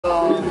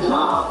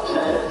That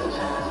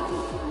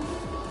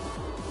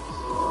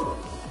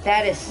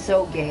is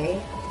so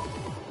gay.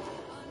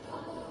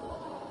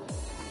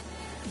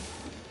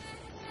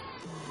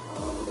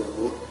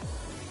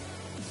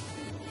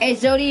 Hey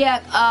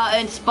Zodiac,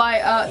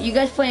 Inspire, you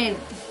guys playing,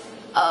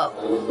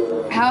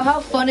 how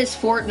fun is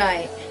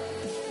Fortnite?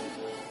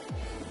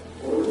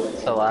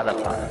 It's a lot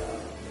of fun.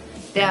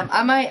 Damn,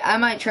 I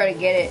might try to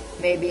get it,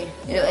 maybe.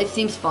 It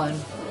seems fun.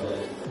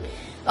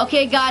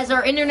 Okay guys,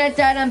 our internet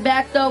died. I'm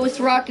back though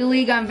with Rocket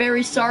League. I'm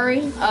very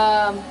sorry.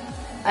 I'm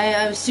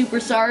super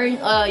sorry.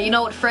 You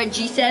know what Fred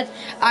G said?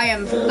 I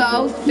am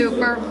so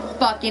super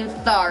fucking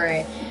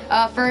sorry.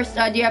 First,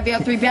 do you have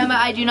BL3? Bama,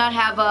 I do not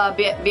have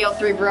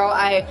BL3, bro.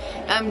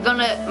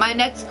 My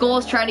next goal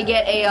is trying to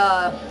get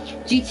a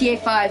GTA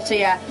 5, so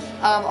yeah.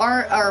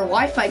 Our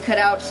Wi-Fi cut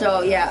out,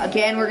 so yeah,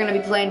 again, we're gonna be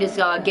playing this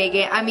gay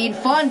game. I mean,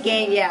 fun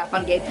game, yeah,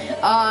 fun game.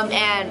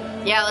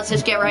 And yeah, let's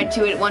just get right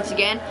to it once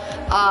again.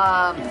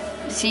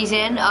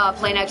 Season,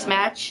 play next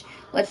match.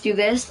 Let's do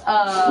this.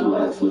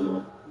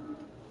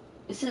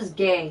 This is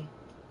gay.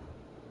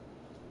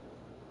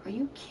 Are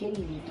you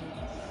kidding me, dude?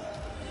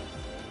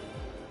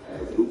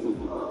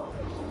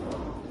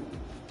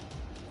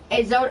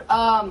 Hey,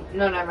 no,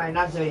 never mind,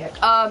 not Zodiac.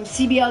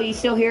 CBL, you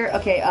still here?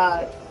 Okay,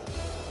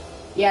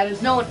 yeah,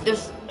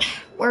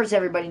 where's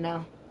everybody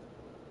now?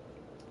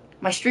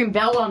 My stream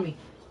bell on me.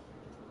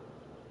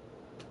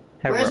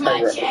 Where's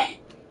my chat?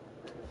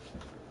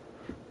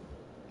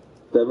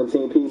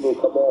 17 people,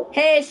 come on.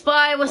 Hey,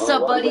 Spy, what's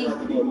up, buddy?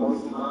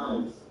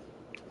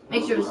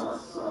 Make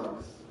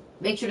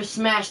sure to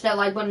smash that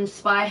like button,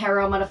 Spy,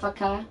 hero,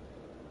 motherfucker.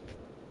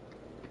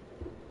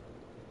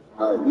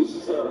 Alright, we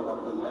should say the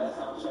last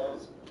time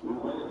chance, we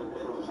went in the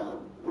middle shot,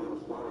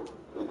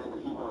 and then the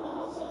people on the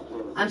outside.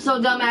 I'm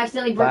so dumb, I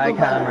accidentally broke up.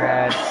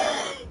 Bye, comrade.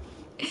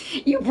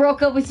 You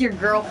broke up with your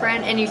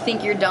girlfriend and you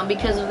think you're dumb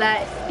because of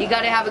that? You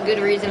gotta have a good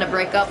reason to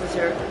break up with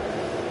her.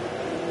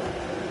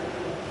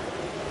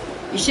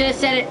 You should have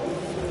said it.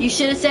 You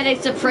should have said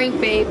it's a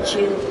prank, babe.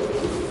 Chill.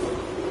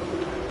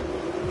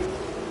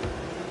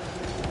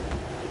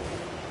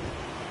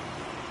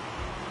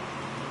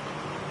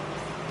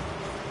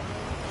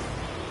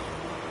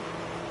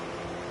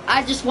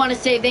 I just want to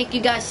say thank you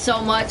guys so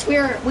much.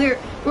 We're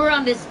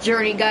on this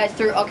journey, guys.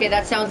 Through. Okay,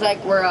 that sounds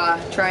like we're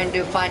trying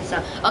to find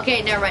some.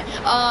 Okay, never mind.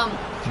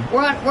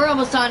 We're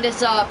almost on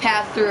this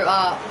path through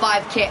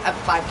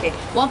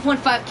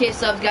 1.5k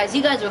subs, guys.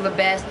 You guys are the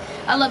best.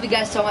 I love you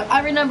guys so much.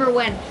 I remember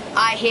when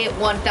I hit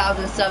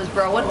 1,000 subs,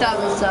 bro.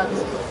 1,000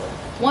 subs.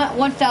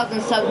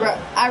 1,000 subs, bro.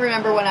 I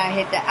remember when I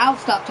hit that. I'll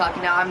stop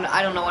talking now.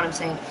 I don't know what I'm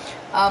saying.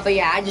 But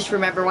yeah, I just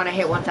remember when I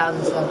hit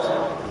 1,000 subs.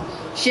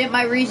 Shit,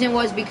 my reason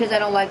was because I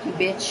don't like you,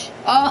 bitch.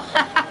 Oh,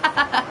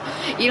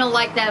 you don't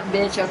like that,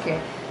 bitch. Okay.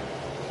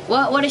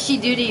 What did she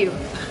do to you?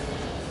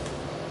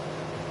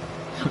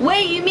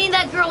 Wait, you mean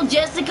that girl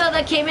Jessica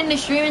that came in the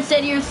stream and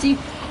said you're see?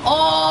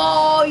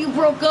 Oh, you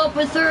broke up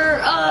with her.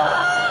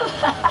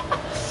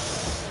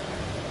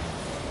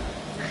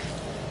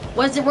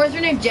 Was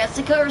her name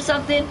Jessica or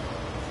something?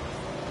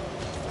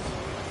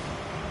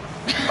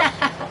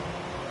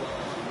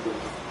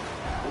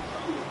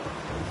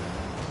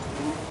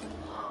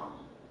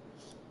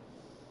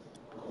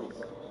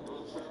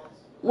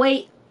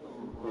 Wait.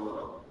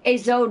 Hey,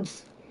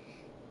 Zodes.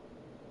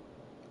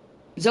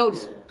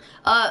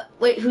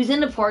 Wait, who's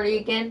in the party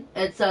again?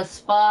 It's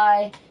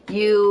Spy,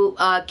 you,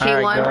 K1.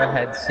 Alright, go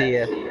ahead, see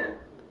ya.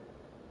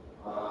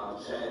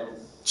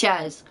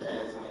 Chaz.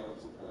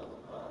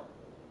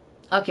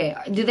 Okay,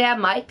 do they have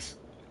mics?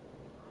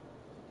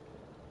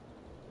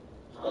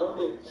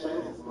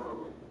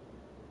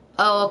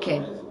 Oh,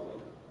 okay.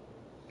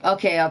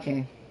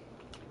 Okay.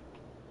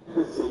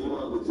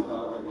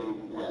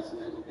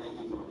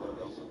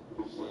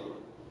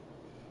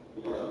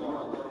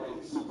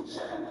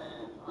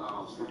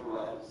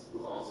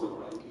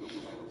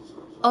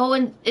 Oh,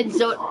 and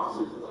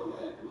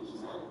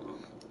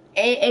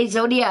hey,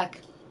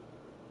 Zodiac.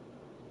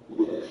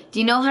 Do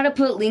you know how to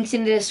put links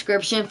in the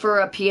description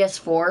for a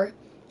PS4?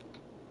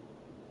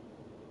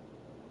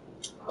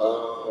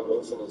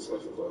 Links in the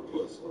description for a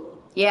PS4.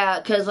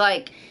 Yeah, cause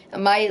like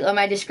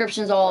my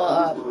description's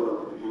all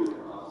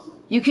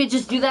You could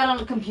just do that on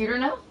the computer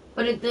now,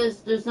 but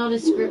there's no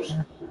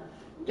description.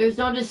 There's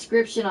no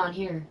description on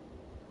here.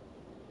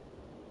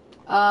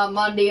 On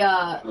the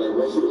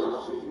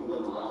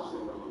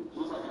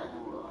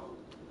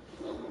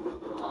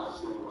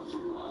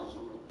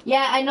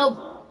yeah, I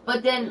know,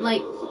 but then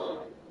like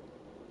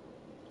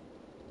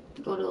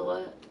go to the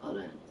what? Hold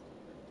on.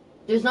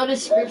 There's no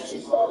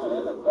description.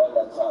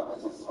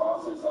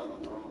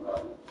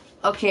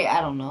 Okay,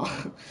 I don't know.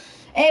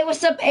 Hey,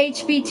 what's up,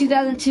 HP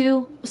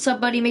 2002? What's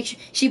up, buddy? Make sure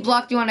she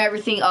blocked you on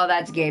everything. Oh,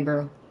 that's gay,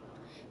 bro.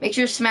 Make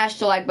sure to smash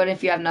the like button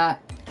if you have not.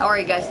 How are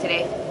you guys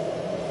today?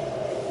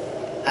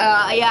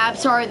 Yeah, I'm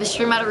sorry, the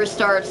stream had to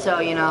restart, so,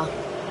 you know.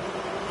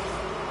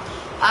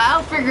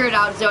 I'll figure it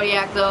out,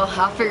 Zodiac, though.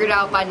 I'll figure it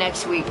out by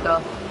next week,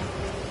 though.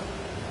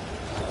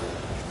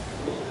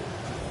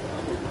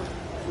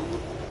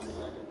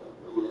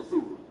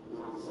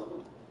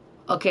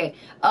 Okay.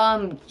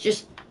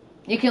 Just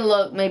you can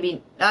look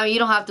maybe. I mean, you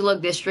don't have to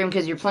look this stream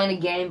because you're playing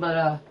a game,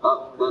 but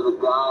Oh, there's a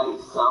guy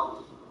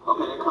south.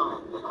 Okay, they're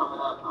coming. They're coming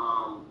up.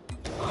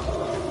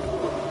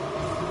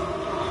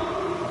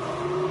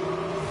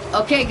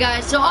 Okay,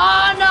 guys. So,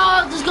 oh no,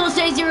 I was just gonna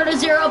say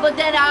 0-0, but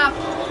then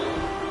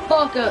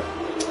fuck up.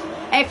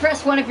 Hey,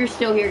 press 1 if you're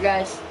still here,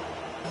 guys.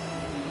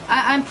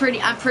 I'm pretty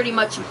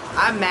much.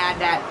 I'm mad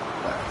that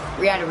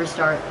we had to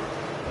restart.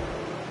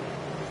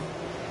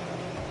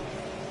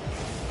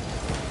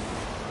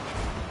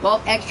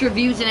 Well, extra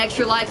views and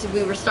extra likes if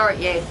we restart,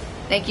 yay.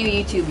 Thank you,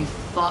 YouTube, you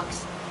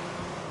fucks.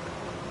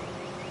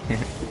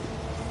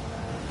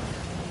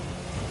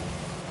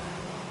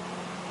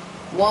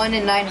 One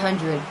in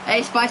 900.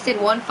 Hey, Spy said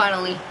 1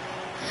 finally.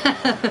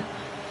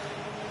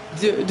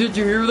 did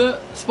you hear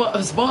that?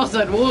 Spy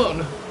said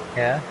 1.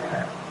 Yeah.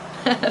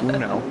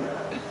 Uno.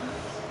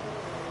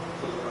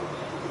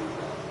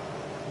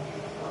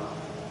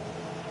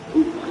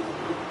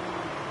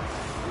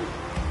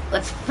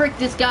 Let's frick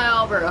this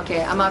guy over.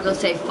 Okay, I'm not gonna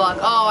say fuck.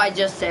 Oh, I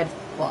just said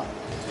fuck.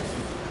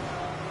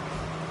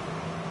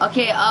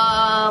 Okay,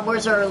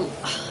 where's our...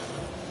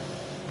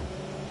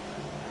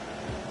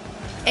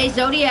 Hey,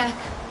 Zodiac.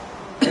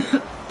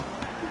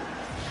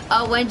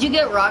 When'd you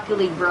get Rocket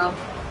League, bro?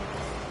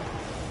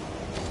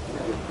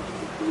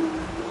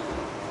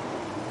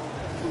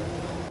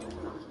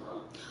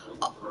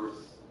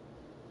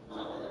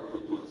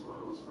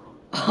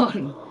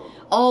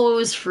 Oh, it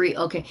was free.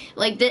 Okay,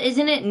 like,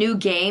 isn't it new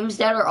games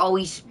that are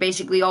always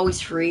basically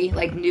always free?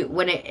 Like new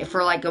when it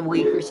for like a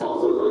week or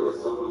something.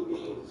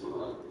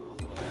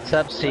 What's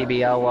up,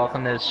 CBL?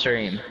 Welcome to the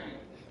stream.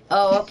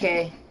 Oh,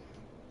 okay.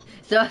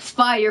 So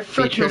Spy, you're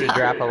freaking Be sure to loud.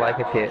 drop a like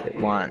if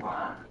you want.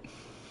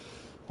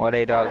 What,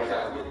 A-Dog?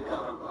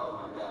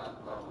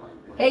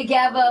 Hey,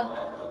 Gava.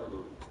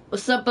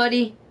 What's up,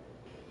 buddy?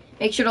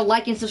 Make sure to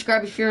like and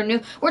subscribe if you're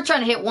new. We're trying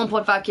to hit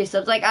 1.5k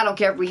subs. Like, I don't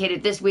care if we hit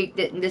it this week,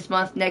 this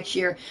month, next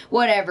year,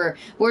 whatever.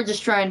 We're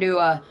just trying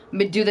to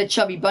do the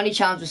Chubby Bunny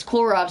challenge with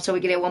Chlorob so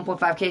we can hit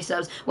 1.5k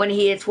subs. When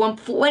he hits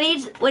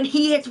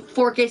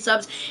 4k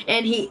subs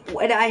and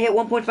when I hit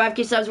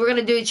 1.5k subs, we're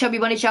gonna do the Chubby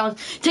Bunny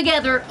challenge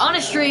together on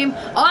a stream,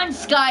 on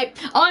Skype,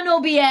 on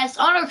OBS,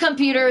 on our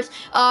computers.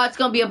 It's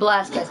gonna be a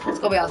blast, guys. It's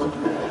gonna be awesome.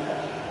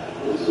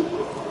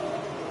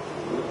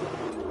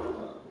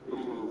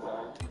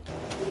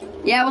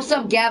 Yeah, what's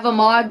up, Gava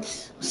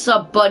Mods? What's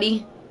up,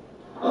 buddy?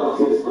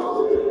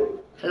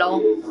 Hello?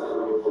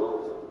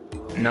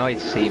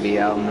 Noise,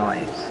 CBL,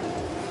 noise.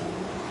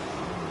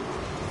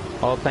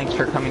 Well, thanks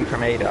for coming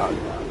from A-Dog.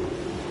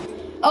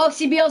 Oh,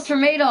 CBL's for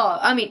Maydog.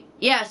 I mean,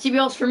 yeah,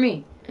 CBL's for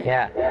me.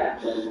 Yeah.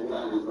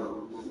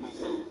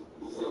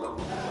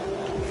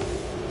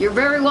 You're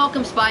very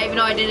welcome, Spy, even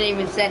though I didn't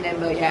even send him,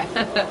 but yeah.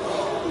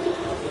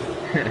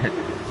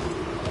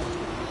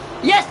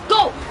 Yes,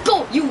 go!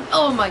 Go! You,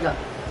 oh my god.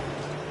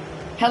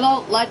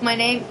 Hello, like my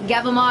name,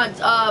 Gava Mods.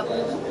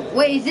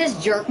 Wait, is this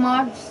Jerk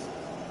Mods?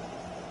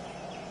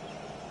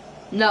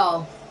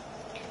 No.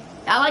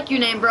 I like your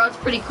name, bro. It's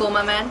pretty cool,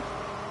 my man.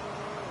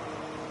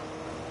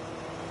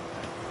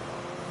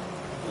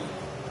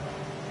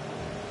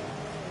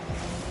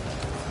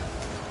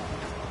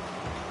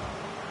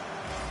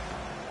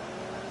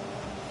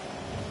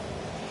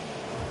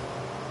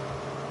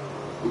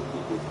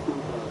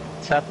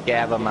 What's up,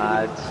 Gava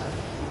Mods?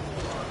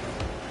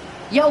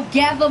 Yo,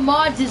 Gava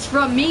Mods is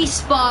from me,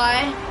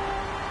 Spy.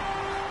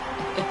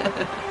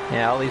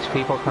 Yeah, all these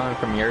people coming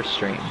from your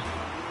stream.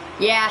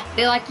 Yeah,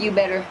 they like you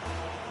better.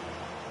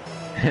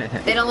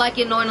 They don't like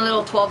annoying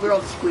little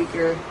 12-year-old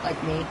squeaker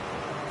like me.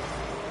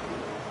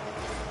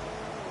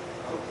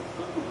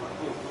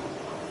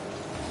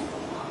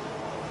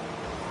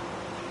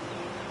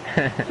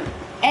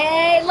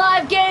 Hey,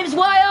 Live Games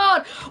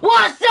Wild!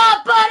 What's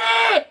up,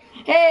 buddy?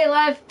 Hey,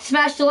 Live,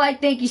 smash the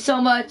like, thank you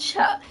so much.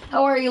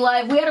 How are you,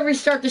 Live? We had to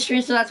restart the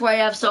stream, so that's why I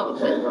have so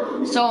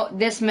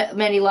this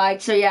many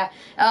likes. So yeah,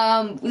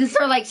 this is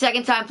our like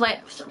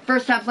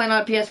first time playing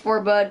on a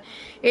PS4, bud.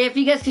 If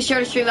you guys could share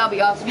the stream, that'll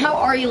be awesome. How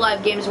are you,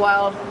 Live Games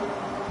Wild?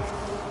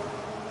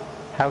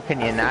 How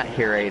can you not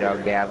hear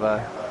A-Dog,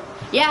 Gava?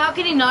 Yeah, how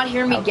can you not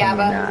hear me, How can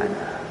Gava? you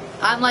not?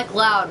 I'm like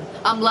loud.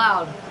 I'm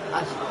loud.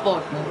 As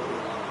fuck, man.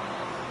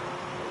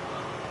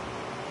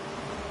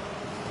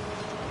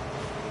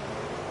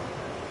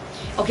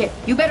 Okay,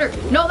 you better.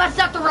 No, that's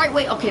not the right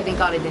way. Okay, thank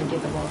God I didn't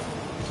get the ball.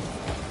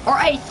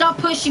 Alright, stop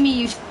pushing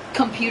me, you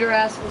computer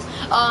assholes.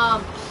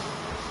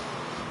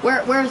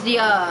 Where's the,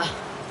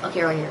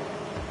 okay, right here.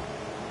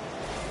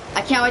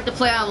 I can't wait to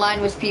play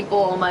online with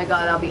people. Oh my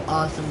god, that'll be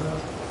awesome, bro.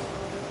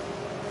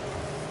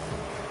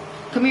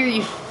 Come here,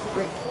 you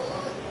frick.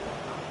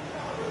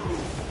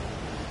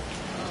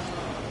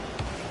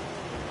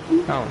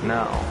 Oh,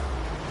 no.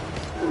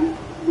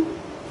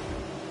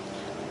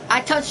 I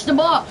touched the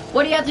ball.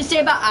 What do you have to say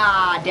about?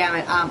 Ah, damn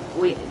it.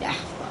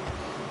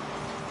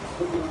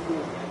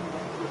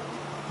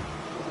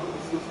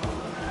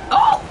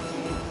 Oh!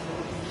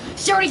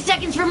 30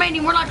 seconds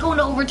remaining. We're not going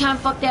to overtime.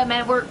 Fuck that,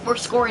 man. We're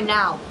scoring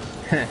now.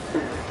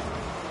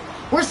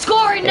 We're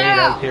scoring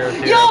now!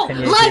 800, Yo,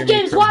 can you Live hear me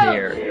Games from Wild!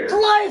 here?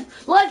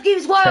 Live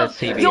Games Wild!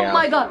 Says Yo, CBL.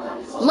 my God!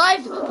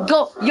 Live,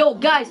 go, yo,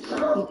 guys!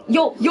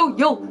 Yo!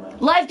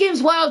 Live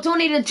Games Wild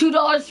donated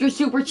 $2 through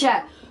Super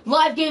Chat.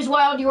 Live Games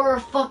Wild, you are a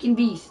fucking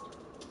beast.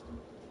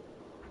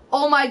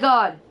 Oh my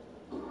God.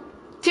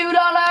 $2!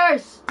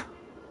 $2,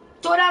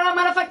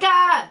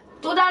 motherfucker!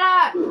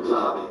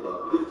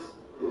 $2!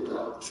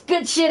 It's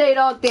good shit,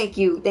 A-Dog. Thank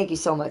you. Thank you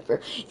so much for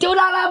 $2,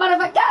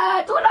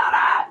 motherfucker! $2!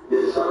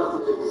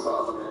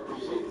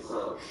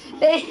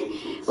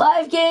 Hey,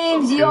 Live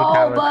Games, yo,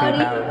 $2, buddy.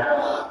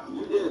 $2.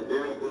 You did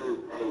very good.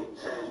 Hey,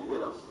 Chad, you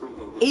did a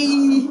freaking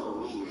E.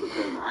 good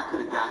because I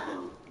could have got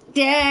him.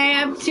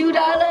 Damn,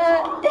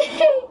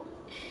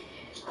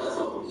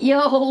 $2.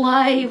 Yo,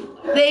 Live.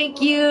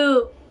 Thank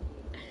you.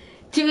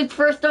 Dude,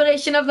 first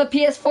donation of the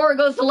PS4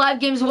 goes to Live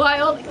Games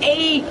Wild.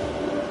 Hey.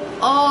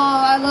 Oh,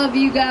 I love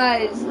you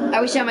guys. I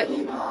wish I had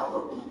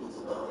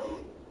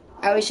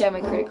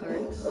my credit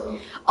card.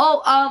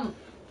 Oh,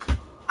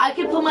 I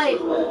could put my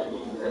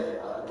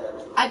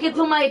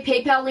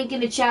PayPal link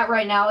in the chat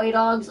right now,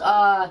 A-Dogs.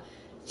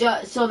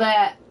 So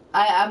that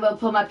I'm gonna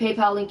put my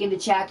PayPal link in the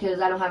chat because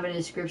I don't have it in the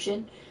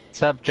description.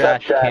 What's up,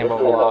 Josh Campbell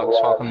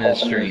Vlogs? Welcome to the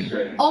stream.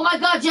 Oh my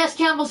God, Jess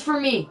Campbell's for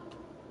me.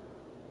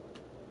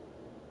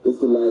 It's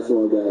the last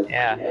one, guys.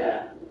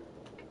 Yeah.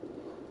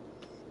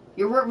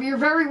 You're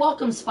very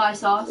welcome, Spy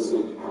Sauce.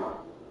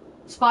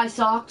 Spy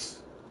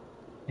Socks.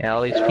 Yeah,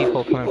 all these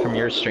people coming from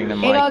your stream and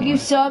Hey, dog, liking. you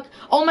suck.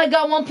 Oh my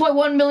God,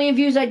 1.1 million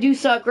views. I do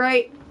suck,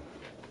 right?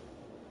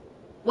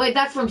 Wait,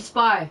 that's from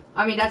Spy.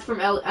 That's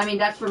from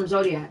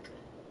Zodiac.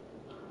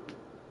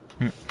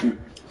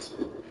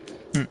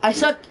 I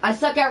suck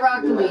at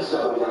Rocket League.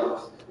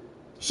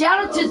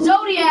 Shout out to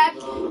Zodiac.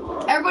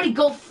 Everybody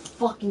go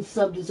fucking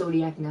sub to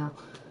Zodiac now.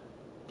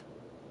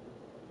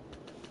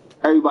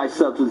 Everybody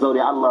sub to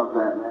Zodiac. I love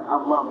that, man. I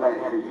love that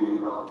energy,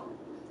 you know.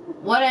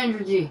 What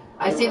energy?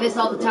 I say this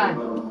all the time.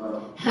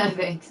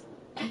 Thanks.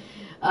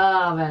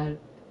 Oh, man.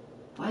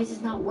 Why does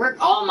this not work?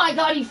 Oh my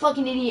God, you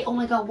fucking idiot. Oh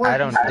my God, work. I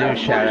don't do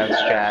shoutouts,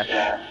 Josh.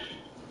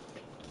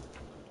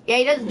 Yeah,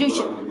 he doesn't do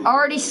shit.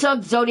 Already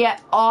subbed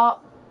Zodiac.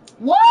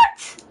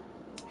 What?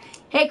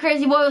 Hey,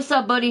 crazy boy, what's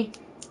up, buddy?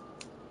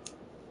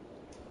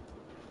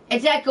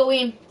 It's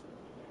echoing.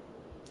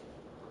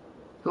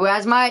 Who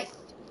has my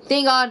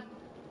thing on?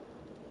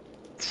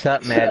 What's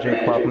up,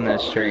 Magic? Welcome to the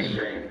stream.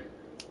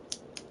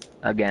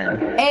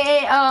 Again.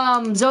 Hey,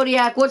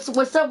 Zodiac, what's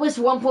up with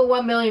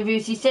 1.1 million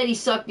views? He said he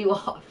sucked you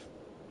off.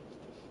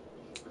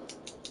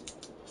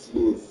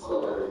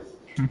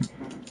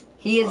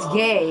 He is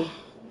gay.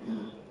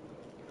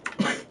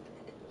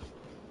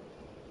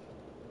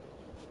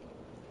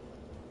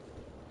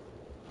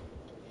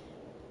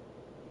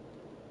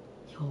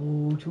 Yo,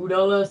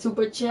 $2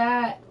 super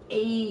chat.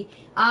 Hey,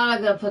 I'm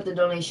not gonna put the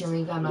donation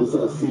link. I'm not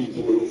gonna.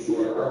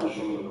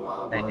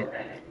 Dang it.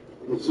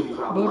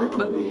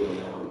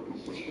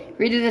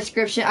 Read the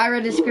description. I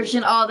read the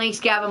description. Oh, thanks,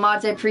 Gavin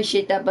Mods. I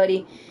appreciate that,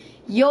 buddy.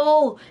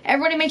 Yo,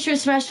 everybody make sure to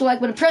smash the like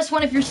button. Press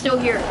 1 if you're still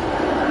here.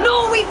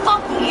 No, we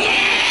fucking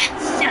yes!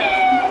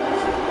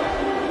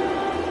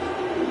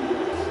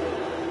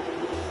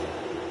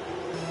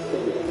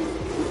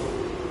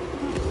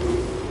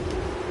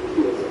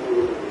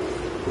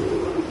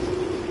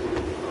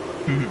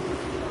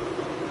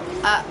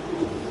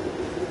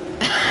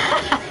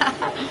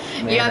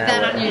 You have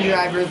that on your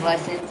driver's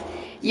license.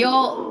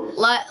 Yo,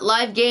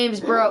 live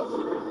games,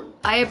 bro.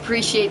 I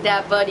appreciate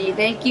that, buddy.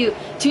 Thank you.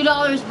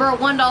 $2, bro.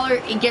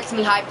 $1. It gets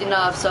me hyped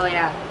enough. So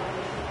yeah.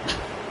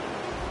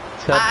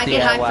 What's up, I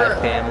get hyped DIY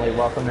for family?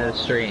 Welcome to the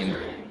stream.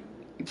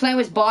 You're playing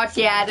with bots.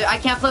 Yeah, I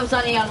can't play with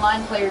any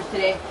online players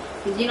today.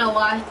 Cause you know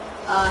why?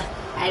 I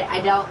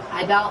don't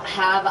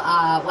have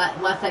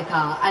what's it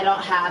called? I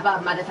don't have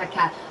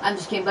motherfucker. I'm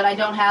just kidding, but I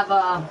don't have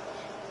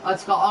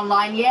what's called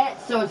online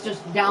yet, so it's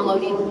just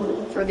downloading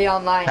for the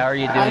online. How are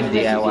you doing,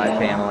 DIY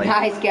family?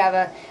 Nice,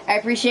 Gava. I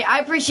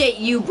appreciate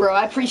you, bro.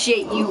 I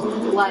appreciate you,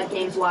 Live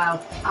Games Wild.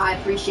 I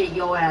appreciate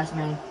your ass,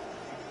 man.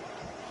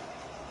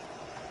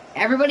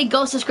 Everybody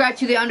go subscribe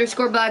to the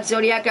 _Black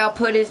Zodiac. I'll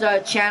put his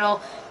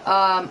channel.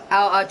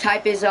 I'll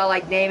type his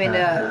like name in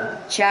the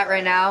chat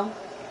right now.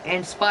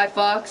 And Spy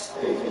Fox.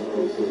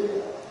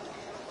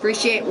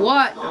 Appreciate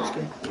what? That's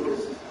good.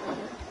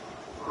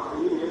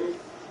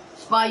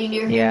 Spy, you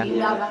near here?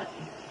 Yeah.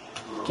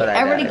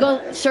 Everybody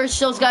go search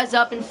those guys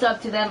up and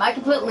sub to them. I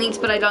can put links,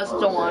 but I just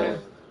don't want to.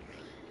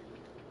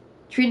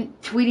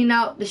 Tweeting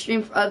out the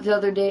stream of the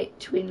other day.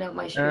 Tweeting out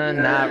my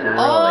stream. Not really.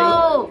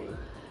 Oh!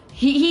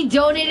 He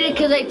donated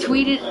because I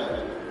tweeted.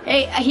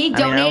 Hey, he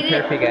donated. I don't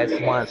care if you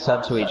guys want to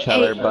sub to each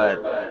other,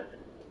 but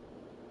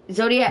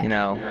Zodiac. you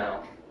know.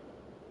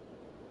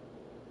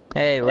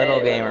 Hey, little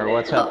gamer,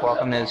 what's up?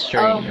 Welcome to the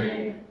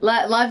stream.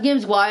 Live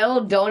Games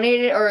Wild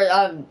donated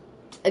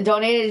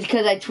donated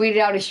because I tweeted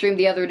out a stream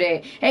the other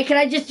day. Hey, can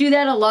I just do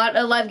that a lot?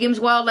 Live Games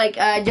Wild, like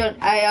I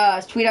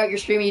tweet out your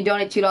stream and you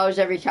donate $2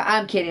 every time.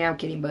 I'm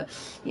kidding, but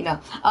you know.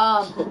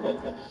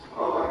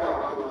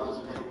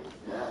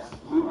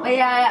 But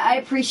yeah, I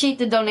appreciate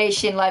the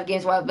donation, Live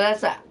Games Wild,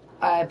 but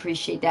I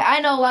appreciate that. I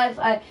know, life.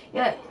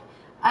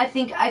 I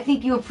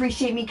think you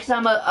appreciate me because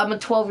I'm a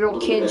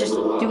 12-year-old kid just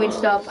doing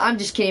stuff. I'm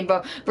just kidding,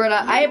 bro. But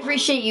I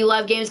appreciate you,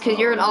 Live Games, because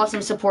you're an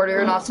awesome supporter.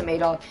 You're an awesome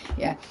A-Dog.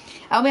 Yeah.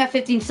 I only have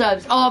 15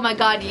 subs. Oh my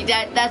god,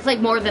 that's like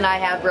more than I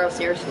have, bro.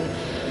 Seriously.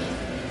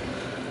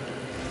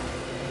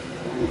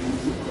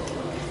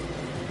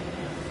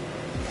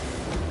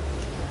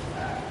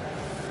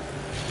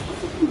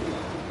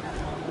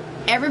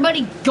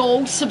 Everybody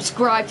go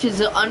subscribe to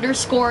the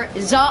underscore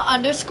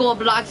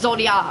Black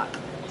Zodiac.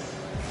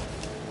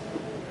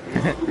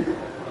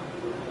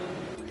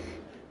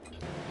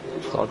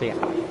 Zodiac.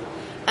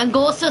 And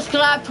go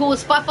subscribe to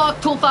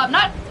SpyFox259.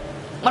 Not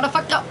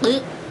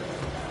motherfucker.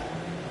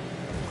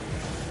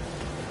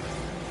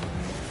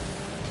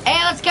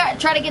 Hey, let's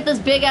try to get this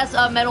big ass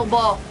metal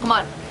ball. Come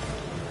on.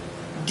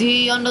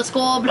 D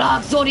underscore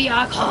Black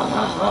Zodiac.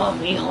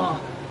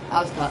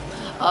 I'll stop.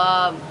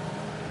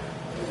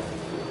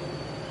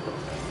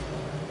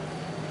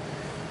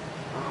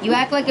 You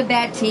act like a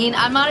bad teen.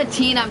 I'm not a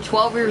teen, I'm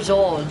 12 years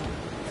old.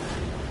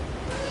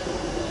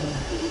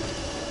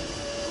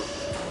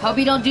 Hope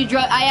you don't do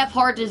drugs. I have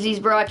heart disease,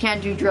 bro. I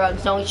can't do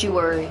drugs. Don't you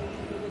worry.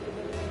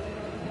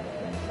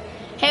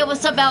 Hey,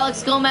 what's up,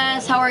 Alex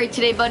Gomez? How are you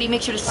today, buddy?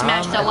 Make sure to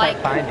smash that like.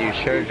 I find you,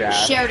 sure,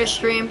 Josh. Share the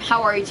stream.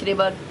 How are you today,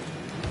 bud?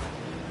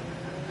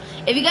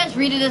 If you guys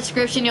read the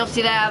description, you'll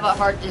see that I have a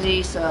heart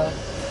disease, so.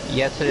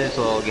 Yes, it is,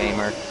 little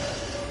gamer.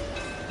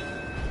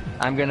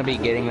 I'm gonna be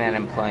getting that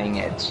and playing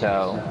it,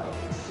 so.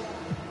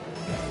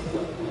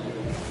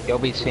 You'll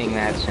be seeing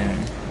that soon.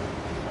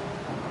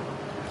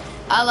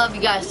 I love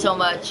you guys so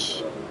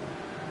much.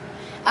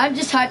 I'm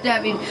just hyped to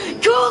have you.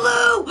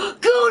 Kulu!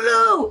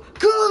 Kulu!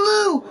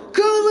 Kulu!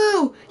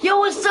 Kulu! Yo,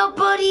 what's up,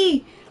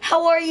 buddy?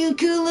 How are you,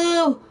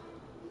 Kulu?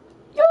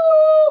 Yo!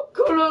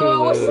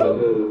 Kulu, what's up?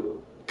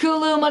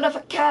 Kulu,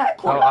 motherfucker.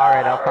 Oh,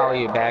 alright, I'll call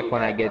you back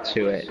when I get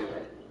to it.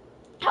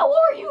 How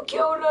are you,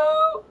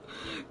 Kulu?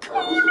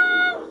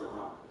 Kulu!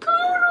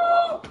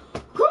 Kulu!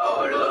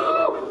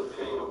 Kulu!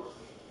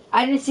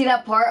 I didn't see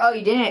that part. Oh,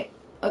 you didn't?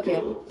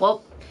 Okay.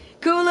 Well,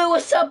 Kulu,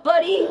 what's up,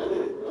 buddy?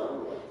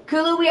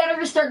 Kulu, we had to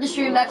restart the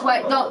stream. That's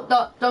why.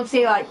 Don't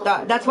say like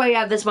that. That's why you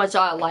have this much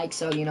likes.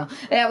 So you know.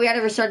 Yeah, we had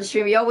to restart the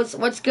stream. Yo,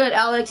 what's good,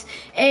 Alex?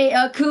 Hey,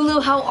 Kulu,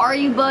 how are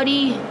you,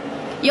 buddy?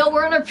 Yo,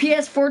 we're on our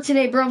PS4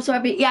 today, bro. I'm so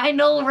happy. Yeah, I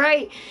know,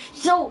 right?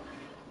 So,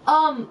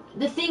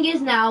 the thing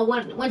is now,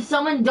 when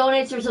someone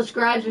donates or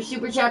subscribes or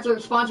super chats or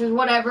sponsors,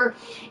 whatever,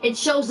 it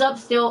shows up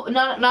still.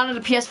 Not on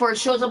the PS4. It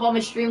shows up on my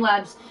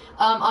Streamlabs.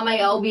 On my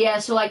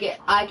OBS, so like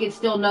I can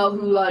still know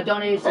who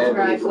donated,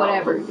 subscribed,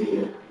 whatever.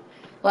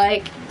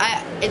 Like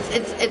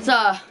it's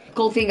a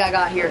cool thing I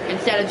got here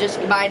instead of just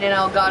buying an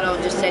Elgato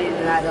and just setting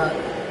that up.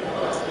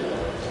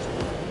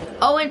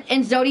 Oh,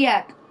 and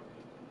Zodiac.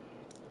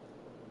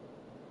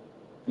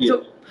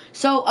 Yeah.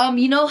 So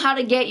you know how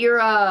to get your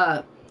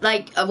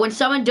when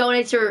someone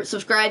donates or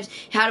subscribes,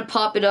 how to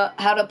pop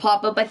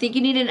up. I think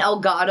you need an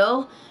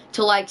Elgato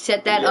to like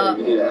set that up.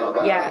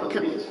 Yeah,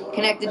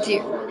 connected to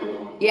your.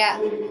 Yeah.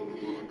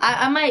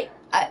 I might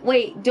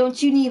wait,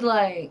 don't you need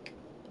like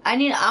I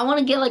want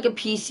to get like a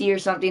PC or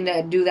something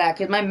to do that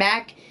cuz my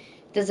Mac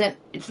doesn't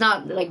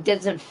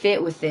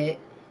fit with it.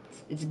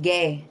 It's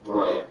gay.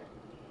 Right.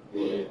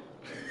 Yeah.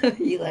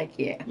 You like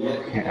yeah.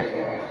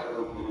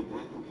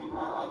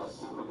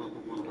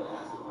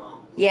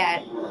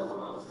 Yeah.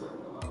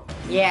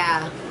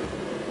 Yeah.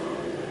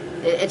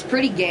 It's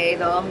pretty gay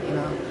though, you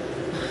know.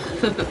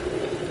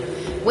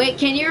 Wait,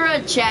 can your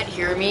chat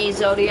hear me,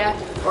 Zodiac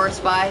or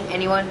Spy?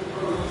 Anyone?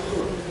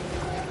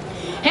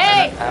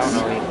 Hey! I don't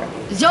know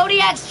either.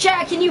 Zodiac's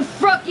chat, can you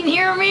fucking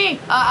hear me?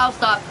 I'll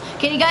stop.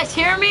 Can you guys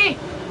hear me?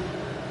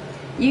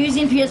 You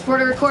using PS4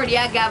 to record?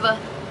 Yeah, Gava.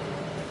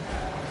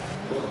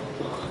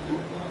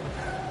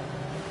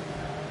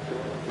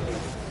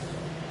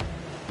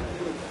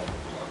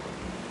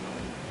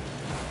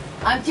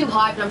 I'm too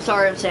hyped. I'm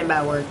sorry I'm saying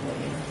bad words.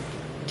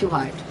 Too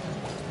hyped.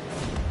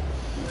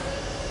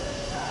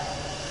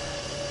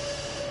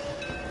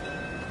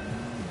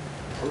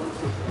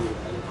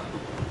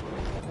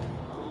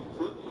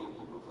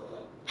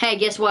 Hey,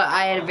 guess what?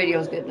 I had a video.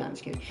 It's good. No, I'm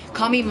just kidding.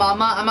 Call me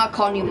Mama. I'm not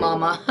calling you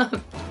Mama.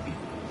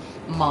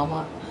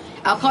 Mama.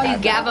 I'll call you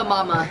Gava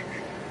Mama.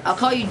 I'll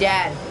call you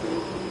Dad.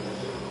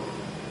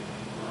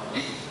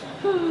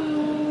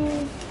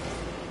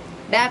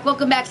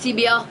 Welcome back,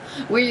 CBL.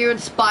 Where you're in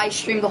Spy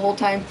stream the whole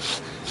time.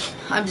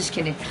 I'm just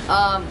kidding.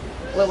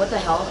 Wait, what the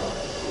hell?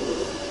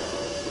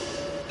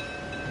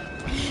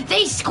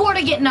 They scored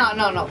again.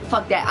 No.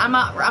 Fuck that. I'm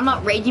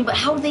not raging, but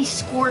how did they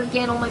score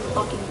again? Oh my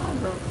fucking god,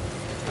 bro.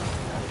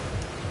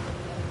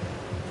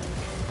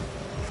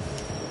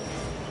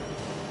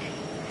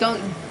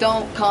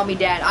 Don't call me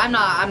Dad.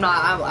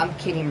 I'm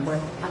kidding,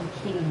 bro. I'm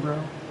kidding, bro.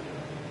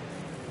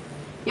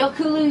 Yo,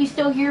 Kulu, you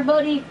still here,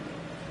 buddy?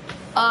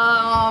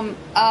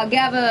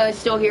 Gava is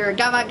still here.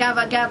 Gava.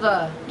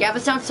 Gava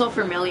sounds so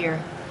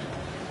familiar.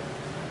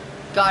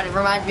 God, it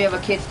reminds me of a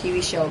kid's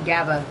TV show,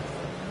 Gava.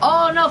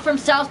 Oh, no, from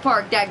South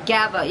Park, that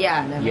Gava.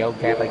 Yeah, never. Yo,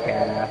 Gava.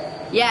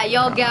 Yeah,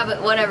 yo,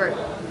 Gava, whatever.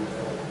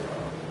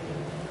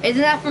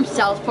 Isn't that from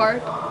South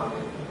Park?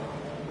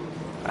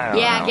 I don't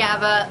Yeah, know.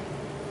 Gabba.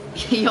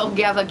 Yo,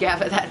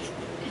 Gabba, that's...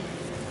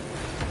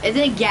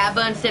 Isn't it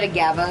Gabba instead of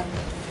Gabba?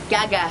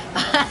 Gaga.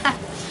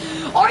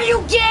 Are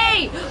you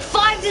gay?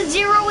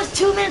 5-0 with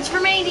 2 minutes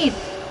remaining.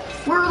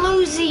 We're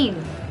losing.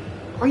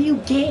 Are you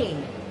gay?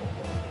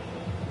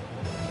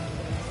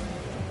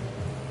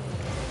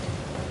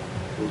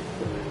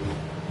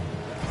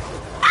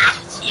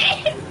 Ah,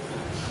 shit.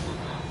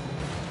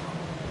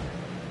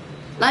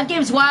 Live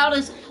game's wild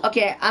as...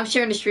 Okay, I'm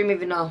sharing the stream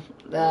even though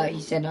he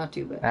said not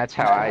to, but... That's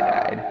how I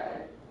died.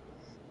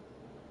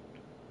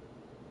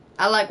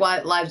 I like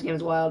Live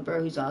game's wild,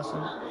 bro. He's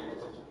awesome.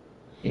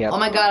 Yep. Oh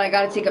my god, I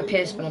gotta take a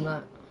piss, but I'm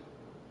not.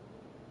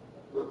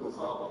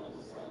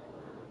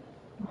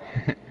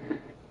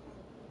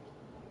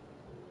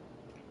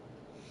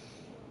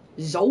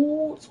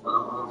 Zolts.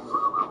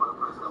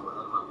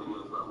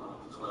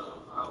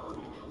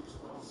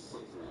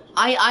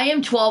 I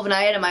am 12 and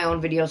I edit my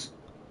own videos.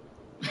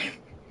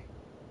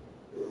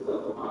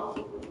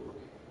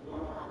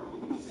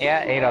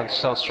 Yeah, Adolf's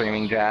still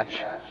streaming,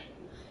 Josh.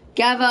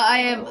 Gava,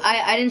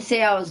 I didn't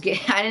say I was gay.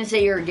 I didn't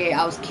say you were gay.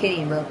 I was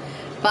kidding, bro.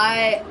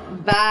 Bye.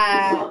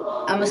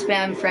 I'm a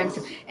spam friend.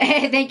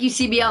 Hey, thank you,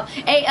 CBL.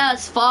 Hey,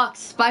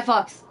 Fox. Bye,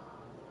 Fox.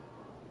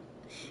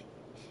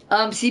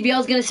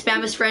 CBL's gonna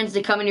spam his friends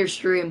to come in your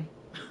stream.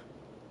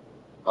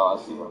 Oh,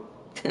 I see him.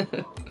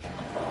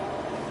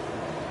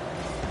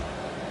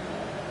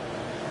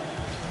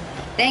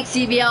 Thanks,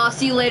 CBL. I'll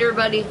see you later,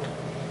 buddy.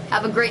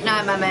 Have a great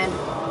night, my man.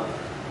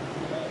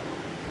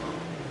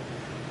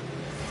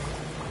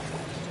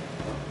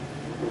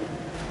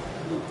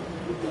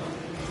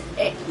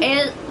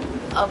 Hey,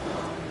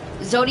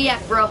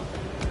 Zodiac, bro.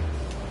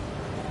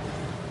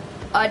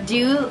 What do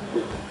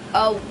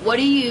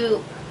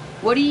you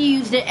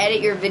use to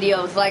edit your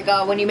videos? Like,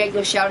 when you make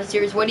those shout-out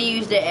series, what do you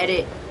use to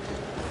edit?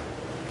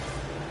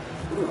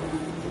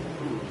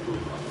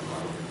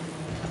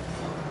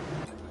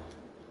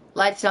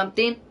 Like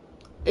something?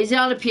 Is it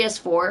on the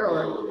PS4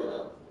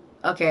 or?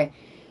 Okay.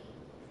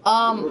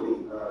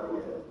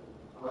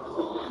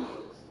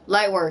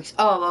 Lightworks.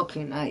 Oh,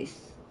 okay, nice.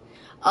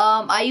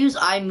 I use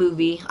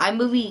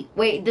iMovie.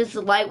 Wait, does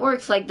the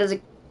Lightworks, like, does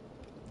it,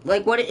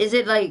 like, what is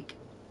it like?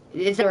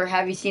 Is there, or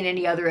have you seen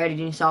any other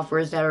editing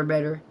softwares that are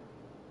better?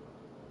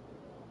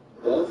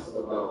 That's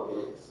about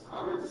it.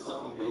 I heard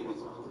Sony Vegas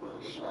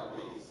was got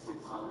paid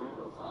 600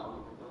 or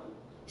 500.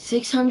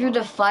 600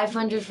 to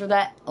 500 for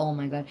that? Oh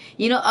my god.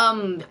 You know,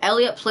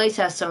 Elliot Place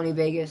has Sony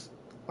Vegas.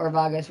 Or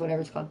Vegas,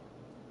 whatever it's called.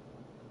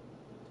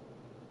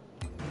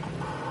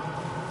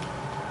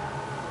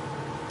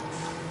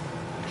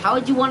 How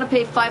would you want to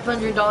pay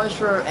 $500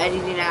 for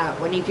editing app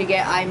when you could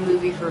get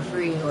iMovie for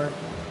free, or...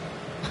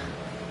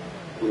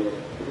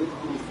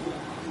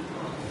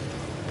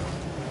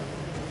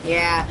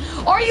 Yeah.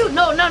 Are you?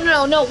 No.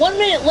 1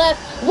 minute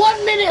left.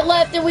 1 minute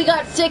left, and we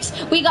got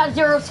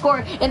 0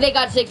 score, and they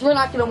got 6. We're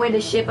not gonna win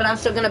this shit, but I'm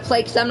still gonna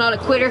play because I'm not a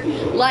quitter.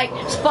 Like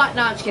Spot.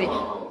 No, I'm just kidding.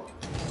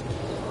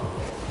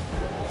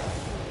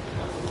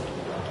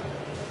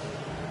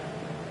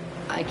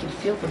 I can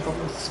feel the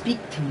bubbles speak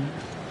to me.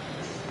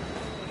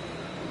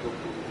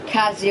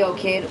 Casio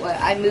kid. What?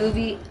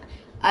 iMovie.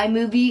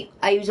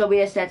 I use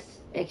OBS. That's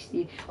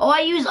XD. Oh,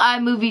 I use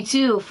iMovie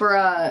too for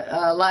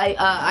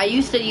I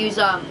used to use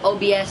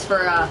OBS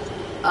for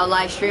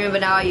live streaming,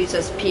 but now I use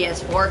this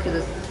PS4 because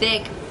it's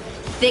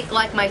thick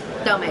like my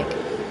stomach.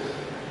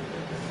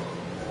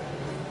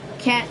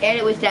 Can't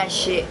edit with that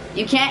shit.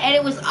 You can't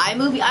edit with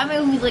iMovie.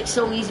 iMovie's like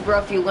so easy, bro,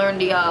 if you learn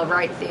the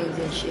right things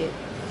and shit.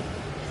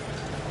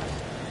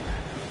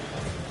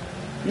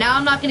 Now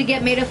I'm not gonna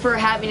get made up for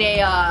having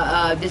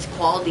a this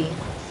quality.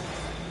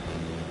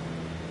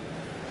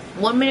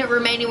 1 minute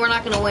remaining, we're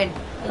not gonna win.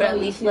 But at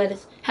least let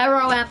us.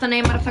 Hello,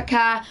 Anthony,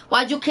 motherfucker.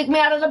 Why'd you kick me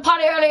out of the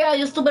party earlier,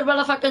 you stupid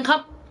motherfucking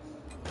cunt?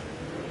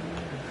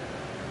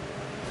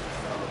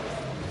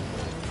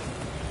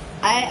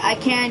 I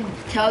can't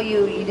tell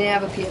you didn't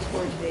have a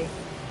PS4 today.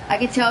 I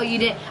can tell you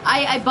didn't.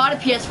 I bought a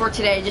PS4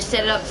 today. I just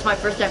set it up. It's my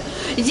first time.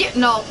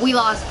 No, we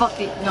lost. Fuck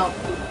it. No.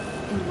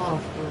 We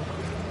lost, bro.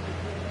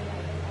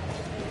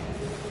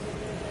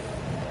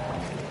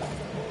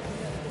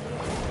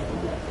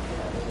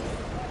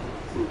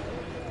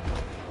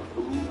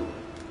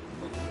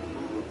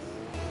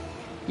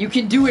 You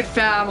can do it,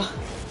 fam.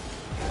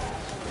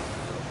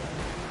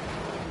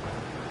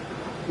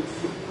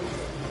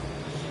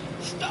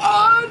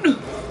 Stun!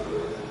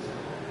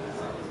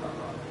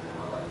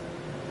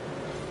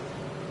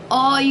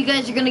 Oh, you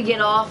guys are gonna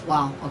get off?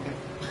 Wow, okay.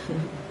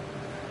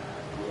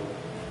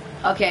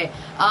 Okay,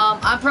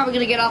 I'm probably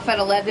gonna get off at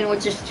 11,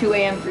 which is 2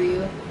 a.m. for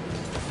you.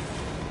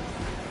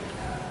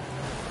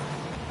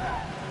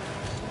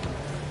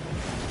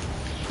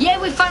 Yeah,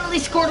 we finally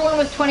scored one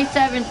with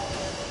 27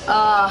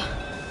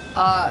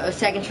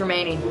 seconds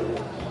remaining.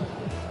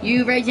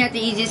 You raising at the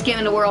easiest game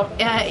in the world.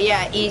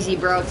 Yeah, easy,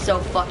 bro. It's so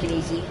fucking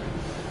easy.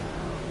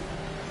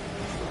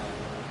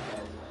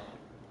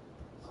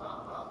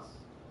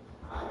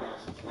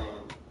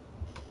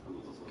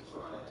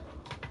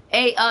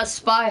 Hey,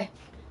 Spy.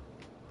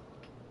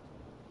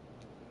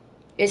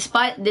 Did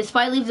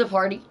Spy leave the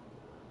party?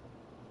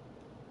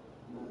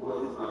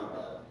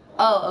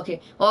 Oh, okay.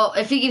 Well,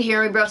 if you can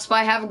hear me, bro,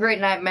 Spy, have a great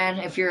night, man.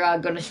 If you're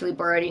going to sleep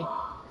already.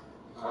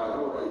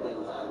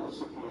 I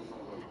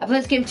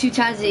played this game 2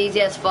 times as easy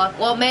as fuck.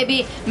 Well,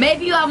 maybe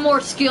you have more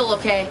skill,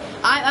 okay?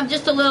 I'm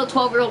just a little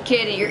 12-year-old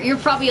kid, and you're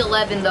probably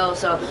 11 though,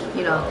 so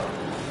you know.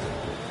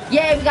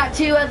 Yeah, we got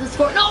 2 as a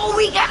score. No,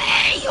 we got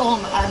 8. Oh,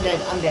 I'm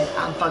dead.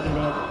 I'm fucking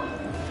dead.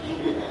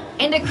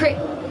 And the crit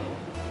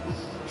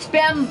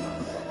spam.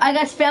 I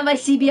got spammed by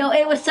CBO.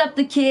 Hey, what's up,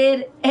 the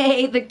kid?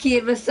 Hey, the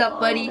kid, what's up,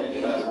 buddy?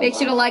 Make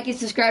sure to like and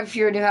subscribe if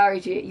you're new. How are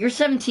you? You're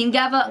 17,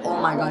 Gava?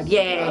 Oh my god,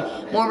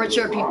 yeah, more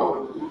mature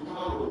people.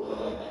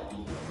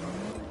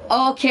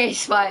 Okay,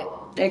 Spy.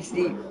 Next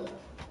D.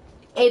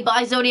 Hey,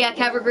 bye, Zodiac.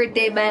 Have a great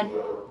day, man.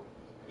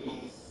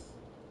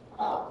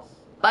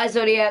 Bye,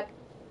 Zodiac.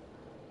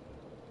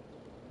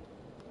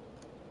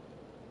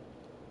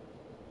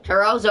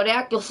 Hello,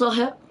 Zodiac. You'll still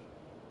hit?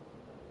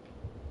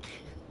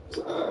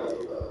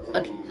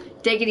 Okay.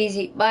 Take it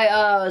easy.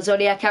 Bye,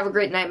 Zodiac. Have a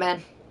great night,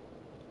 man.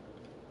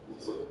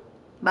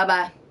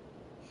 Bye-bye.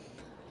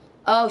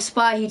 Oh,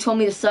 Spy, he told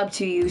me to sub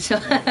to you, so...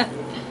 Bye-bye,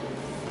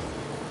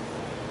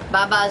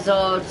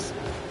 Zods.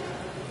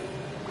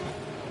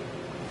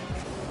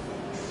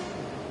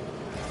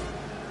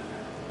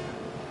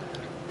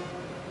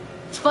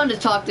 It's fun to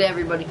talk to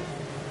everybody.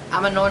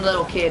 I'm an annoying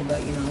little kid,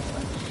 but, you know, it's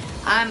fun.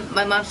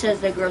 My mom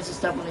says the girls and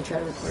stuff when they try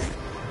to record.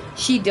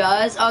 She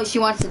does? Oh, she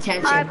wants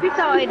attention. Peace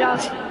out, dog.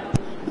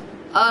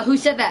 Who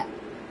said that?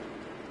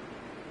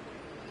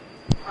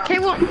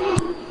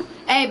 K1.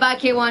 Hey, bye,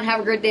 K1.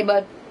 Have a great day,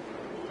 bud.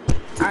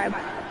 Alright, bye.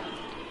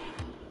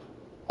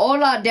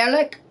 Hola,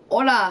 Derek.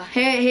 Hola.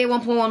 Hey,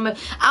 1.1 million.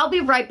 I'll be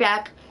right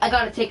back. I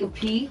gotta take a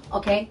pee.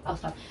 Okay, I'll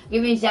stop.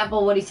 Give me an example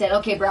of what he said.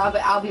 Okay, bro.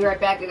 I'll be right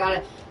back.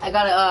 I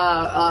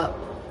gotta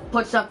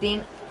put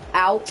something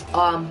out.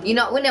 You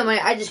know, wait a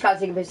minute. I just gotta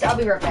take a piss. I'll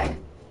be right back.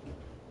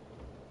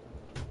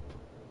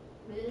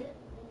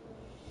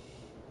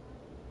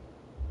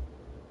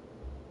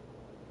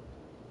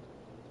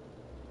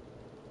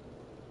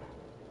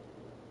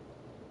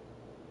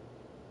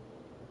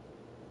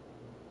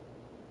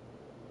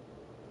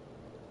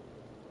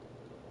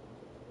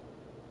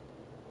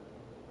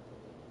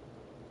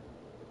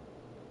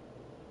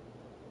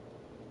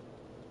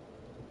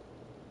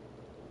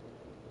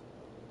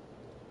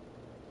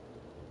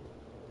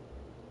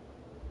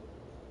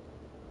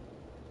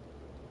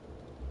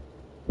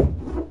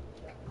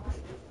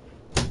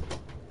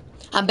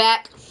 I'm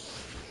back.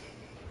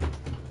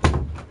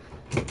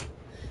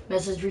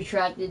 Message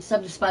retracted.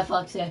 Sub to Spy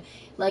Fox.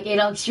 Like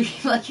A-Dog stream.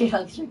 Like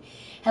A-Dog stream.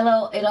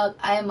 Hello, A-Dog.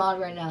 I am mod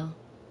right now.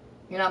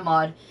 You're not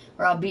mod,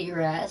 or I'll beat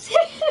your ass.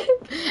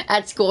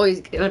 At school,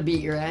 he's gonna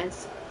beat your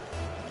ass.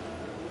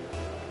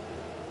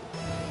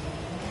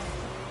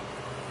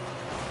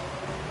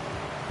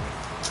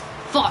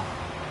 Fuck.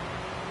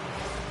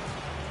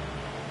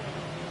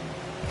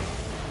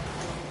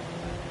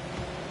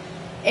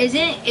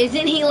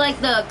 Isn't he like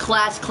the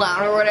class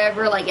clown or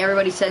whatever? Like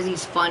everybody says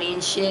he's funny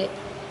and shit.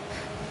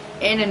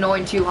 And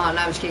annoying too, huh? No,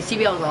 I'm just kidding.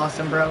 CBL is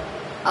awesome, bro.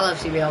 I love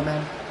CBL,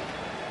 man.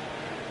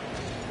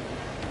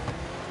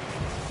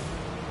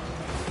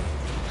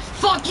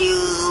 Fuck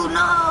you!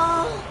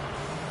 No!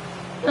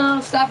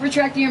 No, stop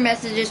retracting your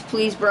messages,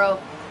 please, bro.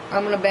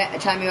 I'm gonna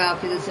time you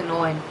out because it's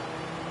annoying.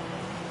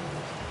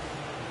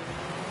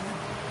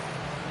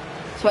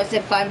 So I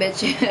said, fine,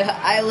 bitch.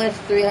 I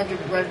lift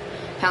 300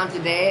 pounds a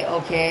day.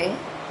 Okay.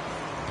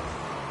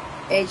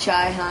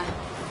 HI, huh?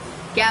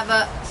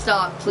 Gava,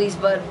 stop, please,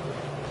 bud.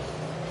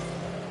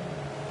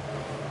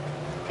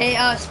 Hey,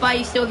 Spy,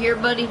 you still here,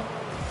 buddy?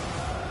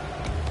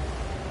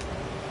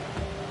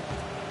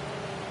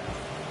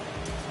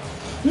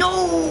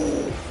 No!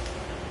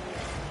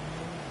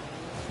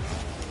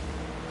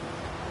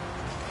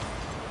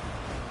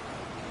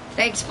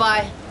 Thanks,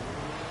 Spy.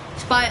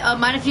 Spy,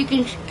 mind if you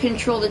can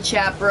control the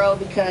chat, bro,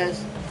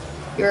 because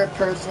you're a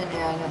person,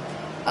 and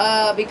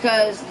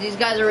because these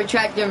guys are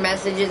retracting their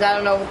messages. I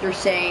don't know what they're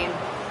saying.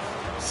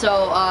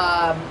 So,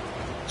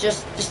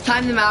 just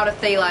time them out if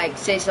they, like,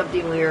 say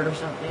something weird or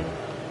something.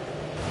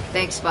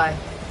 Thanks, Spy.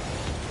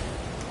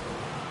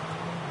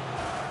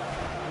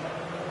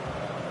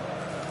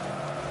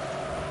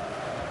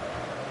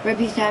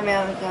 Repeat time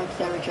out and talk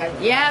to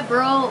retracting. Yeah,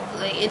 bro,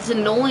 like, it's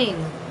annoying.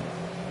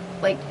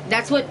 Like,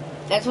 that's what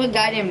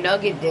guy named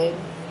Nugget did.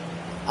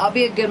 I'll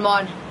be a good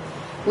mod.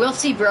 We'll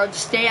see, bro.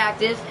 Just stay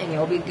active, and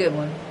you'll be a good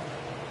one.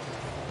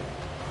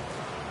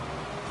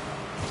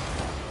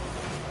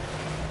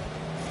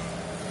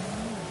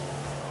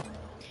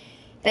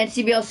 Then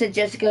CBL said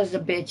Jessica's a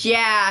bitch.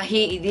 Yeah,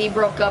 he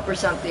broke up or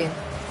something.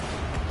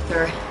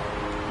 Sir.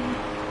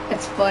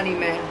 That's funny,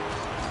 man.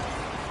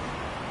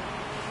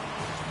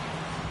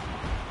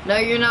 No,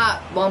 you're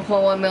not.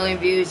 1.1 million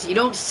views. You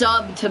don't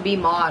sub to be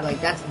mod.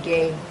 Like, that's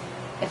gay.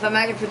 If I'm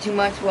active for 2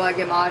 months, will I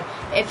get mod?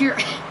 If you're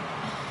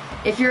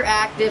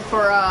active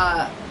for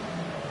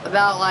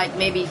about like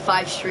maybe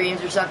 5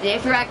 streams or something.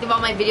 If you're active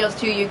on my videos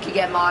too, you could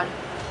get mod.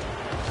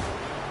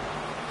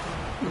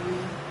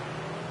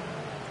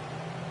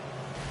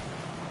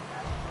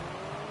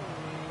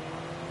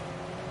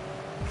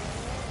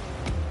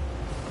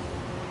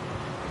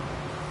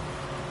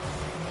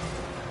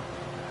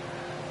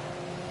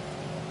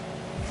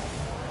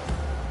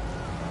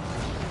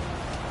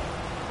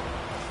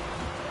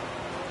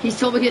 He's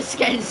told me to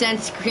scan and send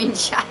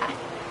screenshot.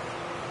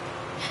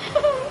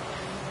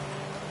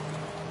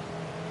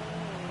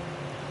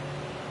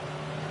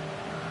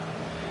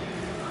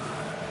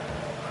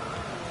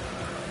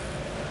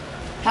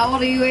 How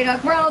old are you,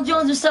 A-Dog? Ronald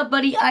Jones, what's up,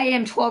 buddy? I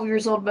am 12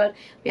 years old, but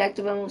be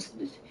active on.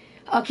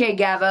 Okay,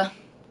 Gava.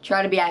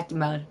 Try to be active,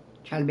 man.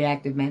 Try to be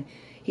active, man.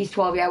 He's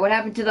 12, yeah. What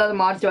happened to the other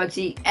mods? Do I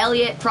see?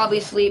 Elliot, probably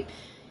asleep.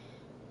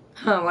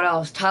 Huh, what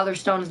else? Tyler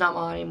Stone's not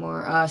mod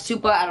anymore.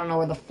 Supa, I don't know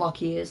where the fuck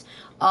he is.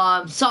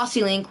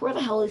 Saucy Link, where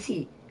the hell is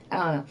he? I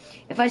don't know.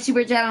 If I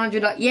super chat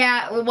 $100,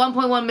 yeah,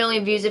 1.1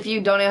 million views. If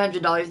you donate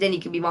 $100, then you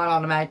can be mod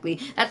automatically.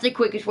 That's the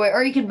quickest way.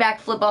 Or you can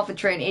backflip off a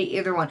train,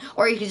 either one.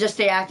 Or you can just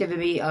stay active and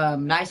be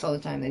nice all the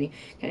time. Then you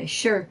kind of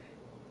sure.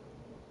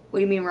 What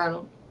do you mean,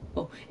 Ronald?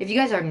 Oh, if you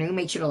guys are new,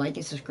 make sure to like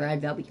and subscribe.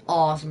 That'll be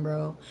awesome,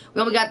 bro.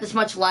 We only got this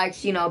much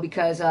likes, you know,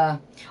 because oh,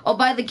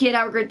 bye the kid.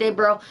 Have a great day,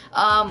 bro.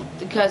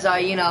 Because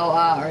you know,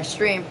 our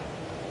stream,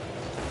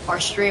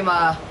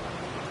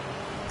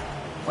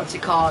 what's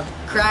it called?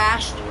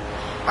 Crashed.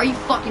 Are you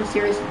fucking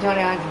serious?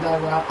 $200, bro.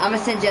 I'm gonna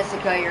send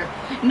Jessica here.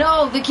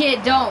 No, the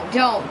kid, don't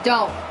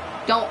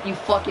you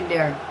fucking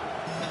dare.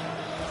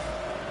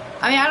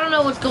 I mean, I don't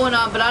know what's going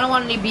on, but I don't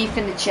want any beef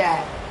in the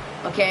chat,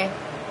 okay?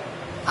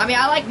 I mean,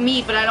 I like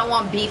meat, but I don't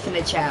want beef in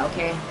the chat,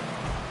 okay?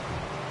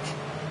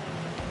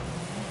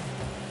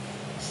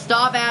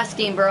 Stop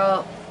asking,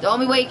 bro. The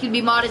only way you can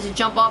be mod is to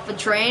jump off a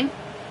train,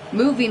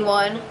 moving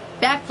one,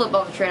 backflip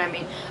off a train, I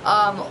mean,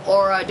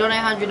 or donate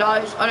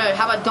 $100. Oh no,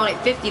 how about donate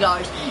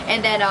 $50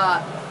 and then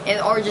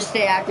or just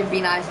stay active,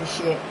 be nice and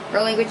shit.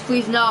 Real language,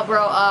 please. No,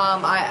 bro.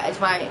 It's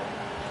my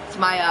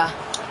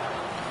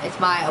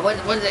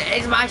what is it?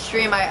 It's my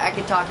stream. I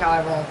can talk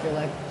however I feel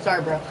like.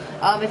 Sorry, bro.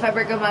 If I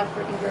break up my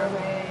freaking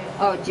girlfriend,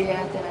 oh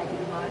yeah, then I can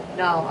be mod.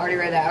 No, I already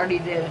read that. I already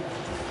did.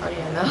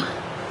 Already know.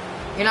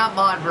 You're not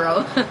mod,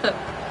 bro.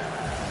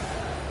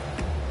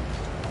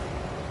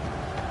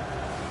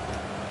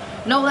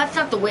 No, that's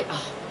not the way.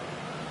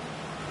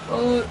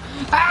 Oh.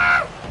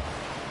 Ah!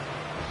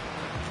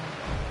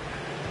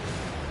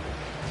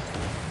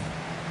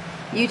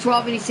 You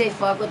 12 and you say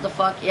fuck, what the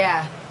fuck?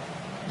 Yeah.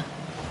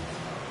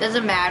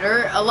 Doesn't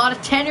matter. A lot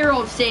of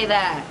 10-year-olds say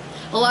that.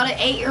 A lot of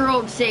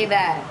 8-year-olds say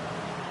that.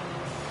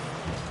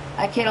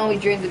 I can only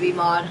dream to be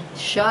mod.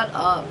 Shut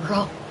up,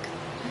 bro.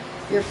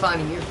 You're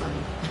funny, you're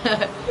funny.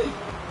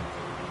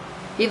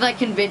 He's like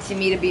convincing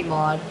me to be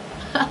mod.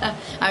 I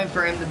mean,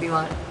 for him to be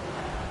mod.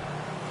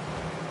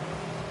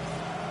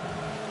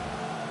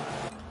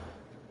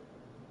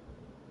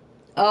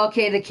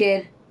 Okay, the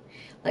kid.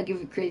 Like if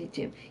you're crazy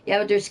too. Yeah,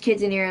 but there's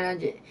kids in here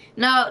and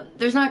no,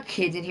 there's not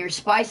kids in here.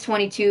 Spice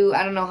 22.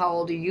 I don't know how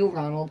old are you,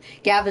 Ronald.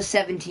 Gava's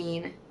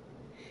 17.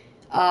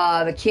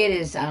 The kid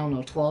is, I don't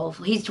know, 12.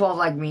 He's 12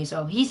 like me,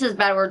 so he says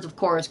bad words, of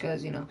course,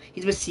 because, you know,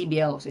 he's with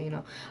CBL, so, you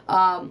know.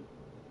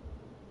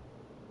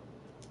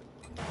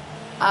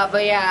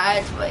 But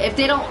yeah, if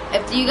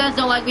you guys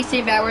don't like me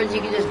saying bad words, you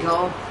can just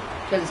go,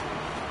 because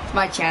it's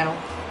my channel.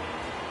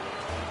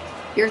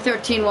 You're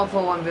 13,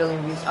 1.1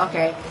 billion views.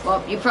 Okay,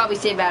 well, you probably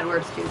say bad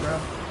words too, bro.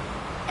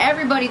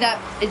 Everybody that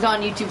is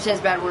on YouTube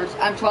says bad words.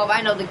 I'm 12,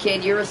 I know the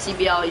kid. You're a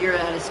CBL, you're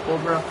out of school,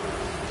 bro.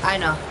 I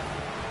know.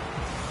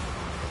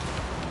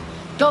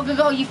 Go, go,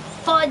 go, you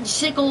fudge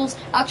sickles.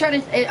 I'll try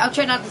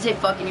not to say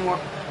fuck anymore.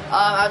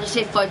 I'll just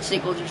say fudge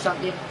sickles or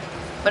something.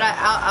 But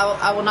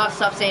I will not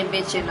stop saying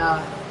bitch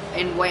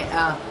and wait,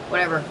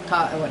 whatever. No,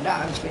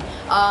 I'm just kidding.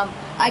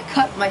 I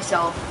cut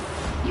myself.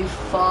 You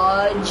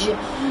fudge.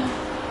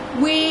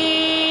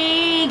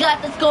 We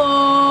got the score!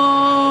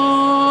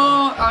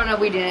 Oh no,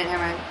 we didn't, never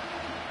mind.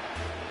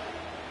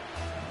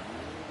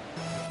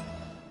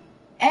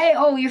 Hey,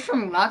 oh, you're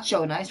from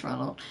Nacho. Nice,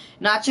 Ronald.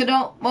 Nacho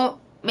well,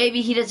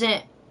 maybe he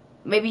doesn't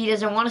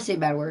want to say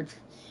bad words.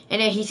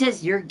 And he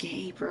says, you're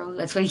gay, bro.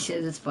 That's what he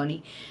says, it's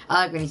funny.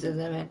 I like when he says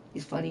that, man.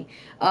 He's funny.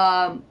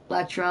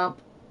 Black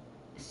Trump.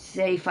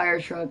 Say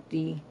fire truck,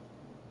 D.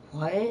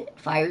 What?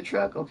 Fire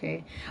truck?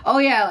 Okay. Oh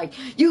yeah, like,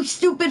 you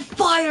stupid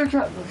fire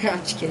truck! Okay, I'm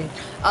just kidding.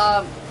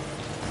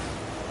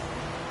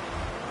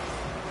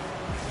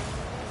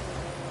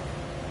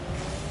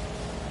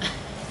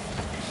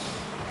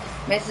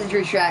 Message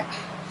retract.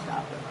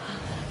 Stop it.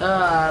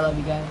 I love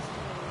you guys.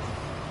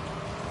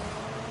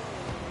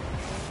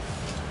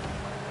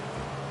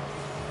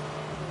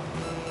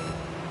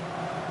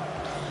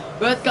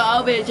 Let's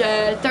go,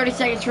 bitches. 30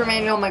 seconds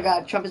remaining. Oh my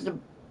god, Trump is the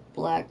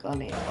black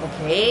on it.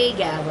 Okay,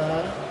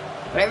 Gabba.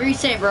 Whatever you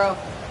say, bro.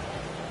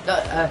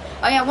 Oh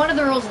yeah, one of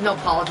the rules is no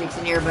politics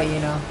in here, but you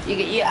know,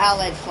 I'll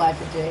let it slide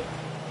for today.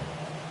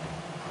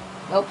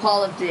 No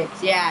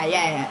politics.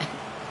 Yeah.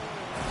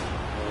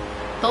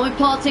 The only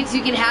politics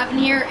you can have in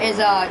here is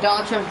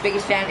Donald Trump's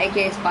biggest fan,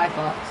 aka Spy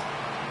Fox.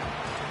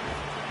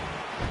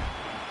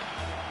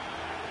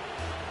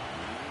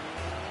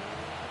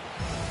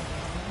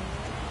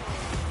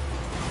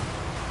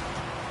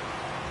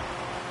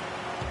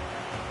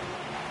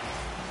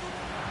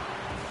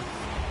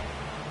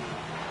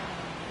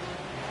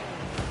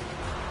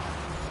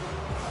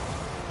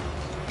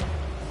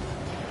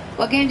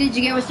 What game did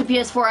you get with the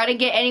PS4? I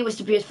didn't get any with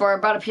the PS4. I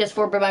bought a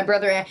PS4, but my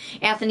brother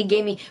Anthony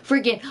gave me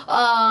freaking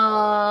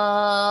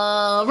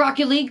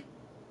Rocket League,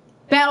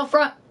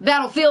 Battlefront,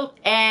 Battlefield,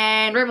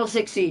 and Rainbow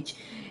Six Siege.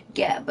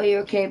 Yeah, but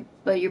you're okay.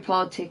 But you're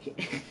politic.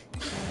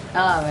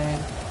 Oh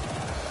man.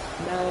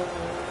 No.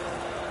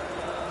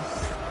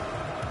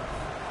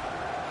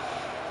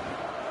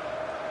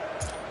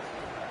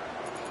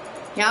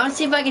 Yeah, I want to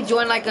see if I can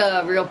join like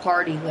a real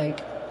party, like.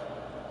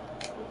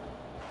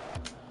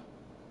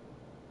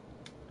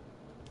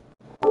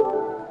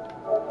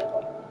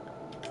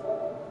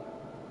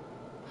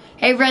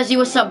 Hey Rezi,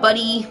 what's up,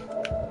 buddy?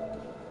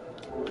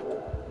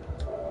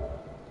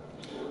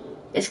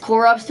 Is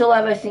Korab still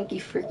alive? I think he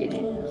freaking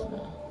is.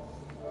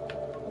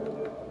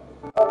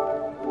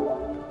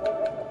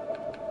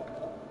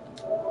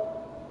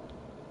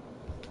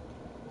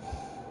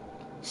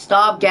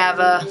 Stop,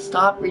 Gava.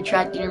 Stop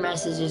retracting your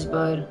messages,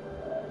 bud.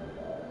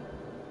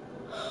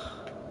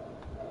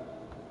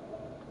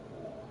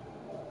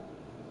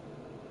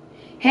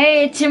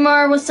 Hey,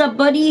 Timar, what's up,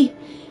 buddy?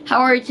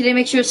 How are you today?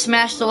 Make sure to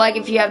smash the like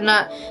if you have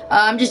not.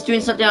 I'm just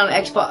doing something on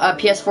Xbox,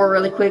 PS4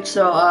 really quick,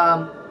 so,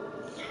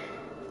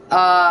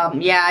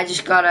 yeah, I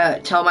just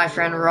gotta tell my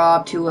friend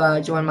Rob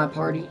to, join my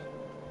party.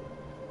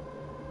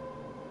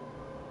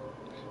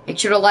 Make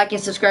sure to like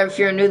and subscribe if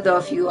you're new, though,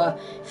 if you,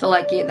 feel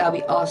like it.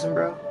 That'd be awesome,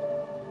 bro.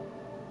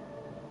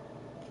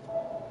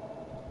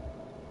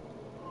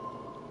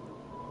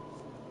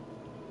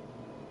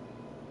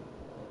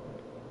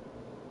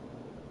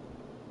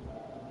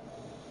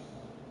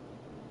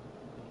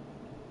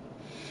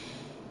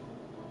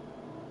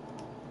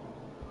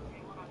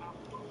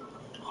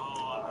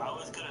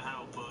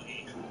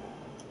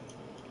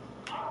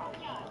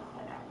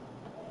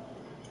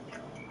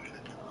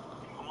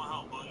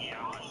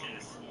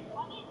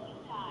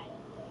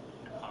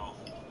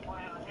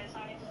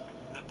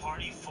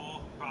 Party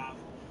full, Rob.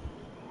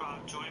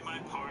 Rob, join my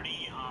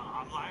party.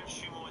 I'm live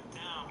streaming with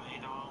them.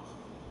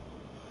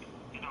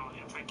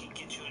 If I can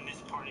get you in this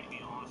party, it'd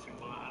be awesome.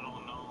 But I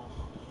don't know.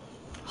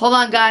 Hold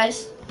on,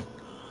 guys.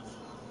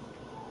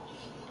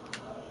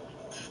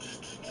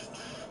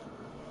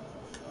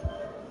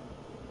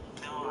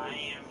 No,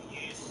 I am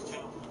used to.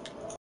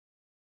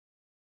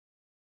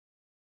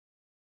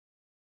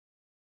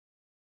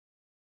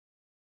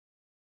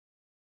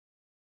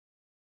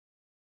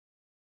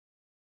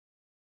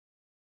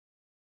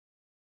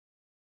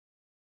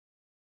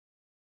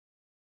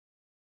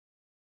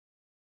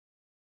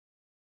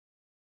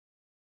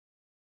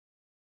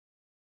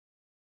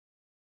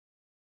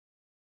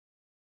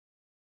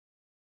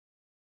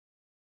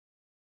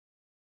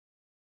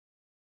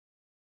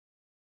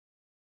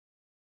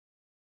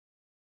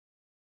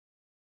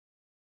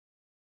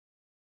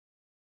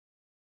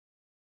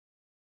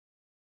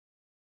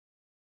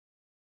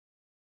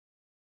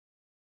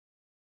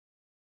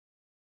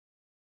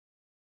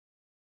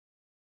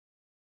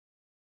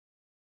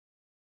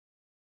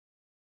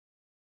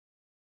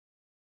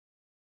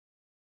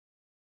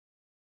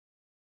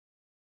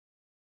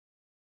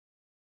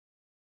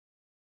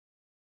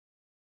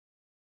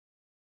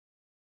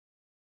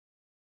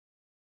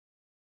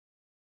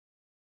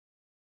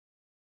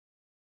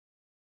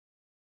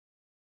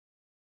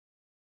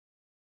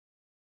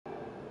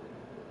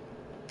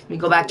 We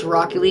go back to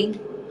Rocket League.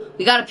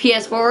 We got a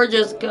PS4,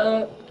 just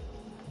go.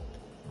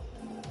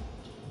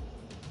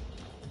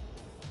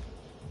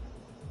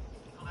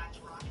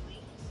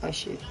 Oh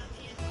shit.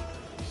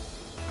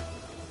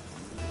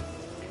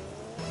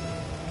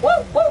 Woo,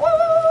 woo, woo,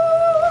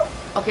 woo.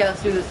 Okay,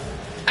 let's do this.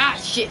 Ah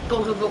shit,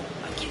 go, go, go.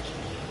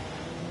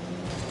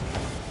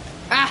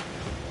 Ah!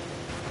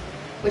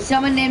 Was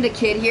someone named a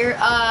kid here?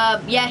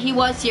 Yeah, he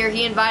was here.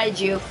 He invited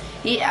you.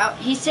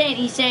 He's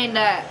saying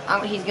that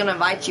he's gonna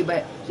invite you,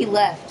 but he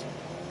left.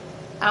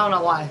 I don't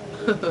know why.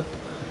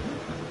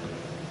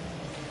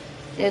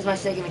 There's my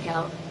second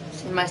account.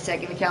 This is my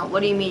second account.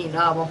 What do you mean?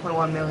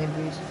 1.1 million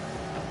views.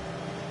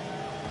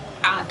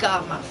 Ah,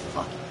 God, my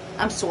fucking.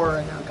 I'm sore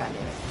right now. God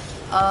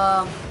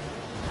damn it.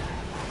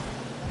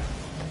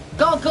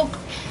 Go, go.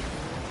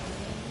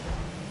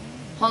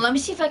 Hold on, let me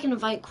see if I can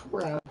invite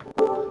Cora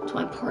to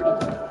my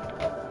party.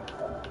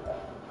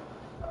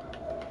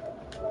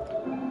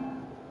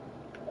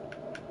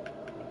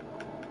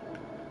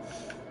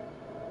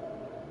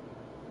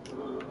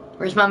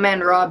 Where's my man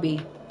Robbie?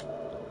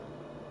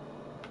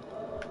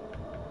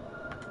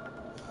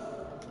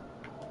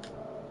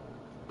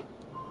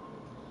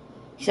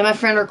 He sent my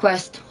friend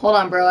request. Hold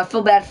on, bro. I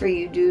feel bad for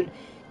you, dude.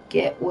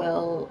 Get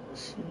well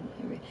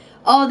soon.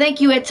 Oh,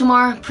 thank you,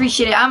 Itamar.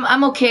 Appreciate it.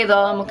 I'm okay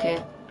though. I'm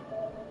okay.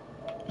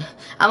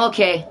 I'm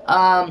okay.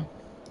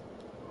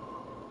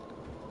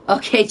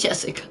 Okay,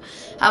 Jessica.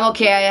 I'm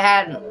okay. I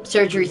had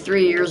surgery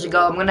 3 years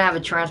ago. I'm gonna have a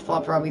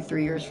transplant probably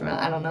 3 years from now.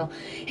 I don't know.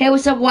 Hey,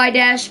 what's up, Y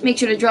Dash? Make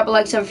sure to drop a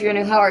like if you're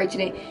new. How are you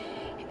today?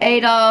 Hey,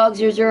 dog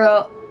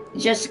 00.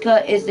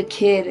 Jessica is the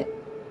kid.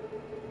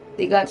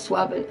 They got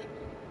swapped.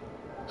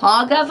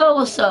 Huh, Gava?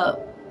 What's up?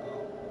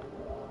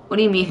 What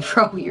do you mean,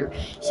 bro? You're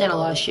saying a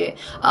lot of shit.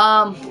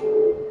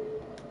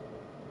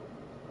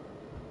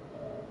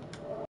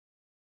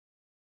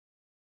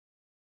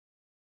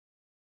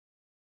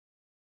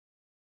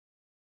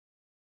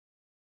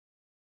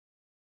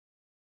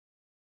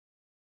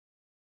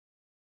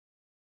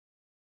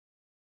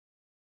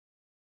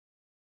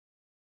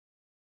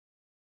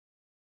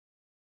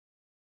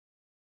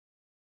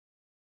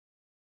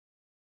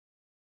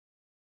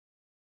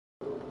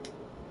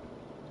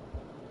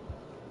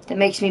 That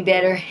makes me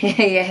better.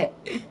 Yeah.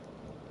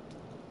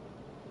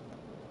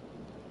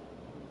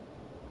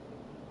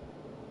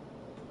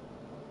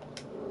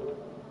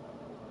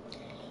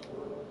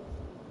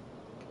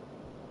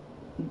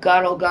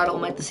 Garo,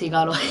 meant to say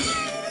Garo.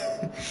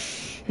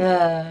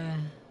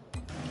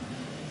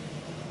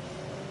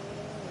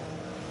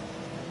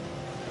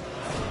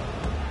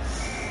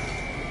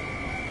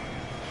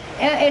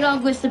 And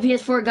August, the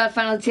PS4 got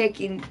finally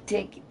taken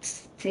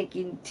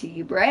to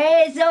you, bro.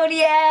 Hey,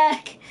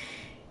 Zodiac!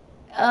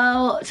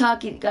 Oh,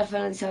 got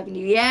finally talking to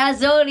you. Yeah,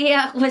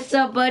 Zodiac, what's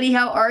up, buddy?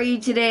 How are you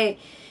today?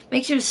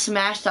 Make sure to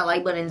smash that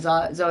like button,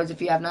 Zodes, if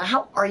you have not.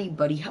 How are you,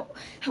 buddy? How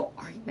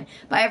are you, man?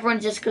 Bye, everyone.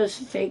 Just goes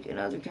fake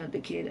another kind of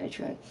the kid. I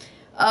tried.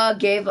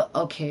 Gabe.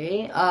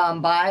 Okay.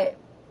 Bye,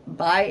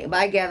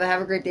 Gav.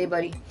 Have a great day,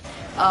 buddy.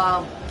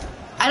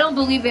 I don't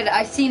believe it.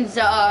 I've seen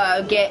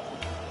get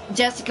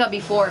Jessica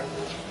before.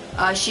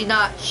 She's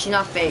not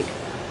fake.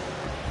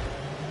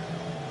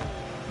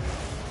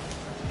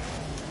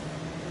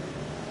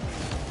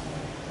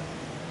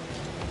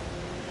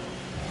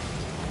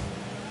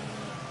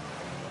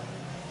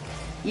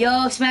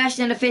 Yo, smashed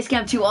in the face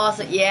cam too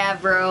awesome. Yeah,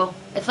 bro.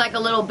 It's like a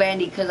little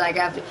bandy because I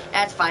got to.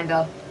 That's fine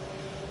though.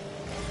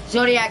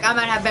 Zodiac, I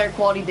might have better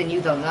quality than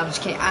you though. No, I'm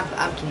just kidding.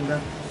 I'm kidding, bro.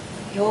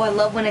 Yo, I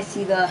love when I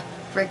see the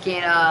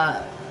freaking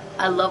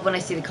I love when I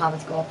see the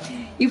comments go.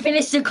 You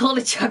finished the Call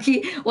of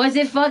Chucky? Was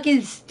it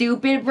fucking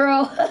stupid,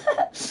 bro?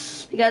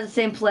 They got the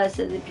same plus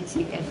as the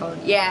PC and phone.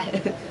 Yeah.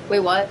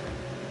 Wait, what?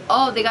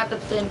 Oh, they got the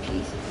same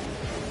piece.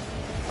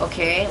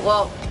 Okay.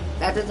 Well,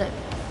 that doesn't.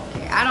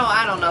 Okay.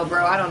 I don't know,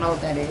 bro. I don't know what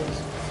that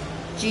is.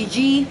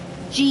 GG.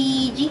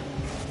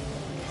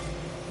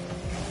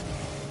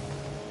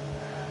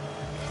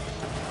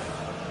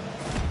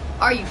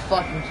 Are you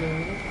fucking kidding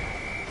me?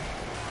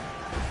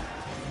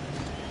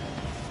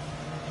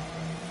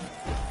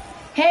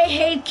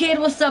 Hey, kid,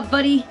 what's up,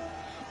 buddy?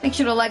 Make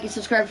sure to like and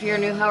subscribe if you're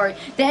new. How are you?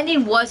 The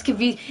ending was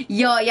confused.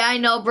 Yo, yeah, I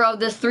know, bro.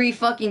 There's 3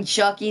 fucking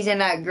Chuckies and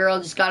that girl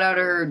just got out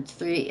of her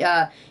 3,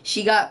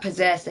 she got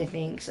possessed, I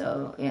think.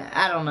 So, yeah,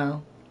 I don't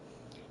know.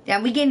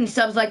 Damn, we getting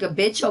subs like a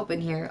bitch up in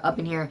here.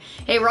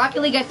 Hey,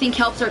 Rocket League, I think,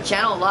 helps our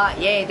channel a lot.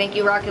 Yay, thank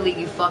you, Rocket League,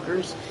 you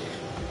fuckers.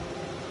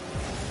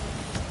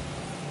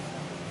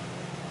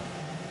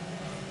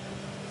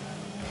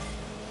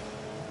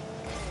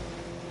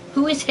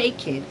 Who is Hate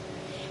Kid?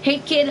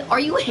 Hate Kid, are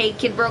you a Hate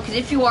Kid, bro? Because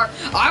if you are,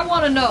 I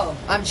want to know.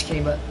 I'm just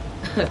kidding, but...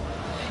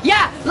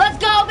 yeah, let's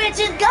go,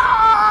 bitches, go!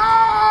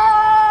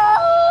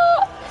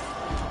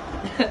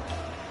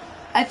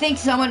 I think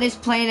someone is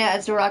playing it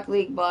as a Rocket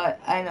League bot.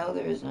 I know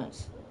there is not...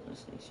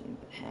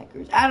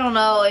 hackers. I don't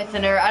know,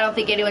 Ithaner. I don't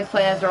think anyone's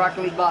playing as a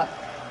Rocket League bot.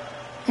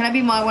 Can I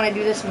be mod when I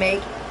do this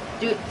make?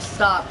 Dude,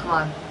 stop. Come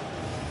on.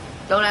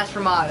 Don't ask for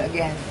mod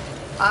again.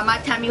 I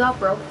might time you up,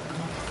 bro.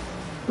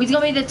 Who's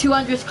gonna be the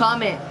 200th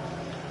comment?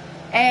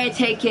 Hey, it's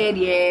Hey Kid,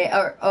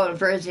 yeah. Or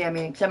Verzi, I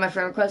mean. Accept my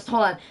friend request.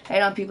 Hold on.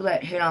 Hate on people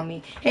that hate on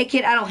me. Hey,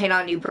 kid, I don't hate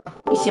on you, bro.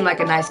 You seem like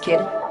a nice kid.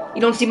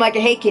 You don't seem like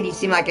a hate kid. You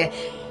seem like a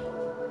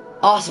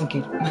awesome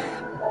kid.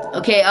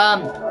 Okay,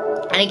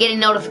 I ain't getting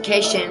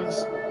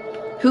notifications.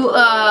 Who,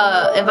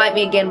 invite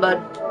me again, bud.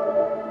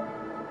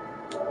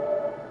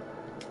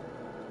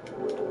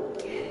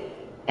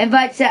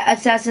 Invite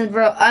assassins,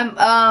 bro.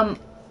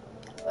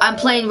 I'm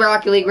playing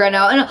Rocket League right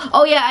now. And,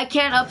 oh yeah, I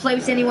can't play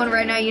with anyone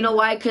right now. You know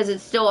why? Because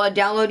it's still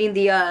downloading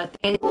the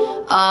thing.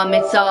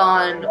 It's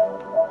on.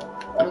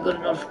 Let me go to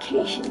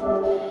notification.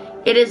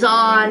 It is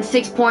on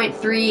 6.3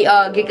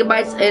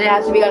 gigabytes, and it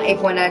has to be on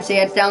 8.9. So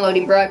yeah, it's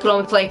downloading, bro. I could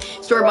only play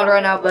story mode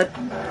right now, but.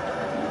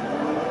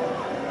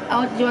 I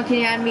want to do one. Can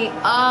you add me?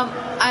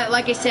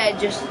 Like I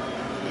said,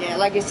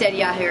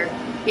 yeah, here.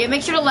 Yeah,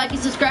 make sure to like and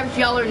subscribe if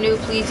y'all are new,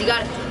 please. You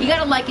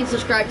gotta like and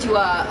subscribe to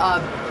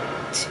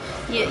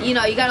you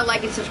know, you gotta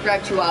like and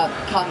subscribe to you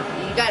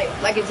gotta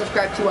like and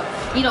subscribe to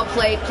you know,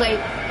 play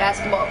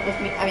basketball with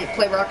me. I mean,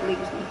 play Rocket League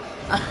with me.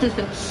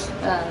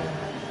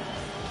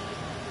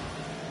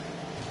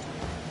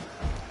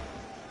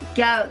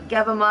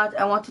 Gavamot,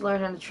 I want to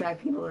learn how to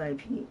track people at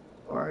IP.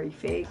 Or are you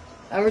fake?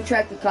 I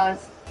retract the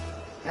cause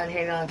and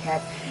hate on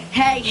cats.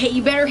 Hey,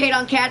 you better hate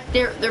on cats.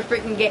 They're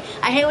freaking gay.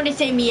 I hate when they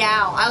say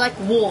meow. I like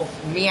wolf.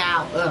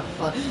 Meow. Ugh.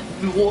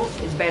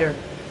 Wolf is better.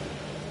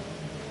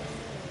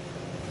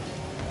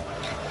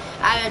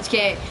 I'm just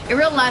kidding. In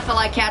real life, I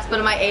like cats, but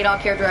in my ADOL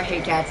character, I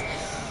hate cats.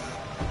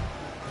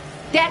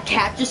 That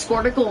cat just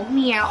scored a goal.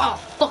 Meow. Oh,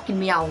 fucking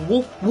meow.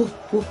 Woof, woof,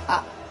 woof.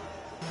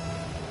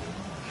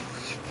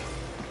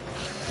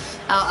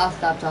 I'll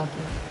stop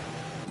talking.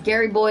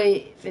 Gary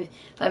Boy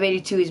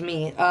 582 is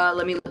me.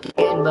 Let me look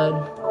again,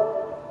 bud.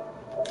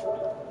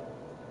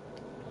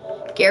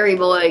 Gary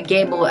Boy.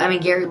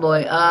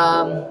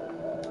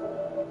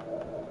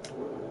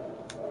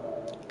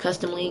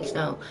 Custom links?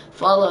 No.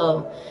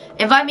 Follow.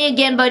 Invite me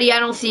again, buddy. I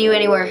don't see you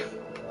anywhere.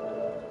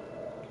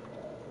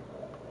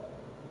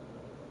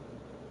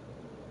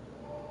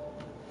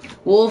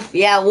 Wolf.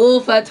 Yeah,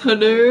 wolf. That's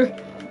Hunter.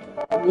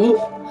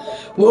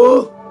 Wolf.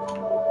 Wolf.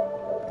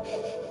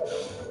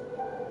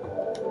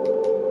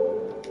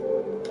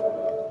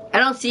 I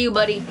don't see you,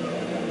 buddy.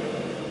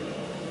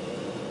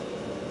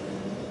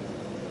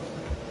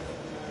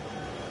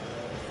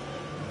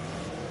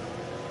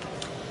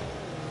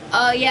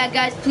 Yeah,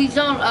 guys, please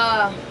don't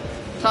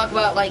talk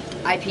about like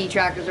IP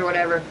trackers or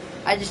whatever.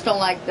 I just don't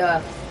like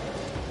that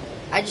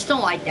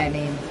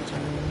name.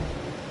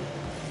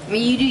 I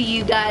mean, you do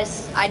you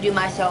guys, I do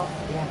myself.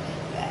 Yeah.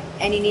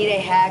 And you need a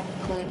hack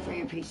clean for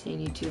your PC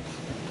and YouTube.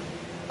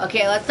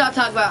 Okay, let's not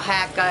talk about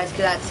hack, guys,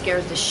 because that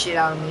scares the shit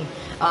out of me.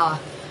 I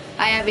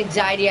have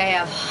anxiety, I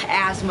have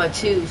asthma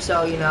too,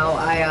 so you know,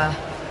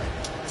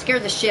 it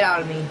scares the shit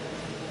out of me.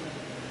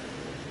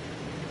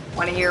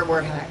 Want to hear a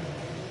word hack?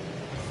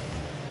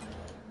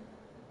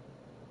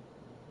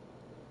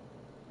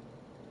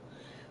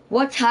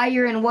 What's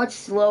higher and what's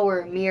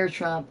slower, me or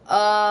Trump?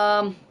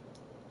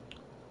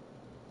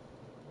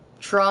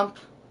 Trump.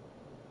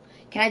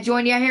 Can I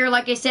join you here?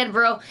 Like I said,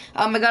 bro,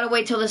 I gotta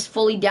wait till this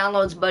fully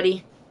downloads,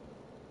 buddy.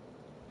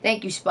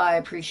 Thank you, Spy. I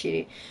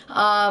appreciate it.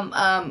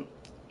 I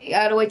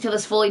gotta wait till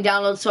this fully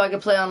downloads so I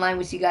can play online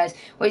with you guys.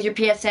 What's your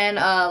PSN?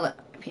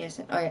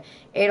 PSN. Oh yeah,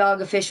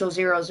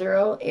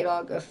 ADOGofficial00.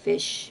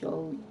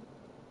 ADOGofficial.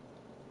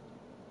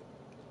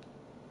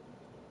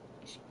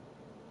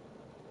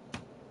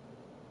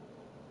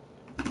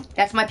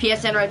 That's my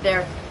PSN right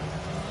there.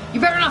 You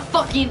better not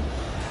fucking.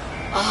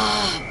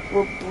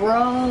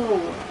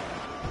 Bro.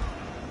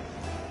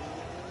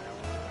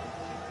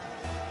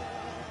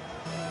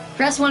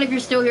 Press 1 if you're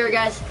still here,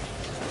 guys.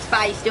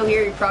 Spy, you still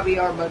here? You probably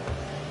are, but.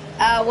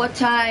 What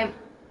time?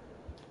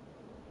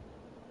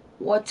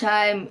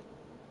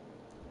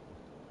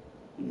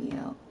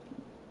 Yeah.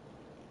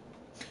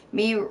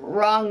 Me,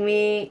 wrong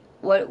me.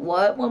 What?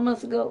 1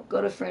 month ago?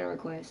 Go to friend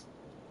request.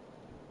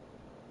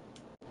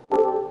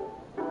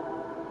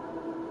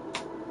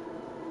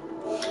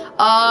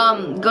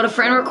 Go to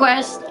friend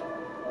request.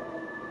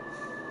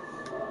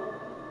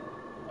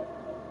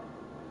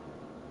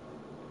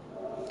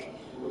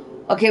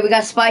 Okay, we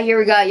got Spy here,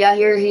 we got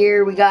Yahir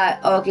here, we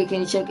got, okay,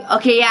 can you check?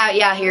 Okay,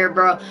 yeah, here,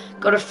 bro.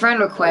 Go to friend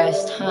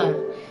request, huh?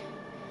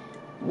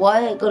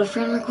 What? Go to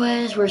friend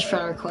request? Where's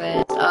friend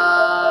request?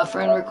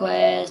 Friend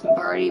request,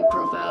 party,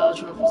 profile,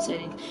 trophy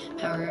settings,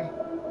 power.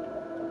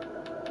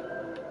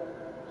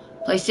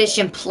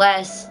 PlayStation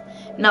Plus.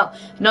 No,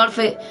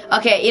 notify.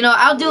 Okay, you know,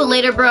 I'll do it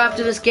later, bro,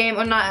 after this game.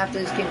 Or not after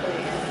this game, but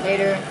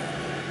later.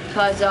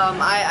 Because,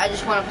 I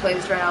just want to play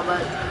this right now,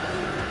 but.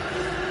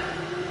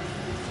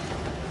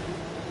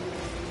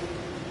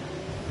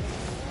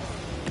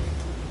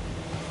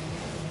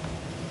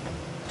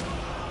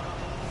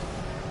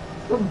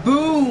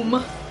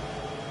 Boom!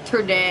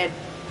 They're dead.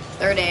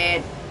 They're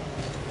dead.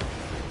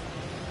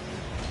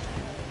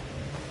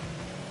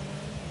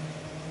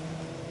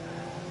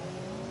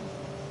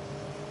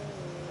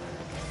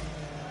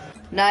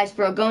 Nice,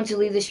 bro. Going to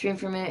leave the stream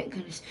for a minute.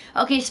 Goodness.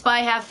 Okay, Spy,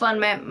 have fun,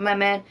 my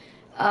man.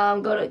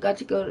 Got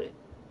to go to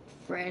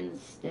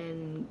friends,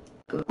 then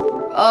go.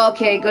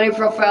 Okay, go to your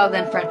profile,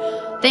 then friend.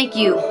 Thank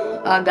you,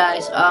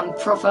 guys.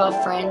 Profile,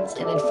 friends,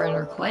 and then friend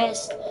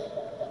request.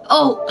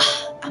 Oh,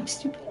 I'm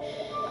stupid.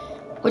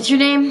 What's your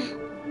name?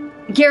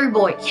 Gary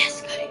Boy.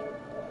 Yes, got it.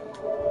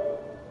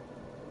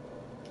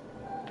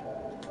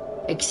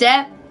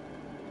 Accept.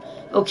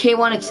 Oh,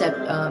 K1 accept.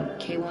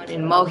 K1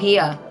 and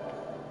Mohia.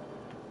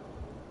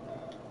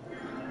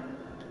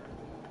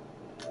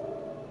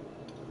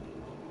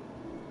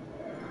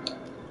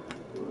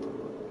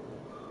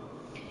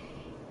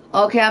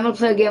 Okay, I'm gonna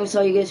play a game with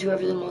all you guys.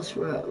 Whoever the most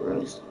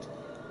roast.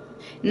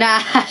 Nah,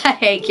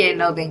 hey kid,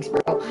 no thanks,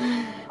 bro.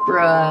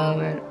 Bro,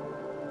 man.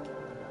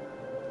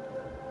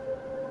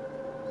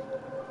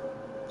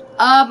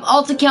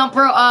 Alt account,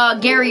 bro.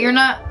 Gary, you're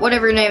not.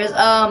 Whatever your name is.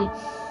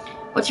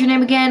 What's your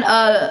name again?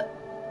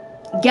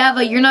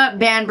 Gava, you're not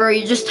banned, bro.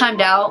 You just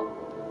timed out.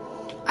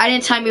 I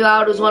didn't time you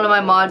out. It was one of my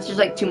mods. There's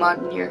like 2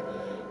 mods in here.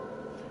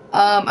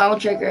 I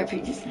won't check your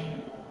IP. Just.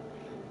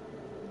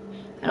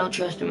 I don't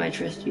trust him. I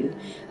trust you.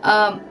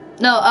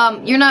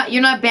 No. You're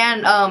not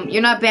banned.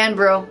 You're not banned,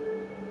 bro.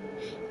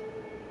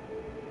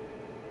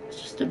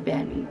 It's just a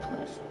ban me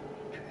plus.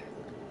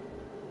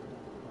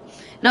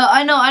 No,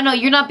 I know.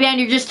 You're not banned.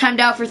 You're just timed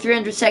out for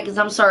 300 seconds.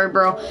 I'm sorry,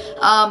 bro.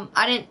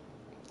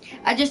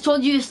 I just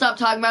told you to stop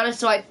talking about it,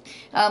 so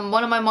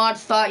one of my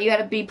mods thought you had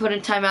to be put in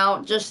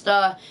timeout. Just,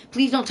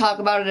 please don't talk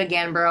about it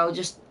again, bro.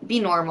 Just be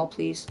normal,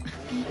 please.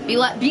 Be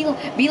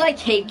like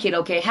Hate Kid,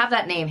 okay? Have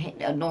that name.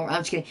 No, I'm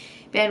just kidding.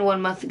 Banned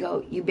 1 month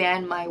ago. You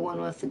banned my 1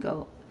 month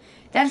ago.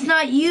 That's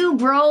not you,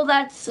 bro.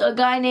 That's a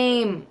guy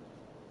named.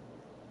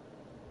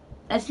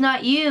 That's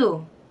not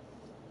you.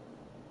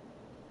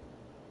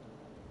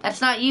 That's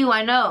not you,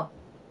 I know.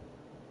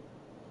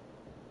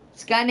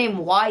 This guy named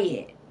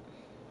Wyatt.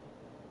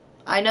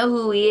 I know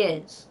who he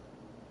is.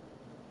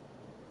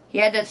 He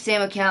had that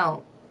same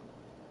account.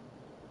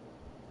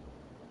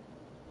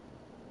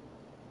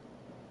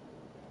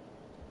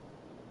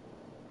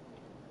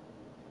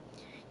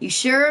 You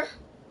sure?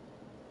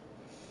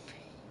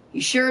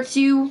 You sure it's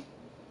you?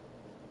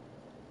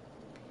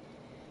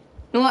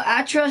 You know what?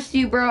 I trust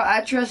you, bro.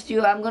 I trust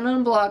you. I'm gonna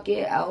unblock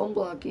it. I'll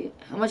unblock it.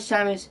 How much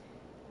time is...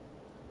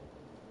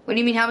 What do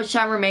you mean, how much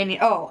time remaining?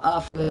 Oh,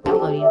 for the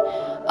downloading.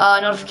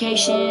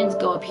 Notifications,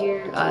 go up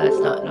here. That's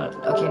not,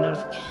 okay,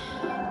 notification.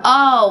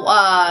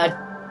 Oh,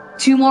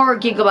 2 more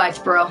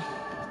gigabytes, bro.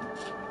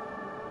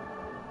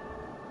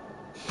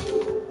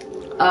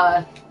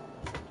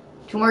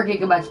 2 more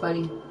gigabytes,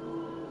 buddy.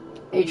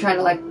 Are you trying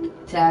to like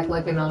to act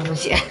like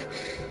anonymous? Yeah.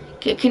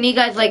 Can you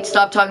guys like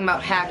stop talking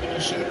about hacking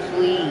and shit,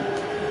 please?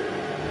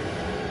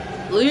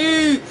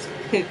 Please.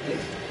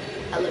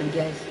 I love you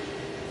guys.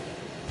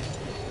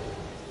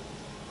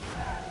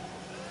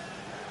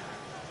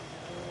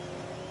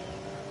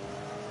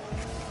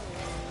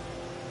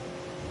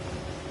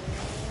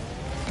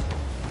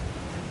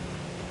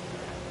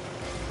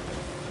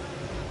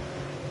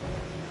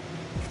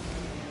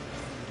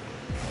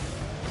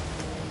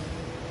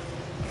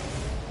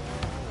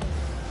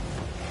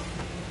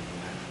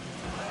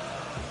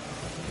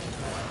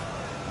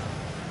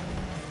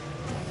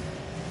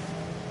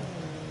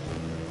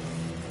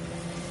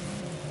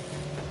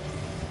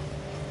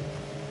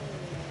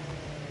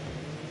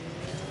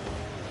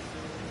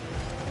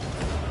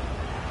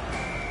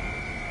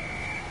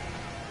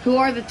 Who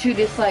are the 2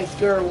 dislikes,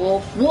 girl?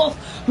 Wolf,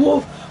 wolf,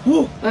 wolf,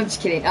 wolf. I'm just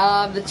kidding.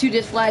 The 2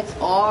 dislikes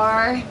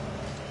are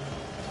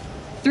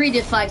 3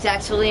 dislikes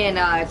actually, and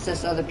it's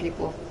just other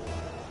people.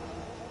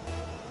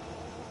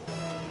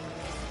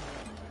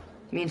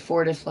 You mean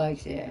 4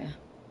 dislikes? Yeah.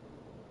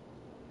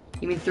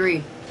 You mean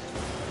 3?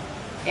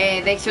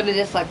 Hey, thanks for the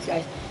dislikes,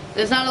 guys.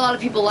 There's not a lot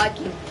of people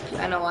liking.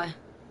 I know why.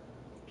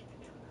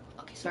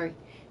 Okay, sorry.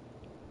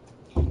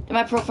 Did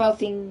my profile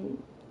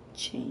thing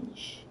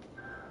change?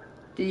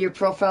 Did your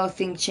profile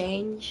thing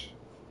change?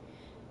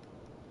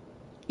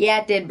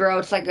 Yeah, it did, bro.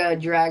 It's like a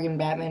dragon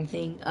Batman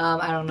thing.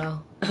 I don't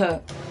know.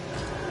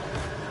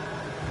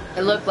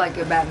 It looked like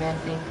a Batman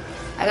thing.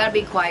 I gotta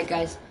be quiet,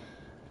 guys.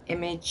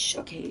 Image,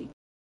 okay.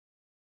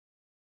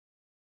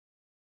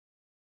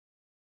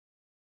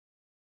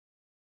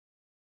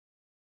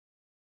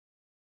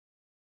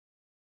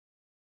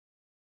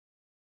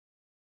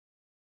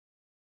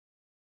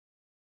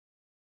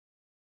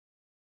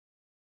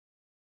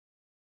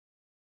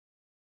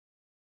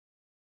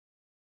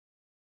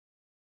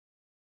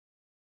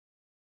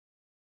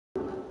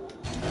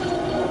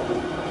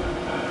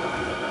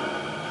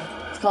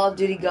 It's Call of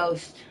Duty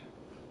Ghost.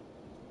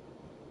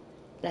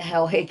 The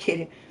hell, hey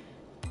kid.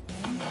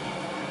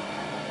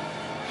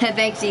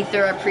 Thanks,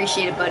 Ether. I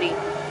appreciate it, buddy.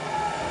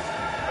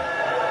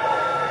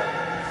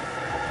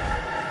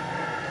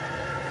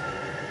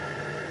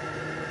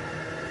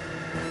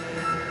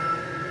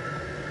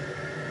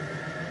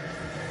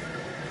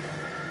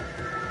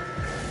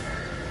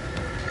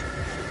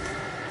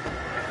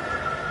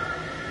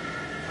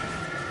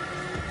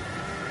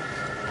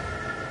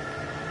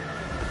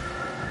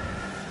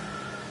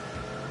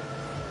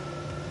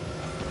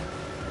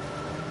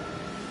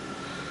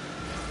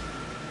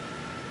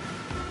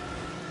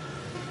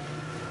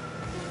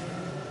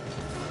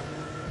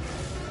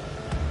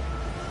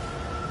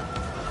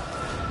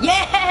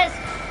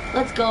 Yes!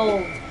 Let's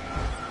go.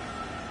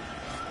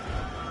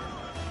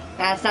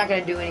 That's not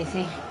gonna do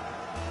anything.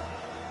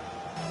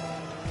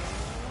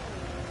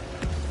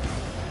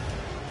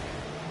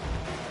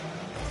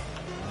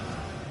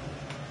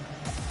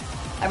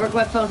 I broke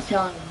my phone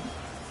telling me.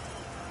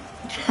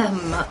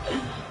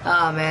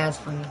 Oh man, that's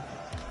funny.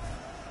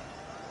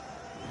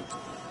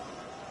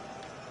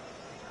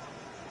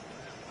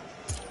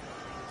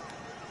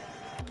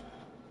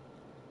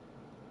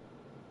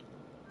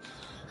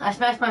 I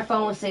smashed my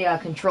phone with a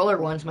controller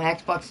once, my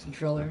Xbox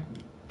controller.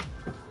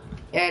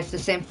 Yeah, it's the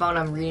same phone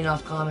I'm reading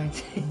off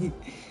comments.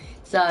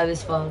 It's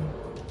this phone.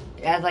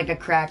 It has like a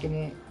crack in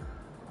it.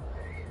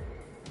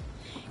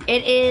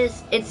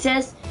 It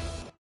says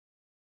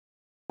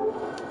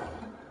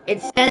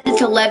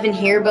it's 11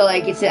 here, but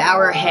like it's an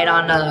hour ahead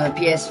on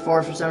PS4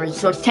 for some reason.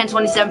 So it's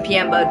 10:27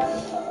 p.m., bud.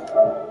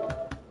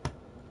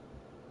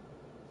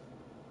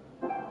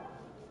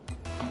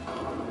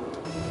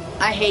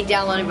 I hate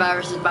downloading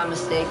viruses by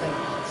mistake. Like,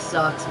 it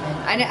sucks,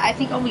 man. I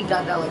think I only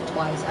got that like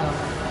twice. I don't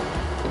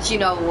know. But you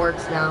know, it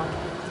works now.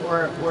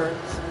 Or it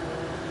works.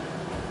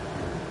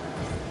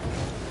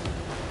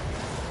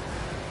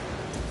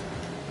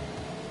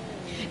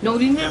 No.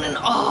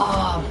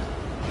 Oh.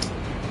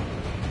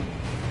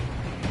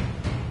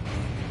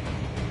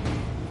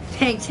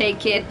 Thanks, hey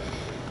kid.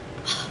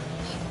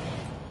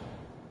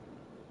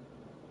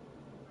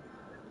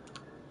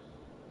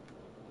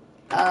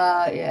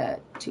 Yeah.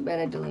 Too bad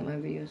I delete my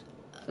videos.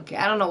 Okay,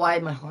 I don't know why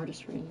my heart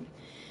is ringing.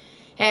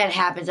 And it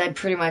happens. I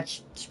pretty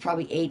much just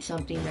probably ate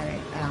something that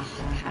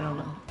I don't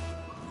know.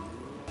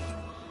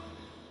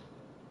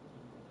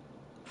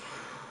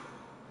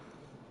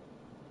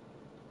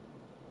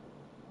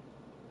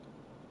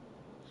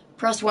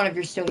 Press 1 if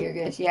you're still here,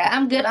 guys. Yeah,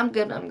 I'm good. I'm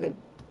good. I'm good.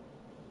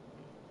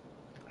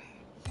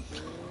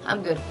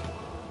 I'm good.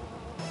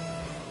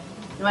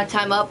 Is my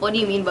time up? What do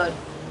you mean, bud?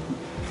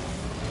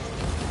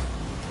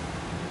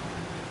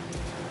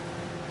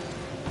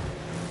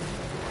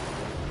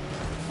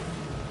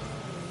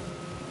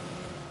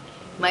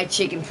 My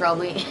chicken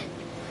probably.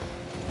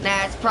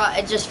 Nah,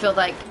 it just feels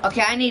like.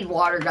 Okay, I need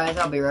water, guys.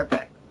 I'll be right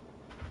back.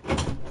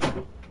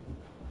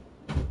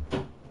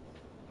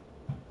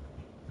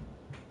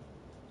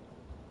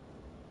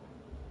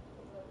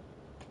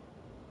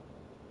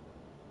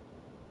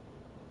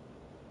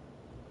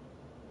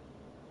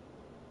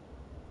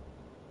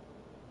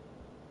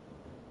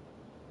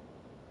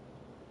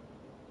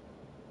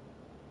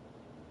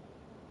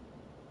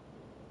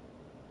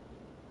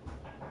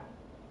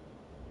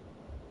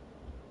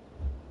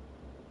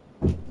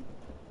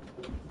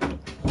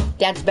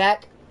 Dad's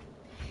back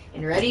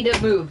and ready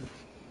to move.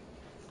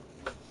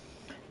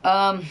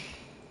 No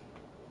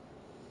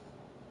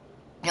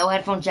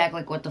headphone jack,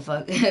 like what the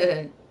fuck?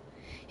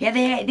 Yeah,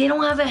 they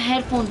don't have a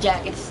headphone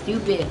jack. It's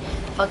stupid.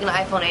 Fucking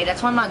iPhone 8.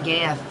 That's why I'm not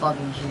getting that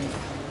fucking shit.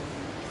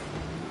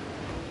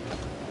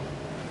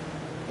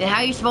 And how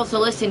are you supposed to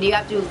listen? Do you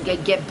have to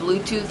get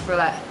Bluetooth for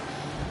that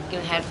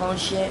fucking headphone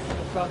shit?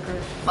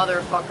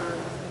 Motherfucker.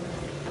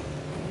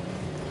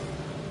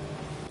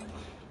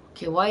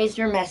 Okay, why is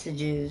there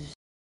messages?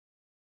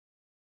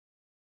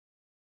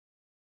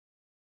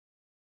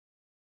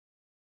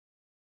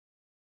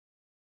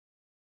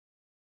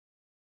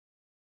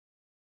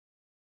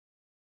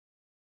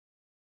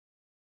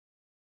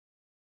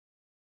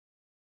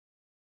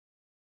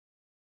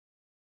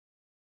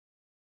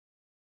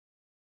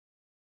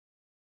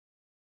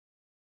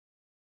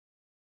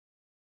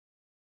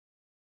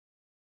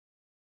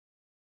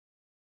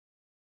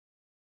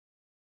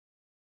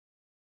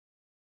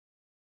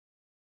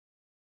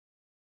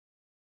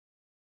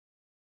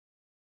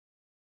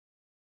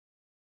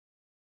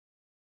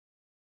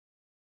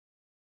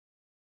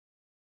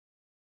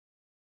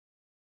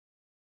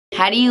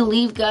 How do you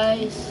leave,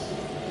 guys?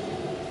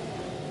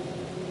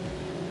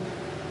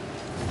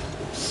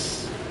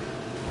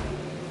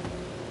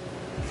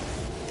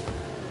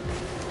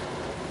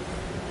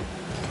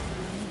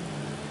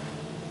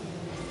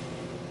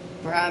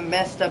 Bro, I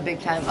messed up big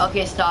time.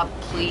 Okay, stop,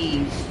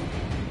 please.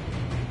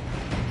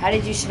 How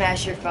did you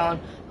smash your phone?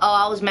 Oh,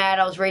 I was mad.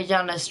 I was raging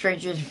on a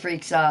Strangers and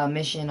Freaks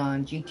mission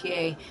on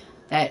GTA,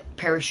 that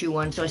parachute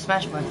one, so I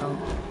smashed my phone.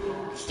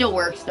 Still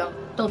works, though.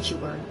 Don't you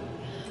worry.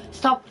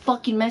 Stop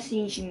fucking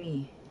messaging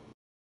me.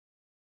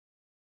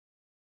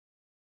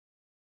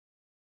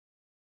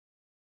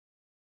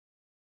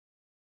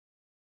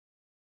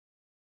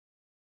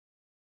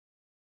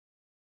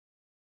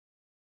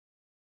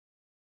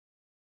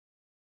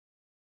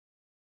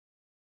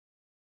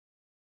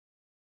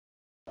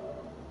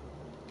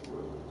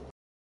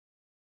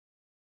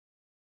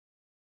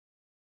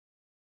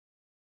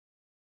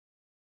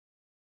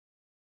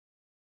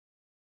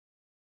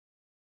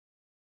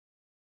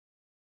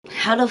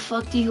 How the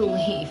fuck do you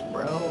leave,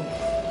 bro?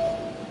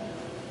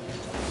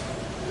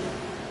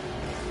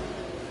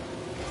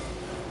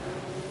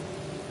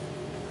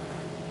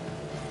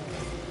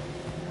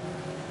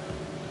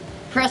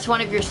 Press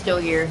 1 if you're still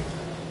here.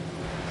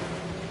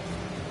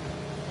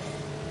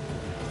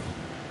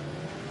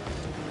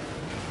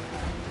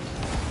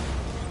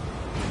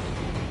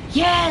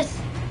 Yes!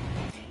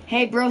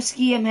 Hey,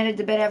 broski, I'm headed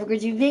to bed. Have a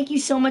great day. Thank you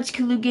so much,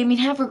 Kalu Gaming.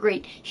 Have a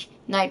great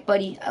night,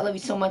 buddy. I love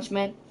you so much,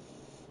 man.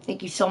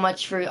 Thank you so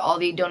much for all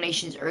the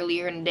donations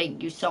earlier, and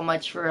thank you so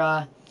much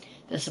for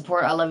the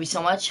support. I love you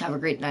so much. Have a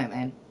great night,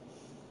 man.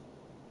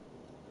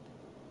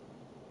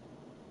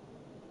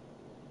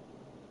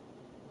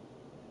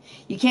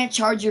 You can't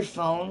charge your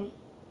phone?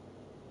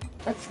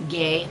 That's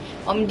gay.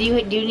 Do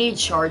you need a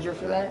charger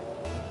for that?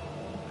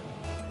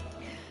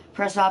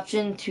 Press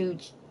option to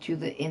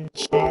the in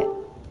chat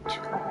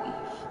to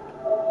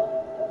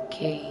leave.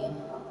 Okay.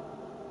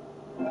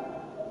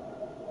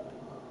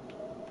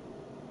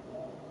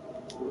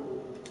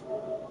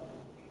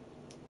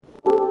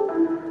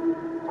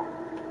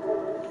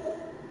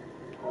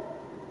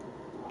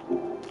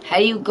 How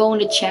do you go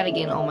into chat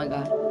again? Oh my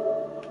god.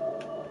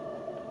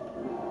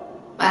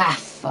 Ah,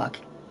 fuck.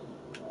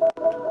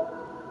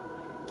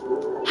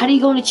 How do you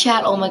go into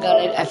chat? Oh my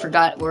god, I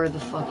forgot where the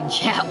fucking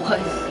chat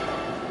was.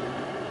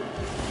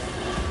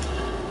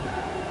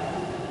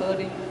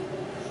 Buddy.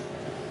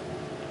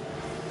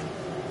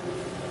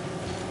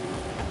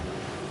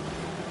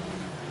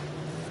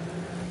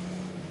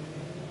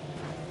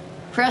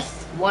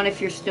 Press 1 if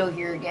you're still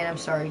here again. I'm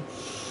sorry.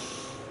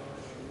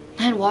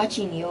 Not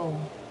watching, yo.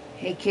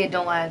 Hey kid,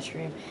 don't live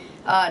stream.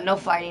 No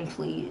fighting,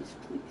 please.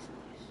 Please.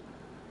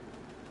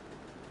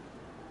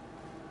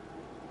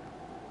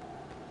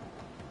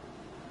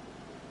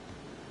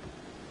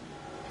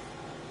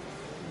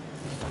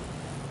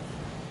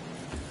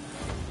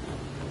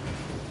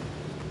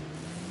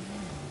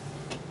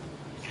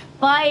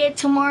 Bye,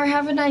 tomorrow.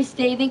 Have a nice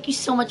day. Thank you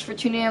so much for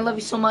tuning in. I love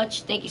you so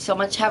much. Thank you so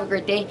much. Have a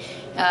great day.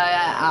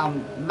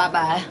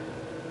 Bye-bye.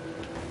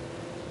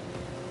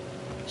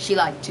 She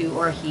like to,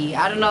 or he.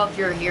 I don't know if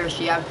you're a he or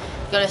she. I'm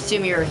gonna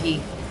assume you're a he.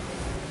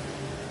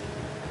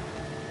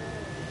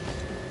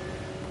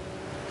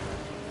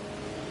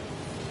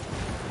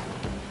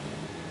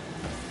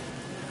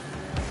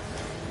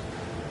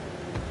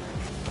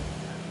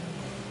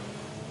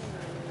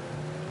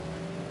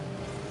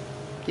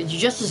 Did you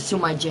just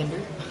assume my gender?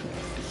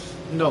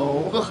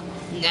 No.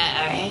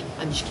 Nah.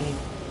 I'm just kidding.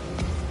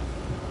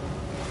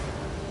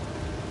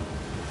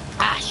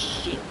 Ah,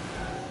 shit.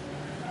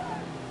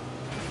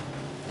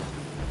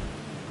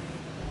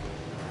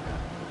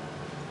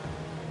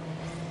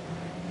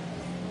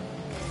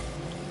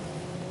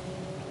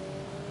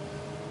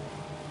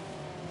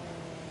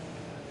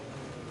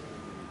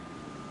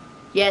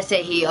 Yes,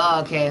 say he.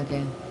 Oh, okay.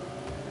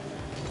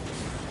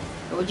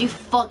 Would you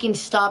fucking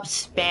stop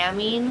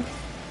spamming?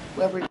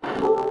 Whoever.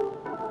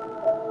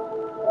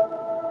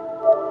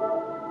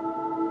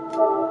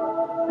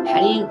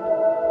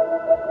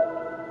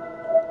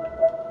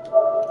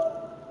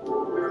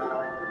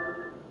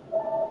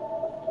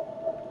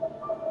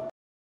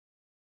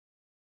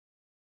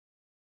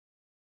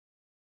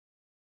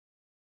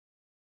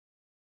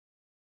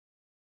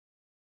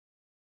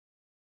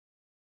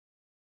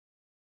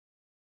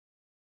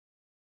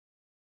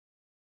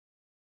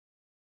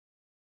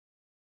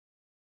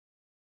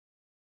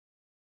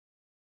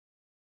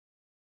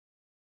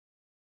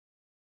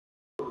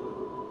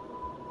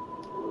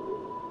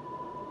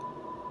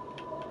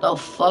 The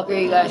fuck are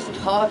you guys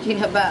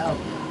talking about?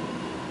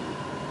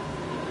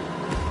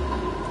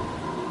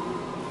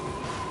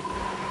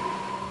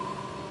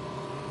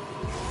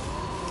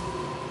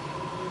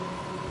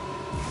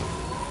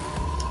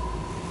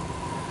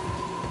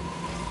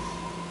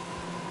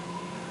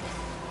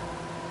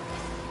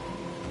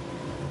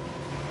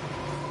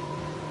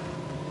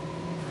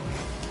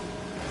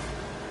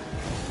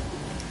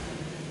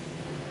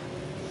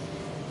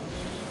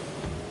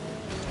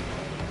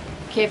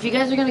 Okay, if you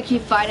guys are gonna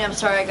keep fighting, I'm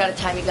sorry, I gotta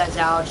time you guys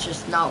out. It's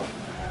just no.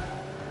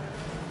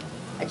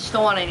 I just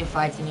don't want any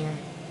fights in here.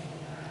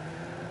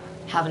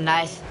 Have a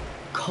nice,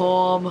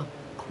 calm,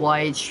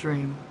 quiet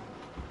stream.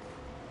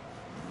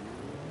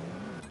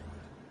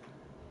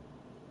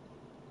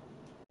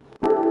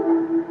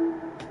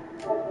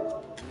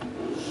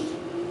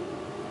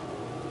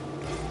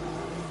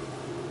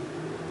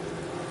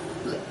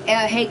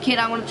 Hey kid,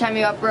 I want to time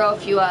you up, bro.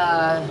 If you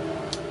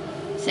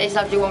say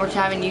something one more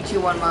time and you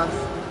too 1 month.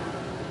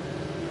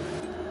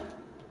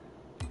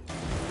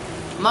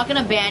 I'm not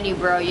gonna ban you,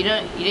 bro. You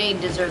didn't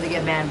deserve to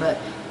get banned, but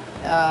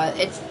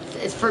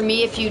it's for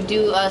me. If you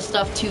do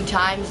stuff 2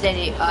 times, then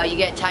you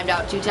get timed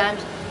out 2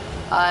 times.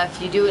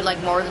 If you do it like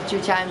more than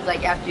 2 times,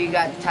 like after you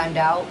got timed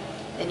out,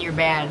 then you're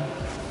banned.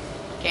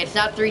 Okay, it's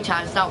not 3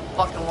 times. It's not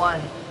fucking 1.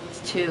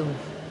 It's 2.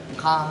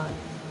 God.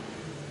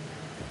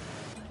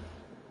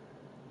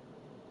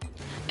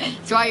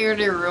 That's why you're in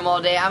your room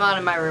all day. I'm out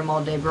in my room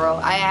all day, bro.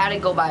 I had to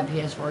go buy a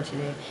PS4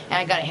 today, and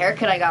I got a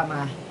haircut. I got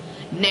my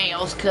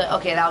nails cut.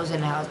 Okay, that was in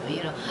the house, but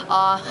you know,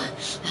 I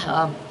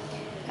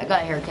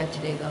got a haircut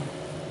today though.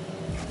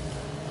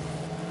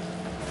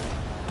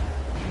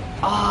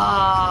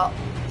 Ah,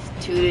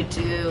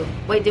 2-2.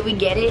 Wait, did we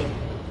get it?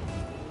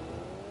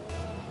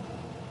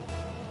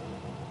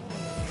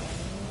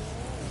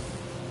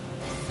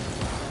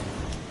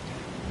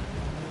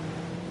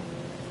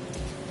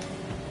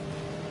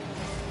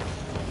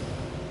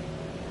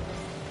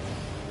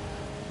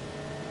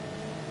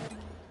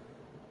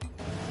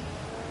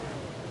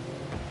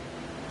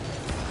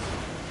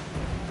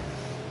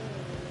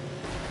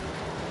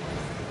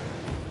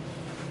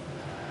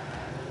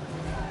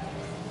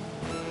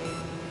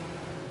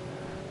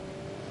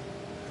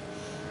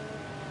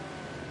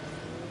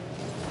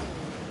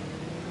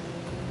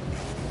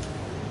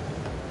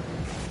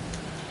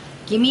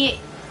 Give me it.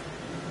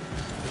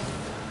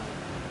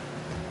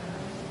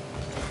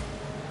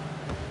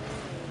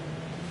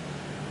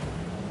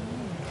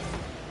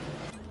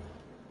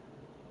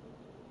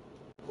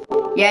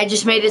 Yeah, I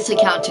just made this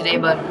account today,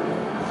 but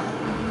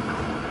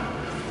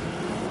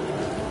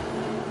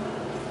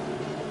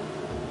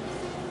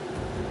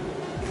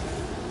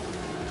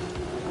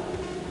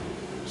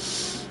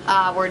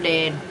we're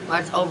dead. Well,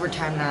 it's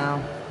overtime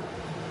now.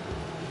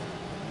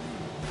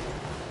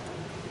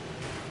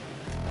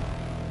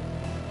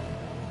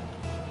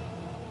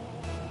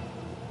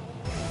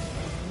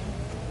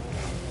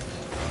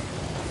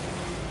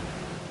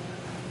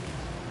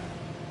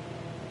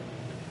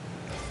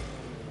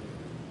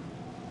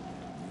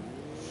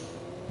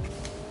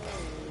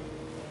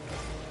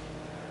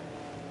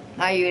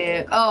 Not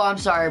you. Oh, I'm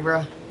sorry,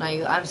 bro. Not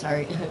you. I'm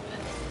sorry.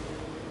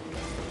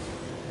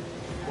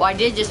 Well, I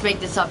did just make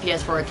this up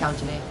PS4 account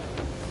today.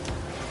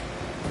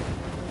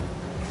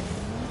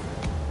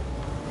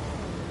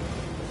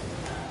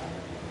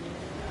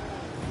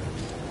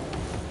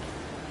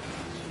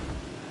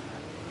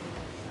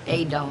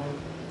 A dog.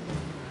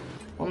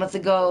 1 month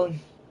ago.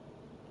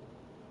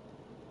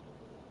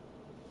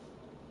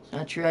 It's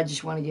not true. I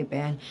just want to get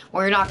banned.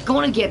 Well, you're not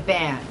going to get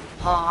banned,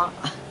 huh?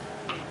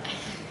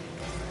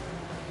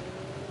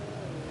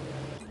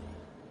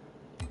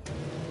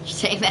 You're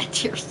saying that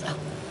to yourself.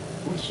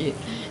 Oh shit,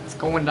 it's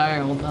going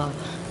down.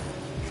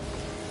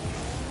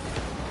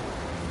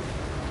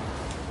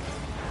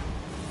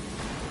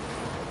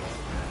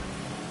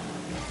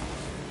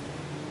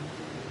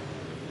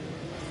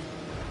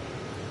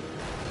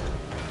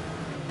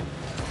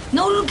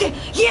 No, look at,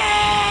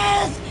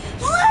 yes!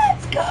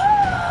 Let's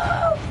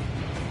go!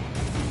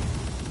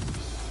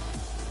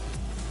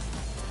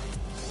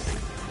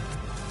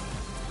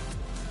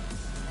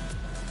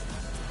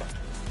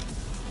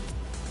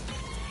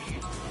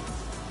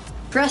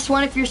 Press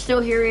 1 if you're still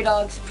here,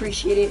 dogs.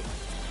 Appreciate it.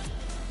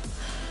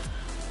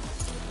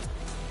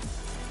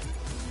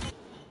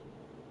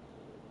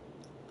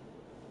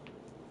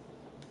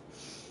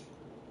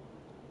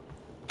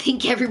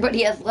 Think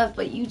everybody has left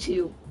but you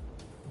two.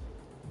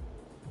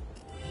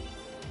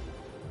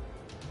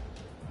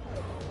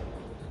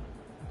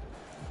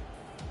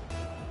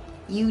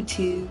 You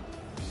two.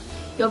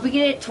 Yo, if we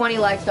get 20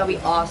 likes, that'll be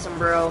awesome,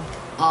 bro.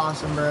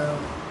 Awesome, bro.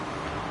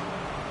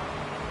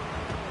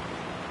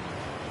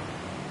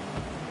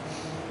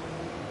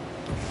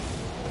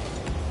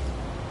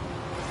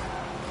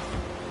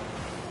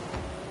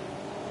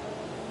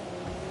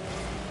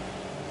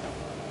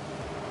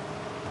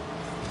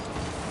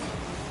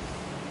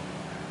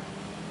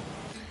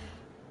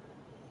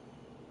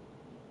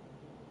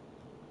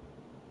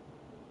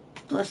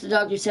 Plus, the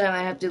doctor said I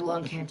might have to do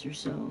lung cancer,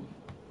 so.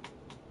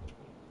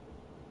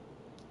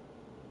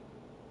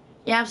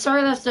 Yeah, I'm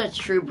sorry that's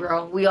true,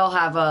 bro. We all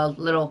have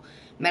little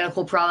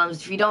medical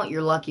problems. If you don't,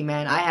 you're lucky,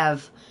 man. I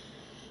have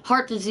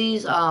heart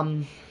disease.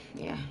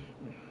 Yeah,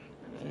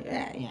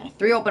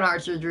 3 open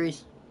heart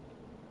surgeries.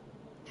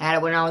 Had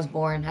it when I was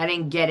born. I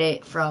didn't get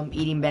it from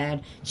eating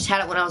bad. Just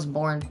had it when I was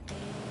born.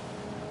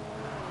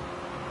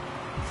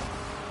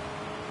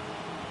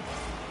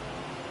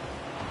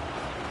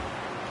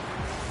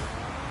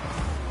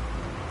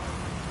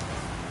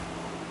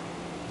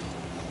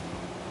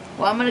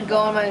 Well, I'm gonna go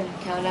on my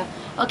countdown.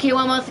 Okay,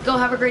 1 month ago.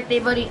 Have a great day,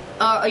 buddy.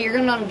 You're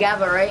gonna on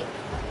GABA, right?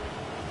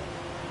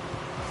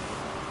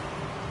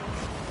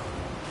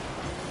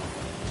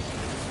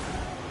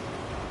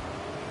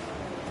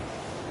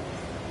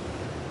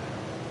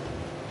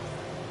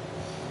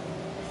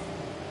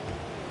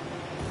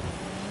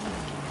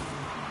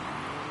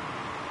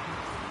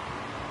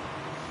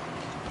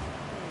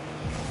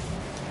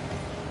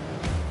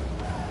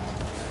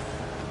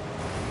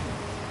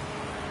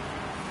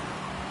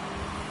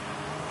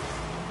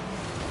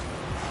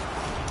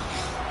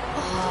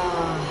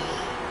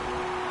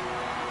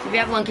 If you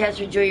have lung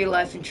cancer, enjoy your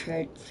life and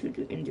try to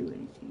do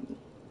anything.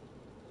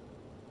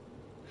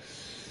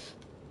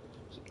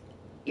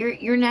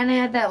 Your nana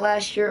had that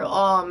last year.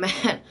 Oh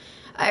man,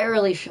 I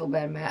really feel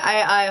bad, man.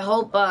 I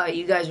hope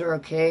you guys are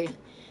okay.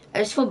 I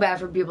just feel bad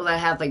for people that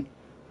have like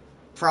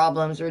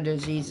problems or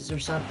diseases or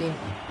something.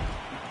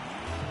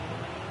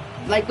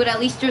 Like, but at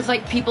least there's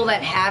like people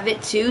that have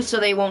it too, so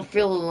they won't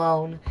feel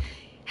alone.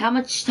 How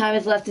much time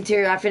is left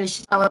until I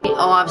finish? Oh,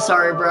 I'm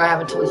sorry, bro. I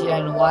haven't told you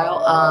that in a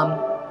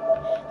while.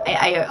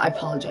 I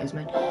apologize,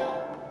 man.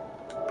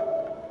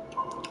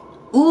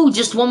 Ooh,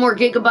 just 1 more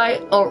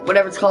gigabyte or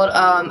whatever it's called.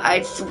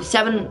 It's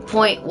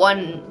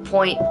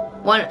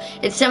 7.1.1.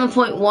 It's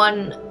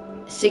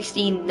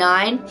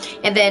 7.169,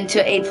 and then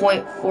to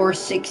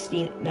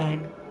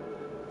 8.469.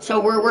 So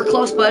we're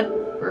close, bud.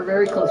 We're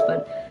very close,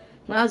 bud.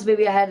 When I was a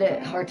baby, I had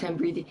a hard time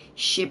breathing.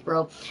 Shit,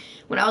 bro.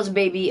 When I was a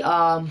baby,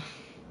 I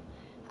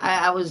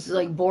was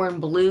like born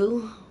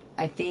blue,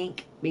 I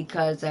think,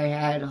 because I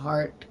had a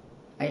heart.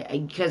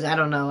 Because I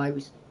don't know, I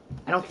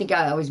don't think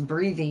I was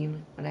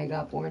breathing when I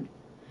got born.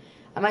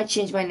 I might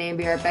change my name,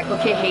 be right back.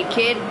 Okay, hey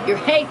kid, you're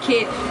hey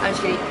kid. I'm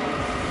just kidding.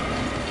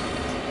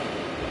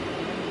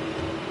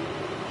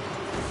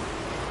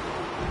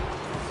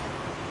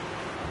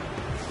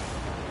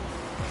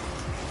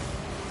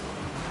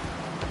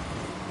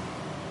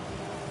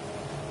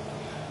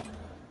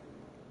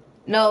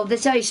 No,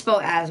 that's how you spell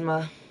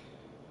asthma.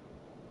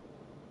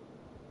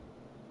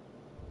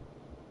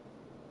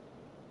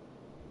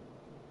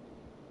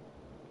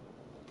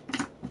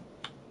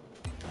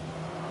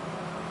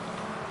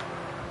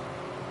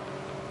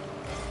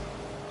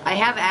 I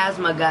have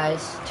asthma,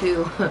 guys,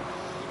 too.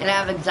 And I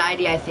have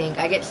anxiety, I think.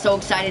 I get so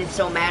excited and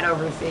so mad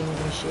over things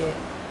and shit.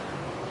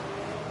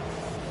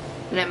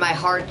 And then my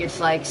heart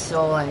gets like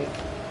so like,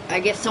 I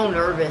get so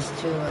nervous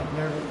too, like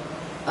nervous.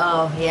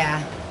 Oh,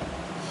 yeah.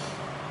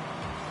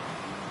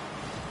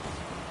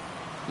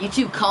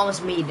 YouTube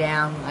calms me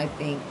down, I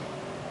think.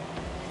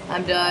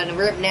 I'm done.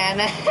 Rip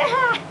Nana.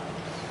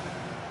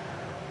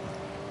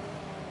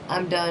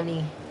 I'm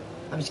done.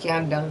 I'm just kidding,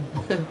 I'm done.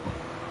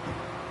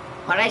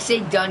 When I say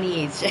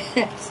Dunny, it's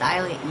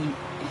silent E.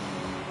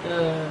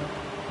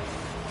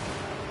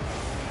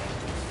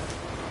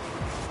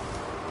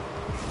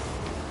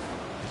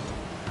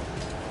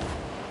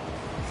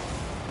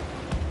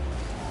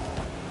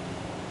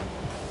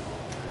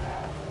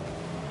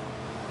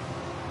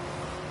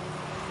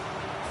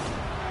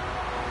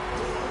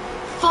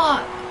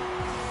 Fuck!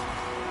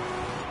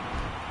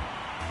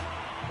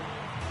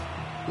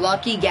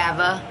 Lucky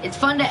Gava. It's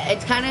fun to,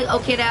 it's kind of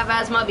okay to have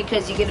asthma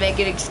because you can make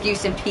an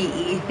excuse in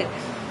PE.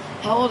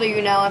 How old are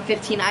you now? I'm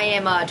 15. I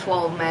am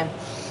 12, man.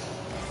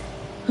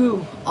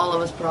 Who? All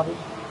of us probably.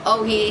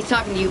 Oh, he's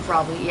talking to you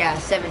probably. Yeah,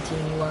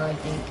 17 you are, I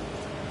think.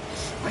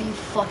 Are you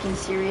fucking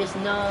serious?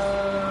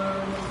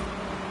 No.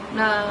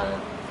 Nah.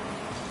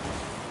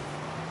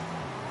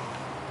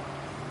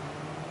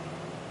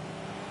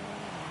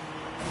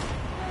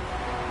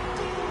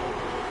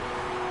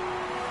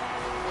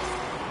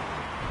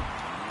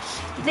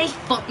 Did they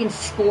fucking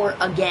score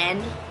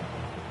again?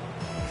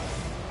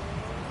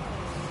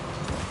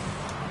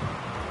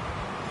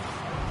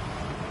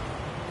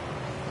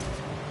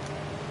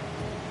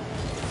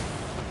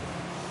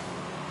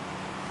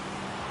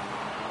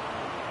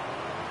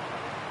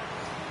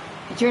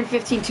 You turned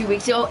 15 2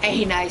 weeks ago?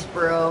 Hey, nice,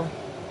 bro.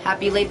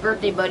 Happy late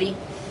birthday, buddy.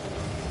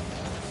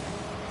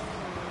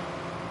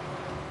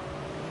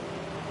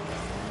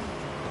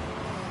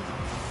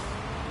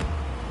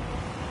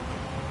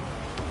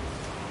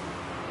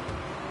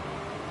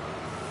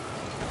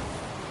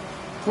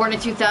 Born in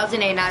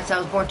 2008, nice. I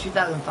was born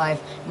 2005,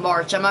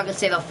 March. I'm not gonna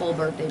say the full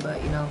birthday,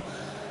 but you know,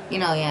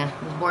 yeah.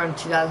 I was born in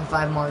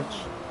 2005, March.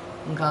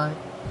 Okay.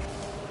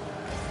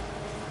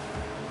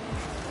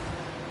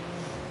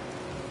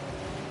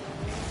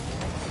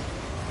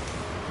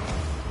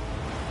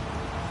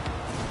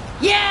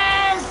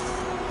 Yes!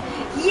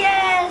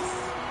 Yes!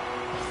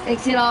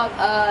 Thanks, dog.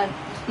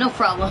 No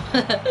problem.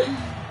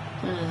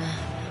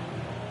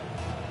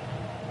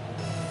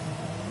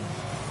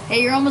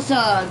 Hey, you're almost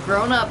a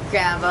grown-up,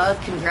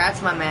 Gava. Congrats,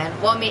 my man.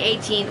 Well, I mean,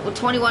 18. Well,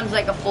 21 is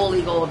like a full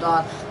legal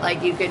adult.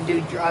 Like, you could do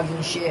drugs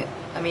and shit.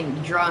 I mean,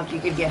 drunk, you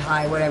could get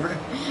high, whatever.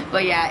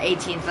 But yeah,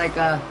 18 is like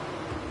a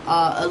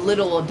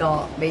little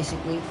adult,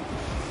 basically.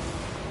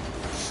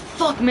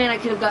 Fuck, man, I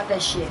could have got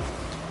that shit.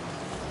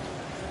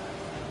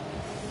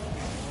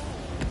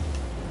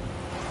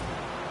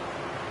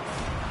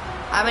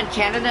 I'm in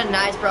Canada,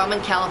 nice, bro. I'm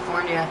in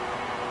California.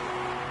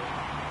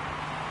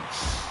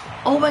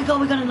 Oh my god,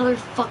 we got another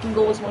fucking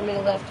goal. There's 1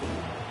 minute left.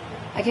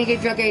 I can't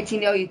get drunk at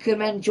 18. Oh, you could,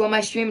 man. Join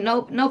my stream.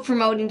 Nope, no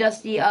promoting,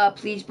 Dusty.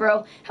 Please,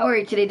 bro. How are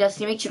you today,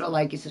 Dusty? Make sure to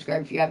like and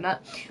subscribe if you have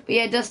not. But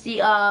yeah,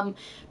 Dusty,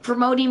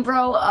 promoting,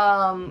 bro,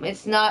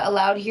 it's not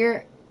allowed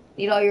here.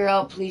 Need all your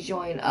help. Please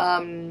join.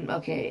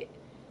 Okay.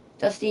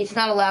 Dusty, it's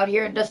not allowed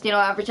here. Dusty, no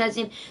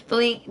advertising. The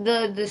link,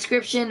 the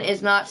description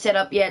is not set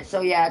up yet.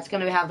 So yeah, it's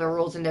going to have the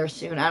rules in there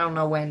soon. I don't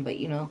know when, but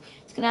you know,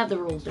 it's going to have the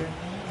rules there.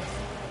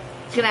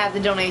 It's going to have the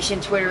donation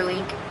Twitter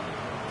link.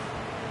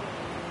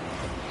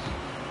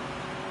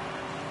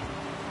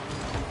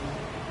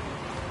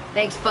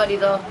 Thanks, buddy,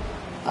 though,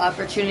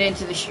 for tuning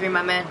into the stream,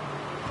 my man.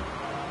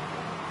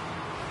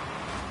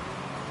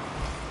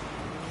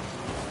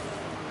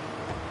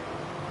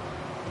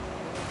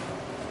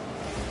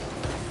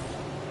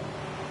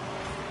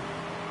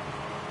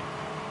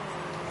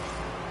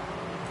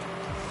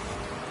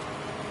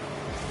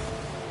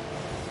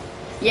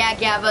 Yeah,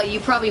 Gava, you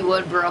probably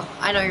would, bro.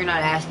 I know you're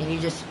not asking,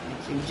 you're just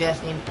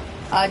suggesting.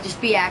 Just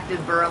be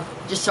active, bro.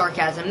 Just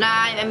sarcasm. Nah,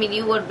 I mean,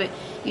 you would, but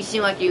you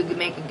seem like you could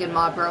make a good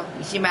mod, bro.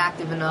 You seem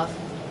active enough.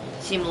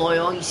 You seem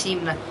loyal. You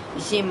seem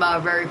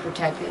very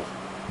protective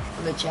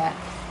of the chat.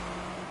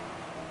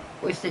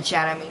 With the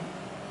chat, I mean.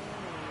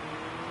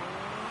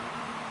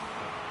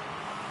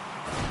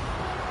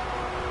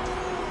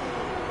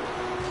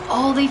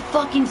 Oh, they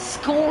fucking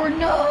scored!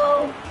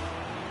 No!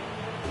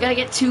 You gotta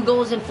get 2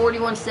 goals in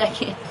 41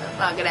 seconds. That's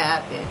not gonna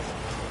happen.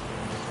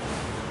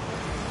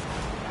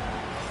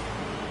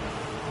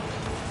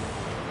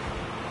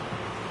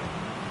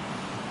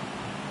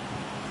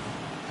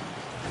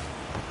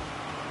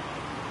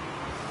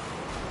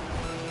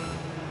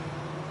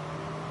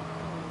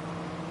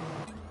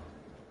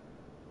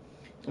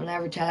 Don't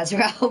advertise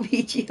or I'll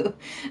beat you.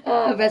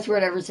 Best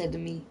word ever said to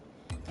me.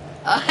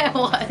 I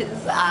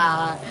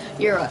was.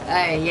 You're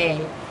a.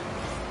 Yeah.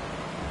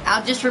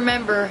 I'll just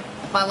remember.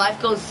 If my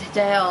life goes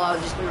to hell, I'll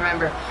just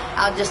remember.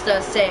 I'll just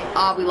say,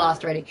 oh, we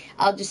lost already.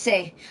 I'll just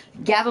say,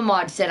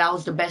 Gavamod said I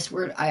was the best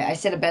word. I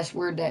said the best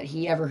word that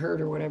he ever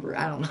heard or whatever.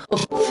 I don't know.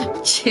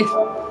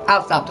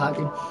 I'll stop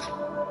talking.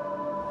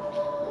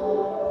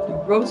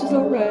 The roses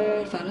are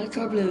red, violets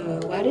are blue.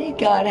 Why did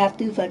God have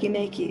to fucking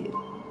make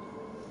you?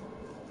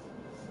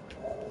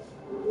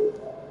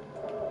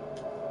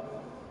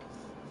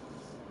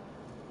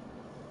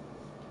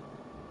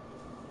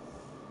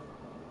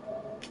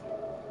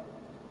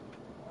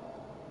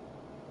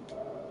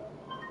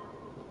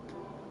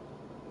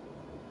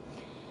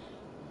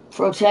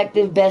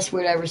 Protective, best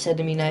word ever said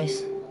to me,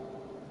 nice.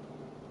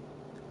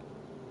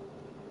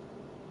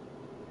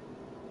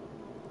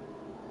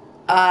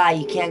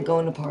 You can't go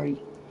in the party.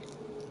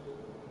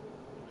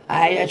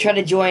 I tried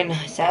to join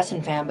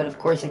Assassin Fan, but of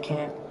course I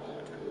can't.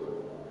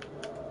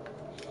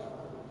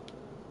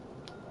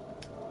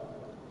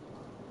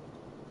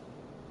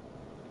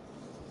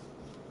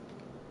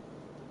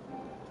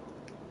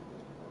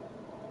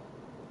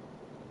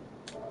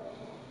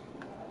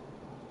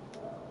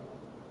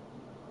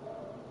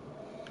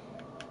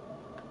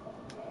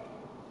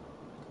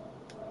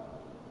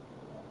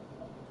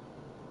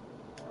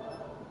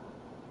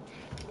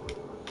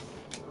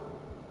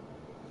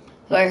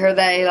 So I heard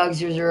that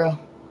A-Log00.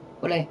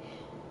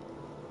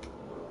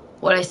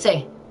 What'd I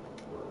say?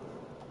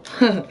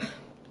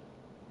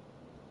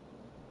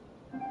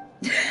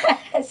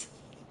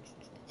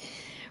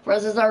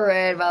 Roses are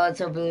red,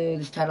 violets are blue.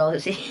 This title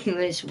is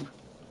English.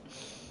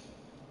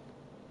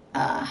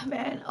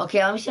 Man.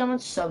 Okay, let me see how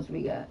much subs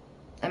we got.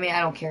 I mean,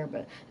 I don't care,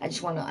 but I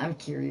just want to, I'm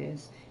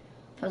curious.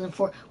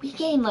 2004. We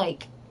gained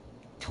like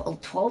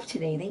 12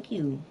 today. Thank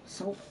you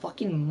so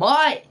fucking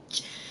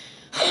much.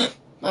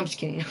 I'm just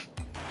kidding.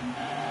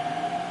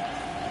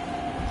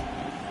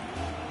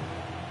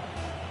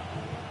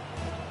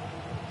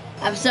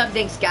 I'm sub,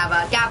 thanks,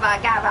 Gava.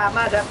 Gava,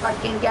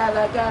 motherfucking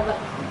Gava.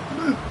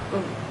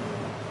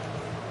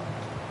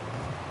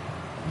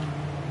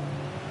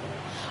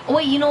 Oh,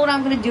 wait, you know what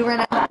I'm gonna do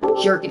right now?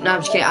 Jerk it. No,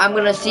 I'm just kidding. I'm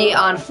gonna see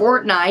on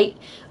Fortnite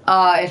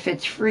if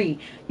it's free.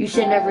 You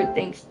said never said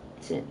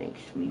thanks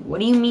to me. What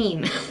do you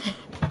mean?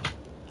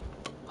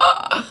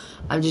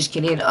 I'm just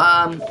kidding.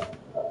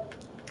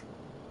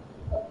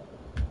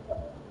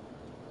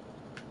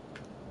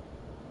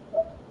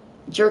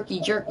 Jerky,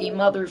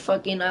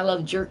 motherfucking, I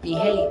love jerky.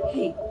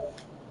 Hey.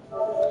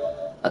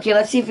 Okay,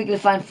 let's see if we can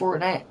find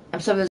Fortnite. I'm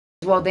subbed as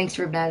well. Thanks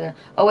for that.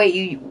 Oh wait,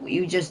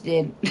 you just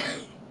did.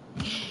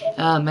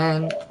 Oh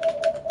man.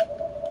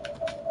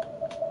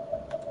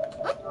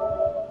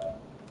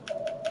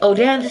 Oh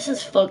damn, this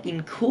is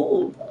fucking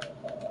cool.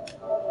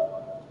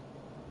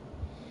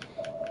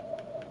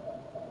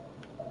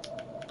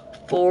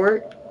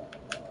 Fort.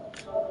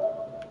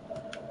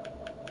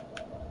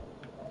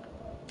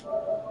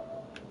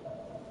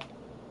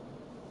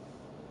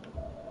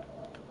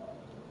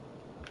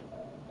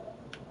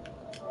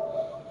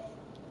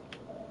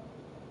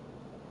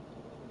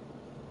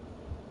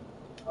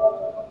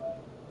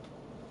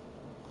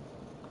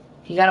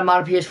 You got a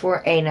mod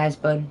PS4? Hey, nice,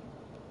 bud.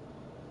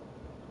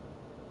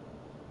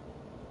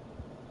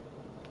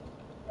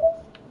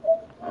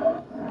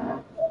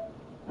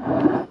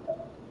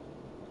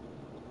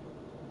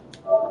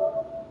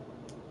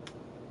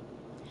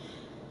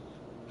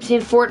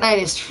 Seeing Fortnite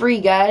is free,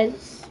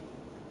 guys.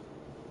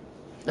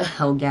 The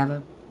hell,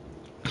 Gavin?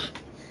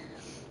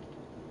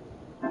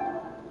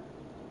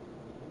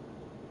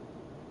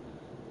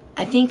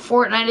 I think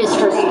Fortnite is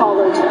free.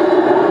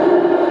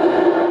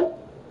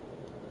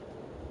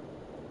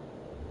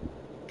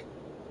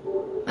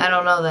 I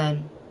don't know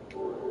then.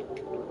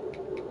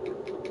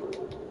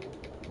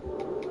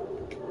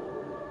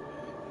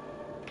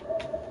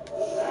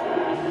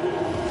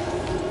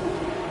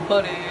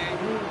 Buddy.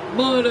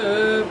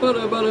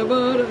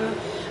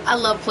 I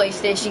love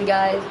PlayStation,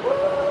 guys.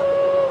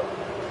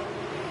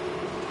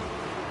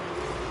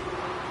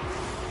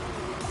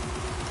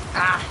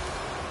 Ah.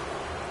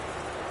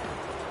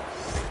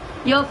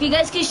 Yo, if you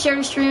guys could share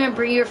the stream and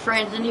bring your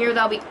friends in here,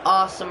 that'll be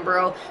awesome,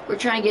 bro. We're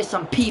trying to get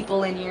some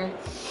people in here.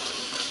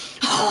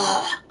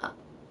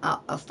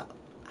 I'll stop.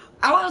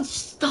 I won't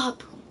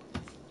stop.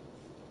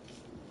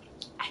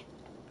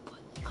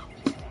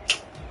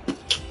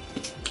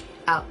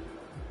 Out.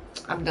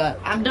 I'm done.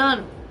 I'm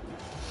done.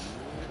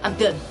 I'm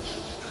done.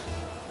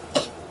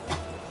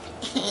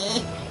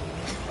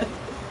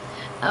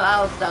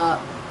 I'll stop.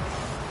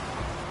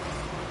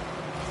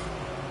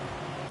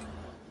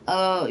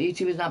 Oh,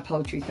 YouTube is not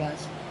poetry,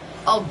 guys.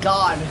 Oh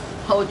God,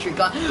 poetry,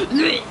 God.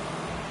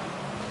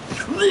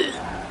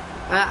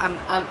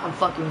 I'm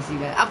fucking with you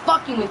guys. I'm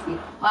fucking with you.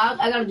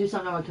 I gotta do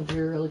something on my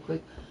computer really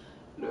quick.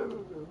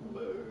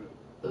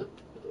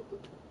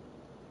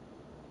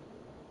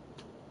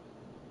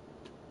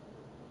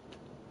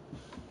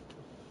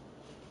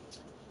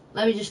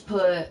 Let me just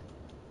put.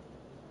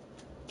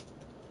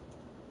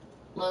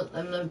 Let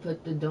me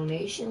put the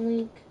donation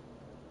link.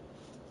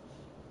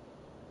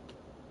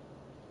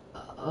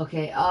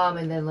 Okay,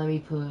 and then let me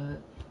put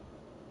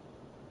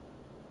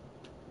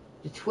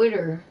the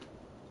Twitter.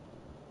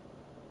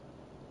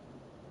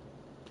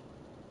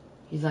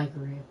 He's like,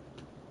 rip.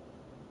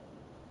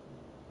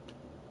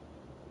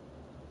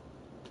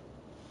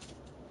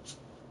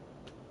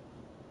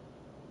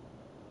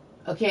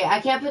 Okay, I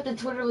can't put the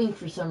Twitter link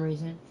for some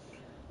reason.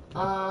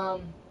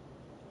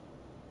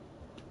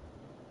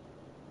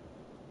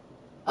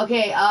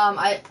 Okay,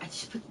 I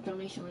just put the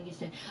donation link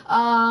instead.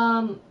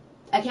 I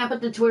can't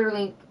put the Twitter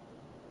link.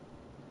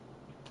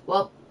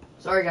 Well,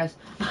 sorry guys.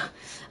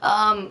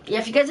 Yeah,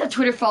 if you guys have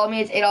Twitter, follow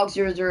me. It's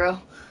ADOG00.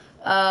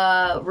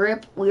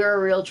 Rip, we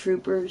are real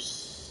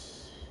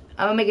troopers.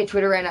 I'm gonna make a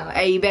Twitter right now.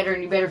 Hey, you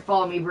better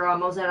follow me, bro.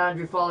 I'm almost at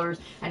 100 followers.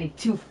 I need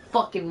 2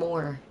 fucking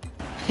more.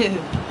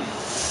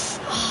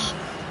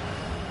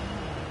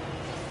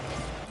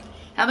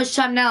 How much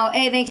time now?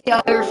 Hey, thanks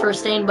y'all for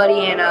staying, buddy.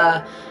 And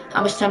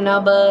how much time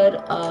now,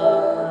 bud?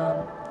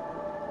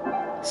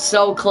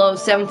 So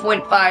close.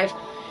 7.5.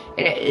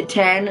 10,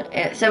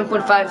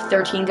 7.5,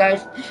 13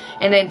 guys,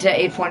 and then to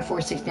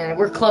 8.469.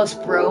 We're close,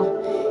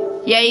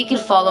 bro. Yeah, you can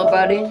follow,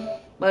 buddy.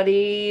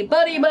 Buddy.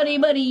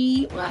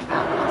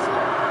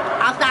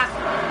 I'll stop.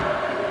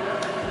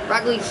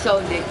 Rocket League's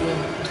so addicting.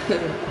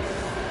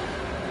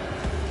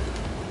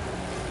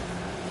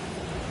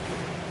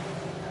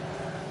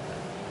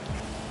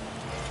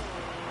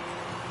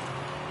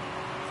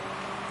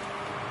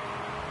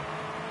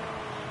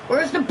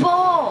 Where's the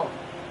ball?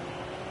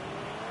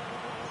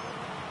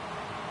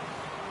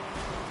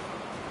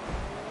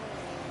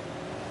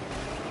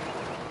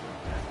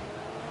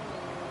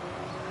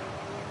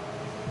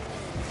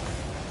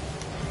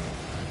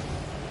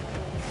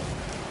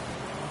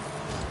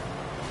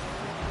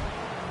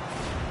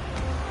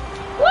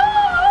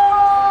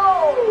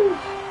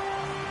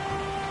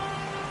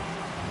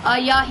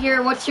 Y'all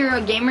here, what's your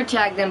gamer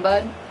tag then,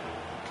 bud?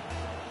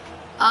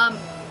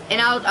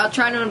 And I'll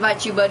try to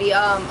invite you, buddy.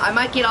 I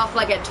might get off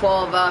like at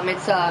 12.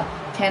 It's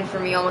 10 for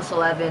me, almost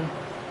 11.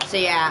 So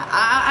yeah,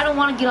 I don't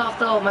want to get off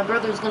though. My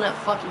brother's gonna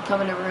fucking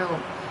come in the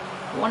room.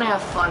 I want to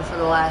have fun for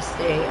the last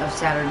day of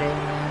Saturday,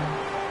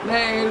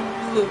 man.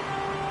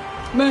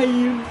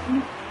 Man.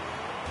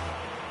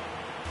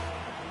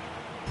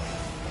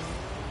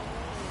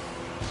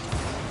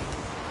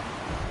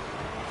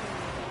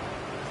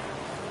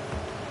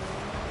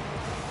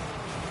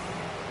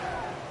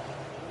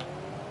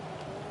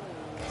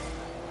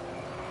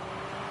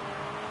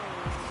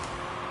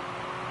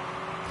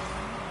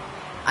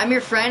 I'm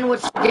your friend.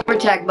 What's your gamer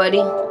tag, buddy?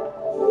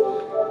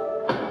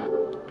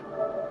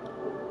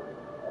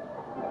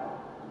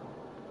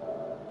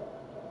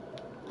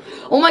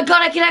 Oh my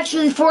god, I can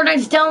actually,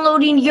 Fortnite's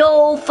downloading.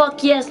 Yo,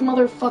 fuck yes,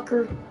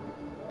 motherfucker.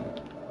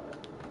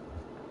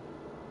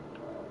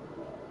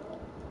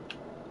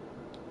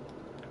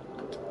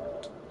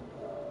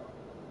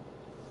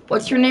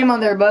 What's your name on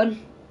there, bud?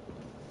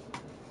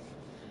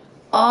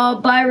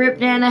 Oh, bye, Rip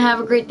Nana. Have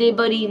a great day,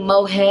 buddy.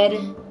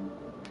 Mohead.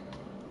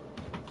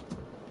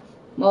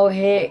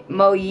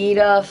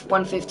 Moyita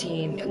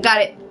 115.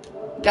 Got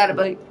it. Got it,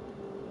 buddy.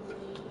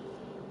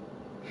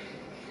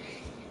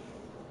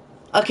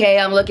 Okay,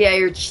 I'm looking at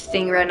your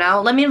thing right now.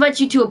 Let me invite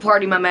you to a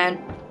party, my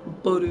man.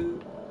 Buddy.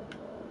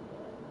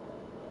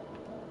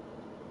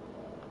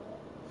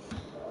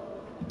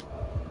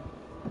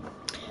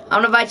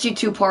 I'm gonna invite you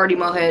to a party,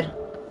 Mohead.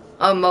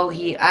 Oh,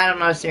 Mohit. I don't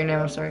know how to say your name.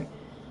 I'm sorry.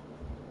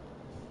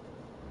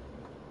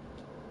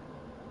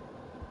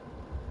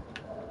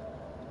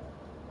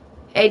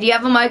 Hey, do you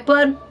have a mic,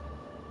 bud?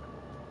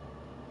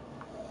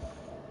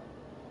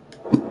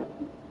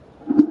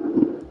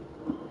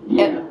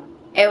 Yeah.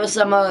 Hey, what's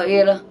up,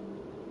 Mohit?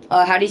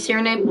 How do you say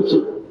your name?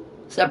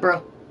 What's up,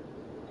 bro?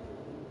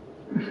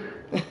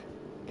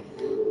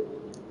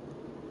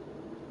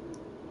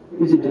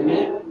 Is it doing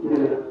it?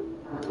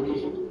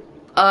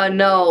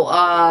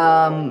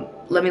 No,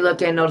 let me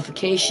look at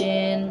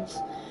notifications.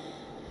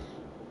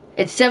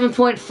 It's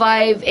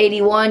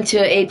 7.581 to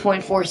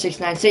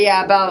 8.469. So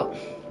yeah, about,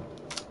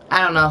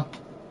 I don't know,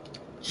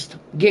 just a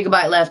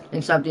gigabyte left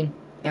and something.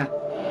 Yeah.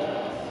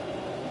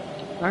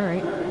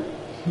 Alright.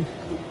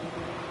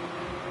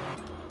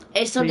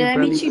 Hey, so So did your I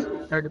meet brother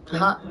you? started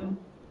playing? Huh?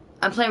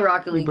 I'm playing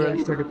Rocket Your League. brother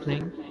Yeah. started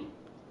playing?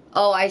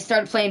 Oh, I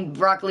started playing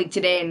Rocket League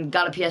today and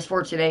got a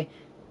PS4 today.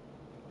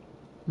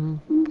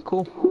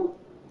 Cool.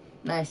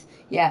 Nice.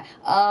 Yeah.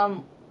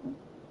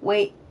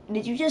 Wait,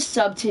 did you just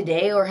sub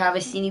today or have I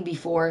seen you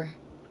before?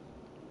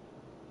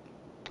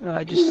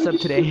 I just subbed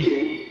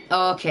today.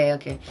 Oh, okay,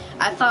 okay.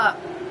 I thought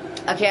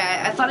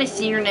I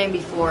seen your name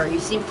before. You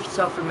seem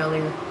so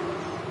familiar.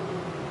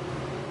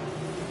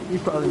 You're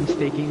probably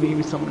mistaking me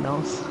with someone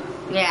else.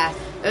 Yeah,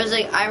 it was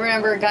like, I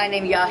remember a guy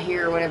named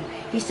Yahir or whatever.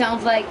 He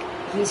sounds like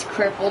he's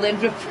crippled and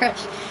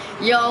depressed.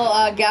 Yo,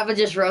 Gava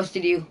just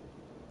roasted you.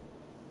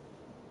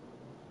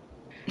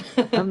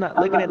 I'm not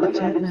looking at the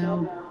chat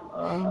now.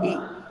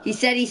 He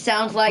said he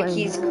sounds like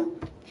playing.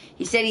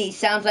 he said he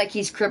sounds like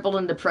he's crippled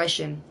in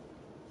depression.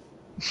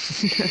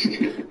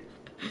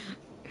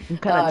 I'm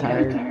kind of Okay.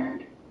 tired.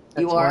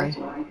 You That's are?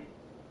 why.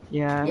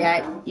 Yeah.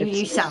 Yeah,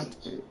 you sound.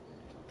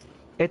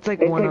 It's like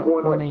 1 a.m.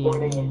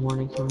 in the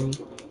morning for me.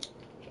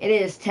 It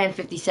is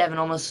 10:57,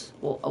 almost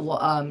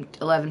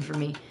 11 for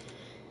me.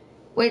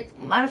 Wait,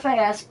 mind if I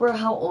ask, bro,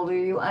 how old are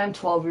you? I'm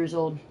 12 years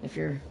old, if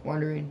you're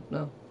wondering.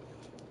 No.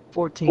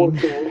 14.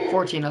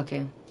 14,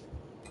 okay.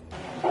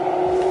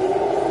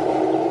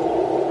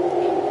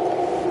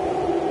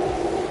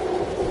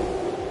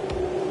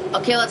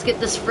 Okay, let's get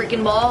this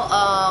freaking ball.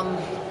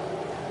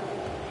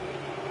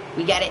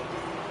 We got it.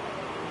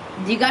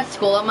 You got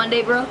school on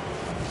Monday, bro?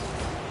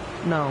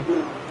 No.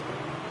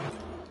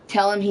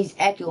 Tell him he's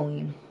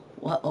echoing.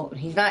 What? Oh,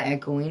 he's not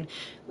echoing.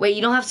 Wait,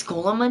 you don't have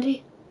school on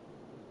Monday?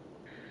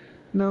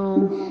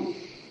 No.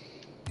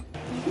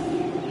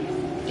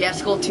 You have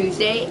school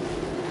Tuesday?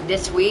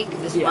 This week?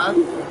 This Yeah.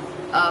 month?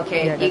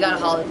 Okay, Yeah, you got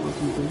a that's-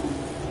 holiday.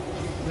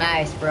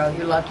 Nice, bro.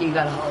 You're lucky you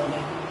got a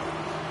holiday.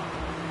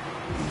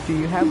 Do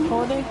you have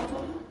holiday?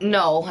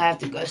 No, I have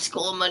to go to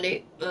school on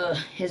Monday. Ugh,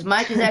 his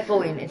mic is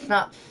echoing. It's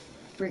not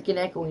freaking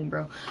echoing,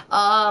 bro.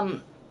 I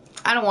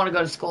don't want to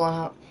go to school on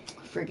a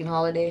freaking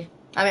holiday.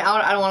 I mean,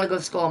 I don't want to go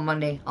to school on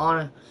Monday. I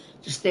want to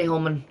just stay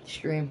home and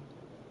stream.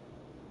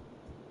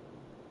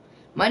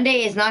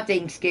 Monday is not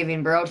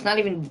Thanksgiving, bro. It's not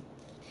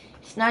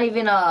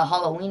even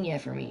Halloween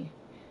yet for me.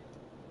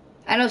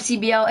 I know,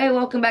 CBL. Hey,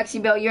 welcome back,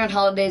 CBL. You're on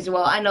holiday as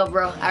well. I know,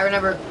 bro. I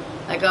remember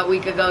like a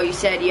week ago you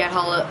said you had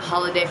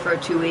holiday for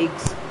 2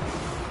 weeks.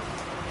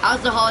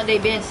 How's the holiday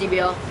been,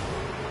 CBL?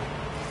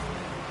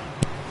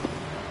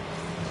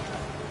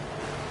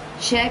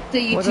 Check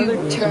the What other YouTube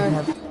games do you turn.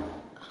 have?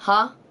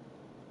 Huh?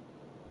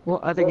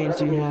 What other games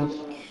do you have?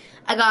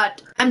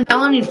 I'm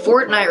downloading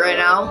Fortnite right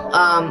now.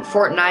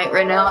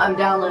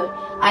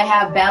 I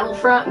have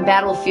Battlefront,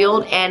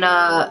 Battlefield, and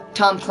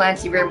Tom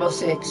Clancy Rainbow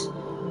Six.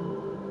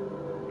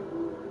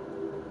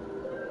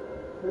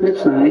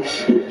 That's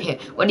nice. Yeah.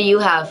 What do you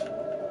have?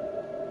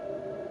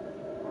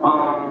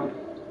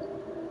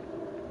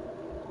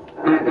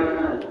 I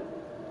got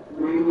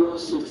Rainbow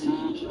Six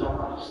Siege, Black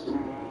Ops 3,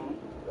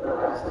 The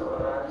Last of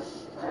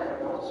Us,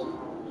 Titanfall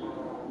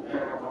 2,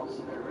 Paramount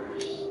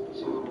Universe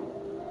 2,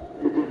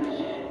 The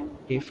Division,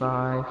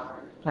 A5,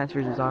 Plants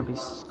vs.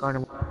 Zombies,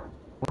 Garden,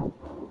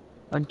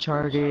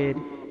 Uncharted,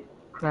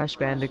 Crash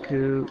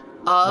Bandicoot,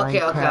 Oh, okay.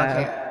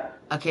 Minecraft.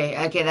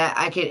 Okay, that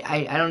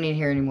I don't need to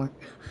hear anymore.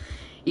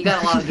 You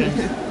got a lot of games.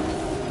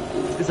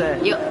 Is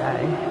that Yep.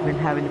 I've been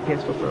having the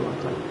PS4 for a long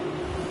time.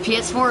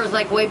 PS4 is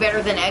like way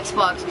better than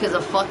Xbox because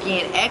of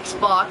fucking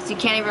Xbox. You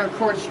can't even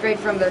record straight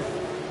from the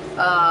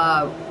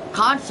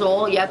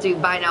console. You have to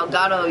buy an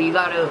Elgato. You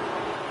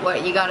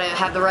gotta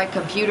have the right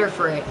computer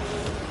for it.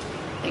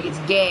 Like it's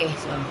gay,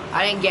 so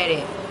I didn't get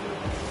it.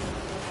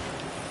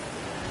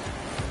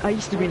 I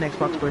used to be an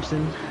Xbox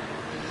person.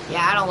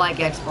 Yeah, I don't like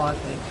Xbox.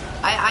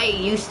 I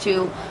used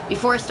to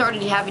before I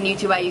started having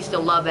YouTube. I used to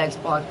love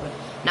Xbox, but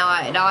now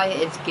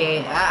it's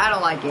gay. I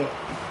don't like it.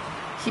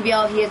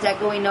 CBL, he is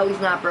echoing. No, he's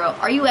not, bro.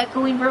 Are you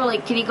echoing, bro?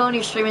 Like, can you go on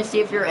your stream and see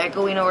if you're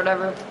echoing or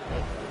whatever?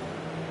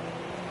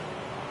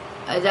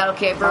 Is that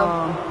okay, bro?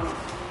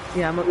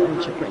 Yeah, I'm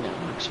gonna check right now,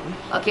 actually.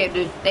 Okay,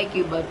 dude. Thank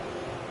you, bud.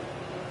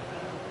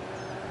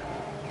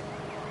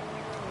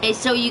 Hey,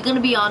 so you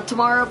gonna be on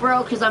tomorrow,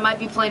 bro? Because I might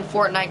be playing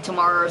Fortnite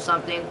tomorrow or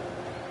something.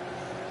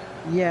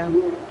 Yeah.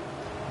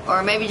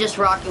 Or maybe just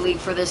Rocket League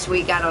for this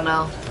week. I don't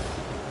know.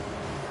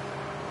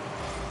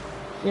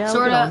 Yeah.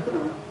 Sorta.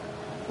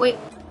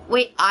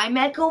 Wait, I'm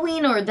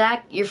echoing, or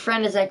that your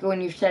friend is echoing?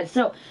 You said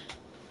so.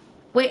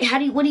 Wait,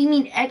 what do you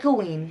mean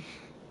echoing?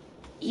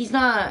 He's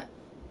not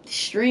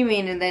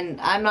streaming, and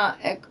then I'm not.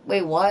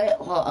 Wait, what?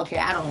 Well, okay,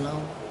 I don't know.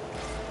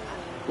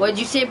 What did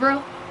you say,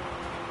 bro?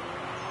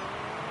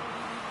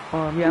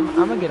 Yeah, I'm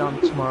gonna get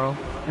on tomorrow,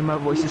 and my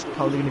voice is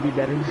probably gonna be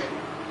better.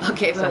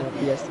 Okay, So I but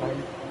won't be as tired.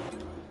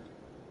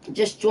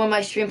 just join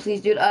my stream,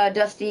 please, dude.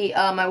 Dusty,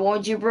 I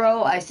warned you,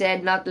 bro. I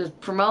said not to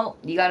promote.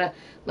 You gotta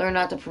learn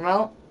not to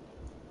promote.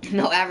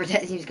 No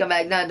advertising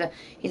scumbag. No,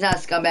 he's not a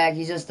scumbag.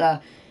 He's just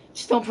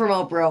don't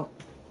promote, bro.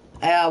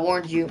 I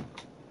warned you.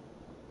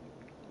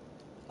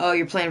 Oh,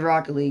 you're playing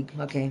Rocket League.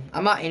 Okay,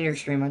 I'm not in your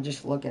stream. I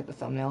just look at the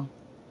thumbnail.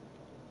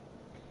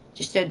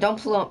 Just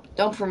don't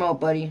promote,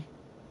 buddy.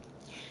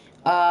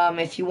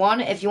 If you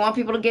want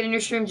people to get in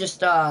your stream,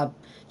 just don't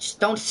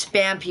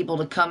spam people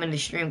to come in the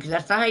stream, because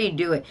that's not how you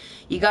do it.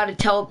 You gotta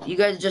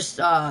just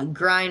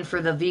grind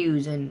for the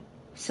views and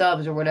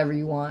subs or whatever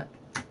you want.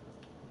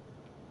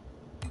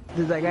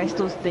 Does that guy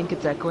still think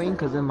it's echoing?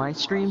 Because in my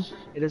stream,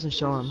 it doesn't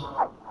show him.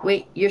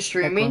 Wait, you're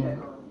streaming?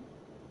 Echoing.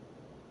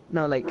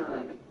 No, like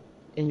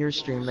in your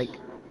stream, like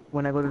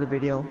when I go to the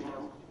video.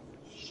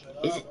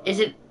 Is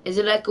it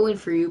echoing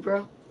for you,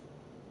 bro?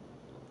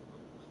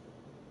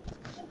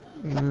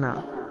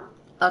 No.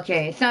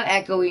 Okay, it's not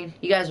echoing.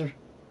 You guys are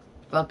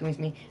fucking with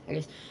me, I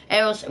guess.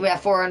 Anyways, we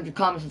have 400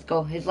 comments. Let's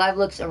go. His live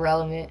looks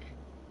irrelevant.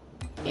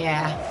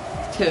 Yeah.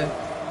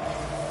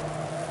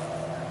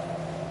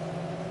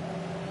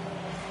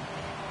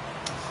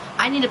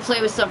 I need to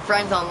play with some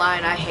friends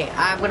online.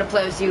 I'm gonna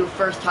play with you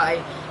first, Hi.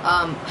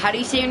 How do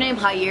you say your name?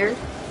 Jair?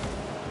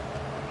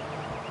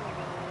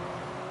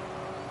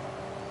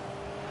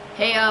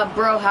 Hey,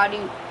 bro, how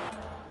do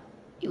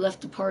you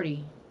left the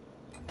party?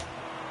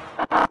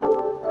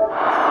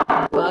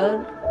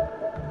 Bud?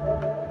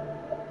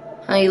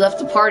 Oh, you left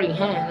the party,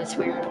 huh? That's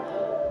weird.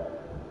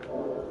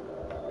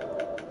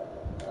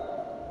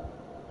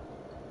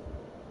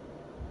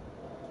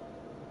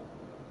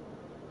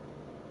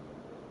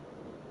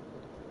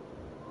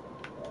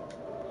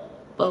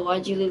 But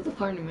why'd you leave the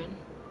party, man?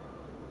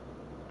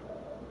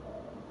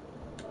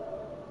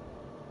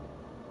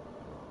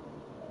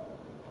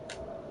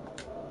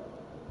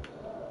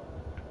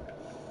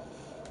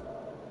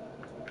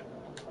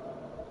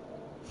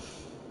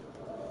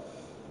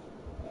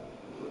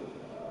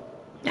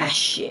 Ah,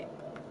 shit.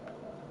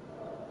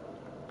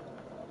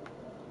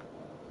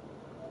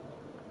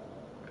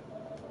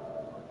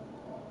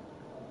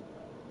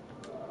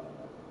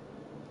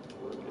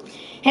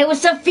 Hey,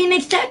 what's up,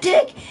 Phoenix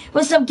Tactic?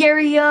 What's up,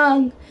 Gary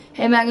Young?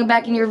 Hey, man, I'm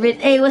back in your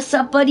vid. Hey, what's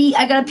up, buddy?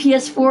 I got a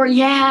PS4.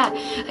 Yeah,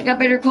 I got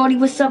better quality.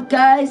 What's up,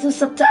 guys?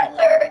 What's up,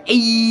 Tyler?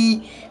 Hey,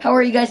 how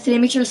are you guys today?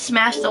 Make sure to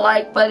smash the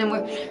like button.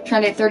 We're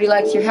trying to hit 30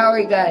 likes here. How are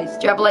you guys?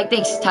 Drop a like.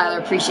 Thanks, Tyler.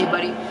 Appreciate it,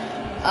 buddy.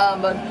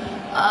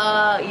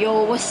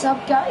 Yo, what's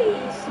up,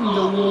 guys?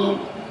 Yo.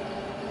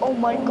 Oh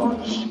my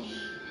gosh.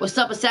 What's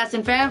up,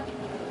 Assassin fam?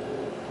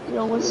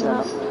 Yo, what's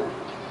up?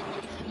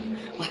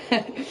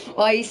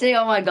 Why you say,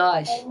 oh my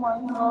gosh? Oh my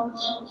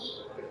gosh.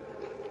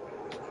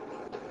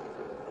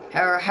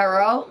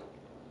 Hello?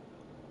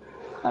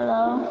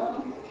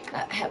 Hello?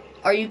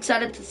 Are you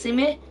excited to see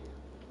me?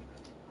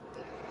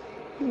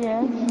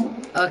 Yes.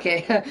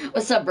 Okay.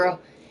 What's up, bro?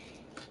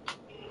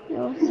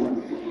 Yo, what's up?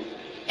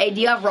 Hey,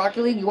 do you have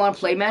Rocket League? You want to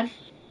play, man?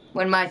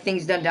 When my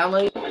thing's done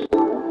downloading?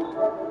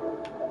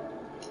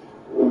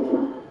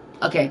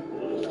 Okay.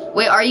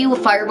 Wait, are you a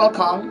Fireball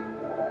Kong?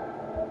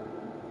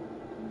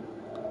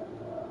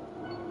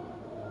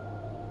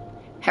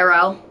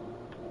 Hello?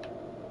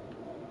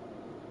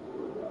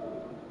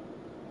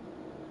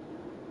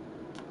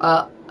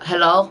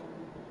 Hello?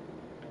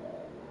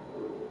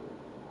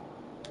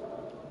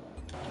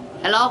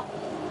 Hello?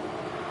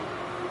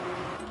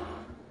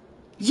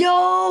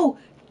 Yo!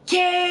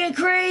 Get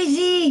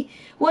crazy!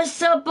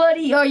 What's up,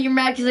 buddy? Oh, you're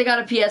mad because I got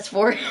a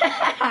PS4.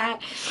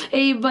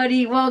 Hey,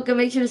 buddy, welcome.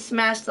 Make sure to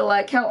smash the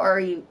like. How are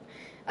you?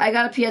 I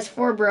got a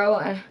PS4,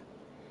 bro.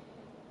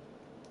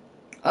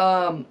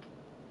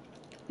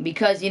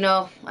 Because, you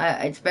know,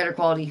 it's better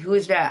quality. Who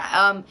is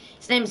that?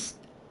 His name's...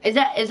 Is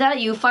that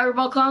you,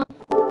 Fireball Kong?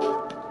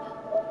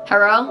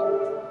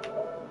 Hello?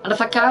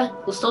 Motherfucker?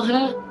 Who's still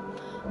here?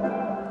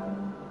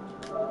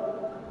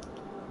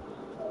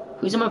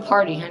 Who's in my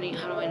party, honey?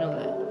 How do I know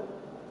that?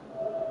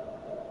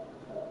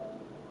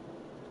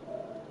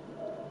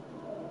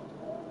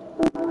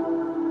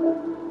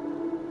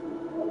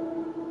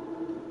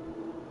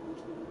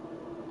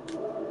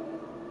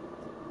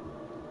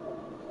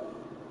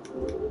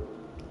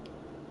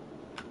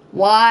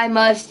 Why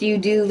must you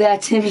do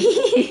that to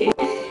me?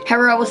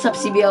 Hera, what's up,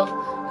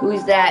 CBL? Who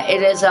is that?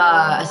 It is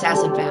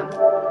Assassin Fam.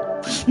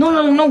 No,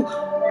 no, no.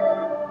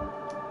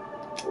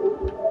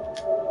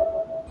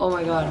 Oh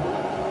my god.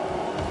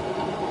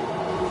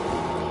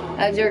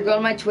 Jared, go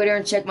to my Twitter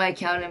and check my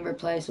account and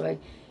reply so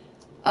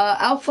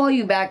I'll follow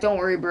you back, don't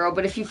worry, bro.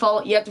 But if you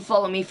follow, you have to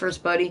follow me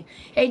first, buddy.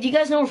 Hey, do you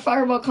guys know where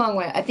Fireball Kong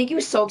went? I think he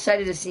was so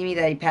excited to see me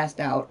that he passed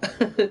out.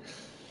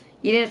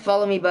 You didn't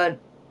follow me, bud.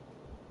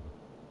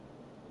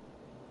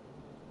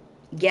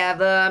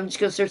 Gava, I'm just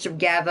gonna search up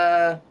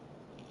Gava.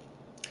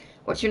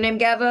 What's your name,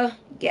 Gava?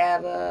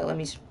 Gava, let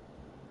me...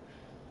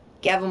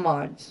 Gava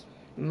mods.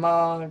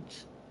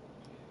 Mods.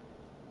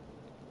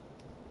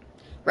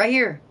 Right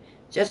here.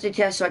 Just a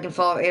test so I can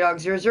follow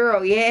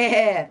ADOG00.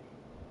 Yeah!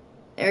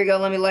 There you go.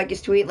 Let me like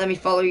his tweet. Let me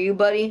follow you,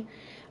 buddy.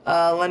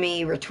 Let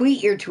me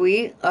retweet your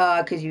tweet,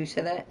 cause you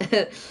said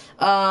that.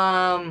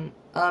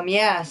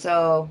 Yeah,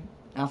 so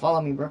now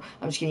follow me, bro.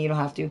 I'm just kidding. You don't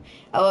have to.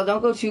 Oh,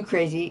 don't go too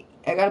crazy.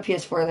 I got a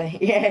PS4 then.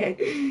 Yeah,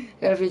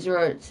 got a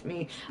PS4. It's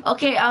me.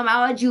 Okay. I'll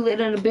add you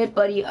later in a bit,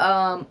 buddy.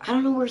 I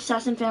don't know where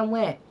Assassin Fam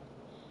went.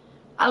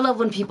 I love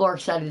when people are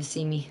excited to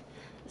see me.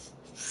 It's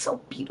so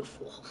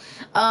beautiful.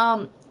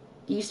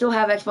 You still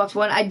have Xbox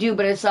One? I do,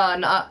 but it's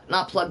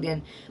not plugged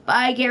in.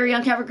 Bye, Gary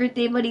Young. Have a great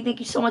day, buddy. Thank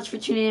you so much for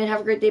tuning in.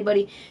 Have a great day,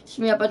 buddy. Just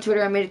me up on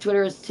Twitter. I made a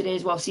Twitter today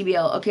as well.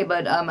 CBL. Okay,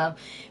 but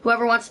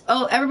whoever wants...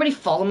 Oh, everybody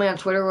follow me on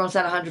Twitter. We're almost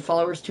at 100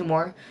 followers. 2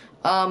 more.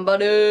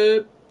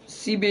 CBL.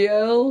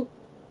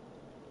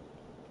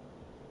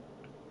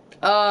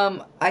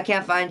 I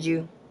can't find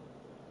you.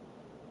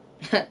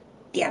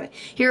 Damn it.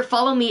 Here,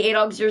 follow me,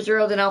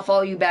 ADOG00, then I'll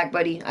follow you back,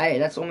 buddy.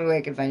 That's the only way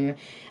I can find you.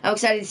 I'm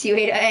excited to see you.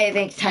 Hey,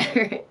 thanks,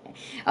 Tyler.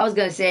 I was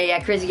gonna say,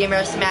 yeah, Crazy Gamer,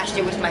 I smashed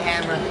it with my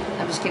hammer.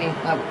 I'm just kidding.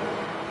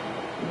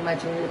 My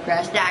Twitter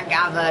crashed.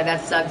 Gava,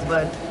 that sucks,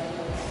 bud.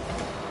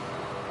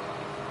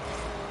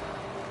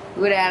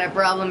 Would have had a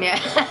problem, yeah.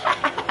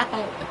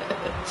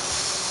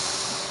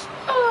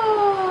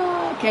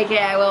 Oh, KK,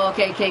 I will.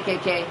 Okay,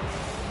 KKK.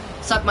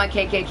 Suck my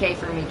KKK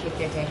for me,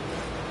 KKK.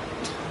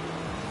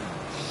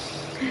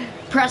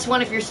 Press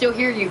 1 if you're still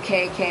here, you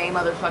KK,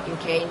 motherfucking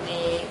K.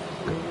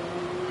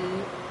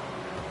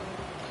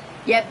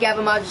 Yep,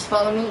 Gavamod, just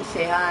follow me,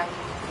 say hi.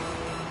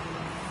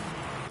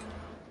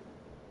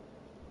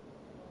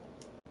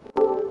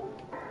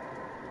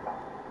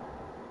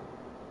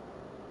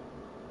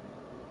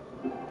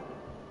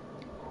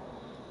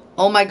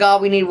 Oh my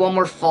god, we need one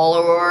more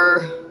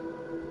follower.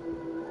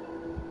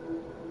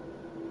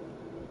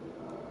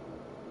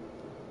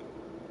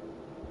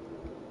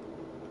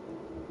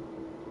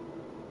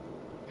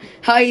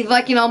 How are you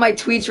liking all my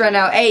tweets right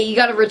now? Hey, you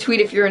gotta retweet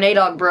if you're an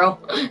ADOG, bro.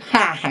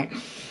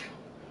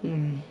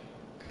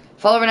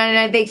 Follower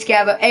 99, thanks,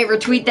 Gava. Hey,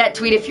 retweet that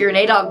tweet if you're an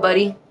ADOG,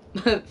 buddy.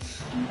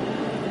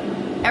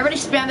 Everybody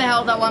spam the hell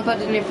out of that one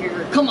button if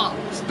you're... Come on,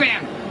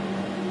 spam!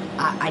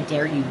 I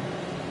dare you.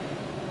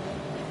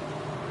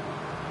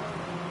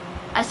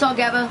 I saw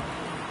Gava.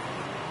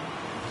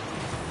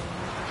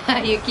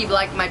 You keep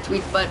liking my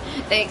tweets, but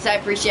thanks, I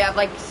appreciate it. I have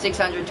like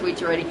 600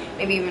 tweets already.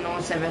 Maybe even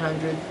almost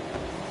 700.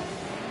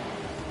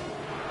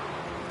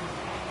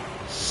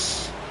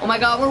 Oh my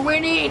god, we're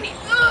winning!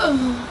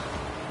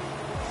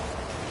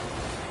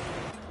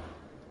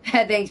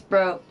 Thanks,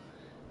 bro.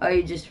 Oh,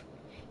 you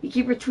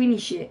keep retweeting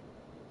shit.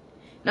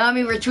 No, I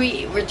mean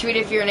retweet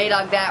if you're an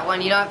ADOG that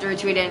one. You don't have to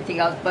retweet anything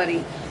else,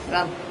 buddy.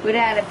 We'd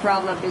have had a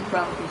problem, big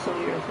problem if you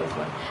sold your Xbox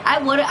One.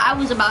 I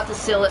was about to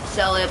sell it,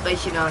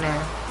 but you know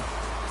now.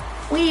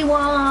 We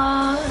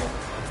won!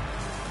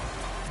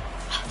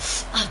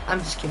 I'm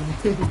just kidding.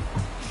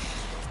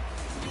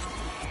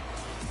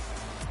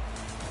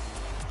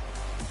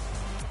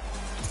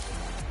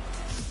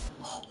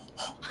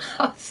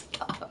 Oh,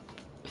 stop.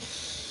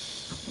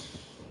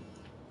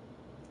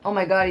 Oh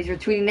my god, he's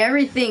retweeting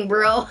everything,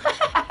 bro.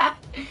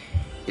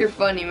 You're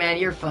funny, man.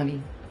 You're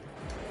funny.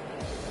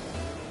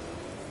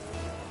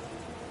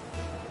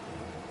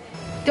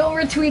 Don't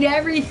retweet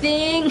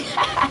everything.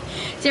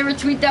 Say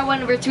retweet that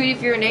one. Retweet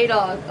if you're an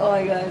ADOG. Oh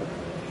my god.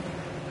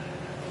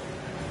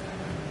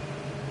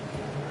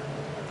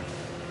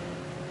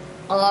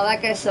 Oh,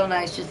 that guy's so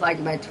nice. Just like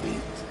my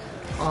tweets.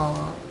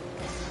 Aw,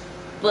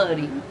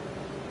 buddy.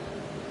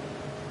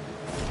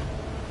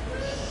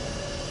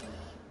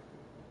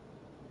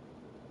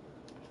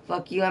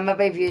 Fuck you, I'm up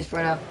my views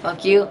for now.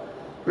 Fuck you.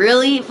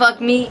 Really?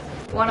 Fuck me?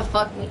 You wanna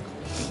fuck me?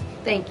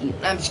 Thank you.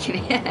 I'm just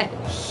kidding. Hey,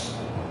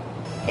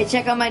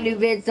 check out my new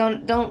vids.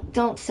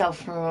 Don't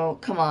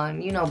self-promote. Come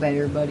on, you know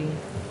better, buddy.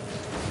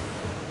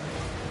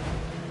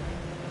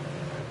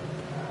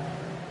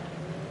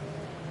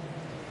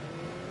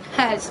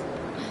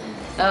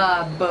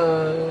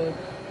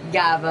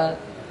 Gava.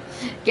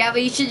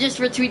 Gava, you should just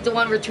retweet the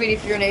one. Retweet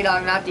if you're an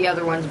ADOG, not the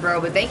other ones, bro.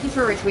 But thank you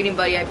for retweeting,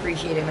 buddy. I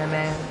appreciate it, my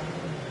man.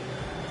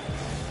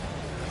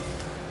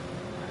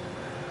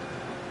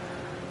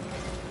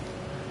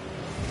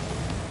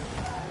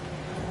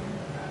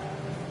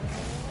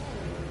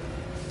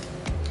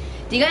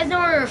 Do you guys know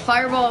where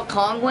Fireball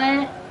Kong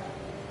went?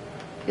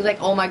 He's like,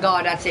 oh my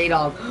god, that's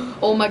ADOG.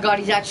 Oh my god,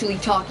 he's actually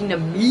talking to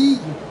me.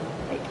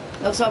 Like,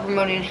 no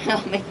self-promoting.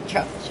 I'll make a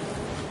drop.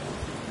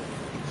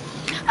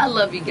 I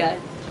love you guys.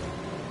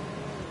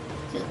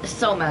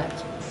 So much.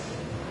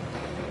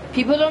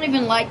 People don't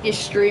even like this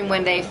stream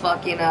when they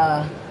fucking,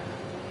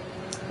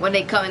 when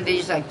they come and they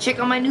just like, check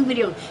out my new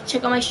video,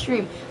 check out my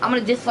stream. I'm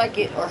gonna dislike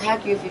it or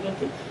hack you if you don't.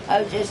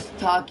 I was just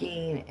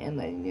talking and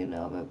letting you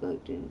know I'm a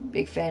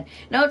big fan.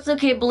 No, it's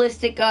okay,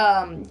 Ballistic.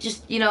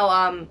 Just, you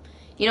know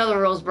the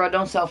rules, bro.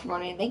 Don't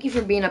self-run. Thank you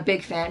for being a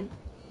big fan.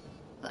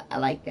 I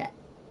like that.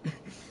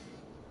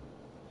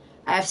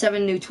 I have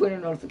 7 new Twitter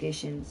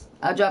notifications.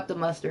 I'll drop the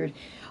mustard.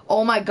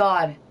 Oh my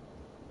god.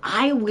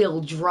 I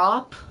will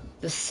drop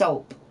the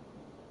soap.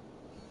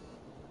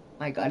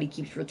 My god, he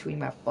keeps retweeting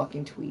my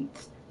fucking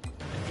tweets.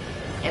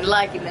 And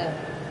liking them.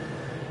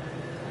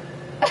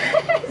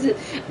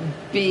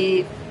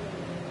 Beep.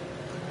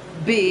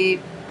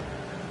 Beep.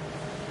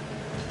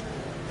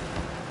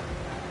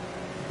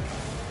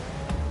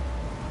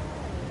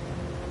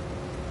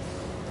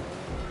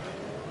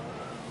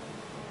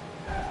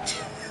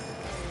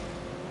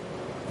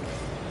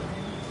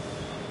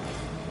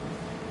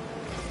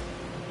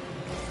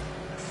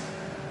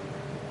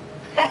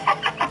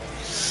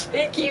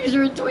 It keeps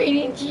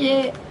retweeting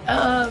shit.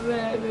 Oh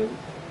man.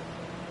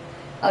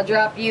 I'll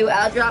drop you,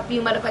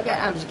 motherfucker.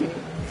 I'm just kidding.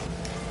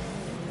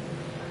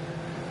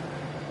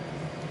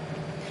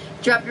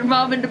 Drop your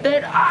mom into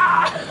bed.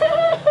 Ah!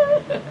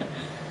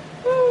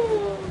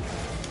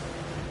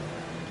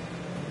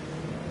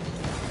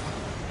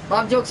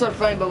 Mom jokes are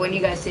funny, but when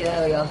you guys say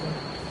that, like awesome.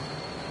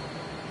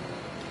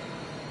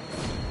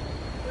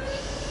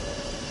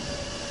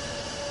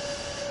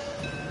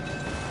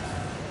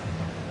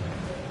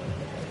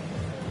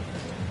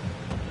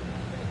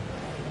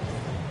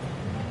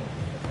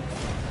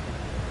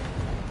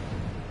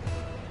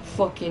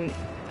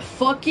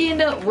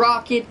 Fucking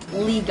Rocket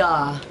League.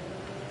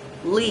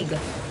 League.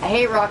 I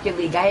hate Rocket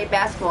League. I hate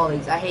basketball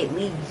leagues. I hate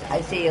leagues.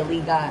 I say a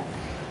league.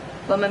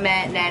 But my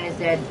nan is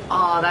dead.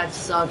 Oh, that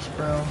sucks,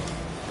 bro.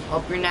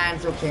 Hope your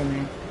nan's okay,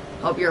 man.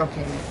 Hope you're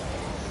okay, man.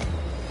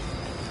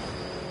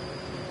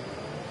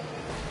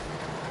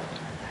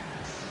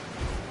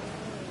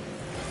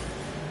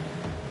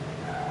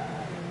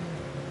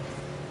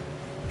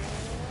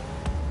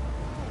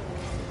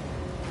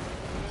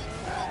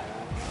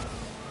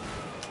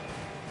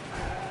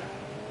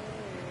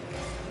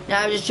 No,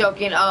 I'm just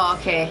joking. Oh,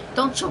 okay.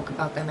 Don't joke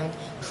about that, man.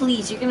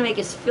 Please, you're gonna make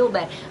us feel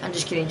bad. I'm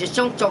just kidding. Just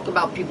don't joke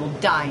about people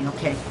dying,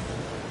 okay?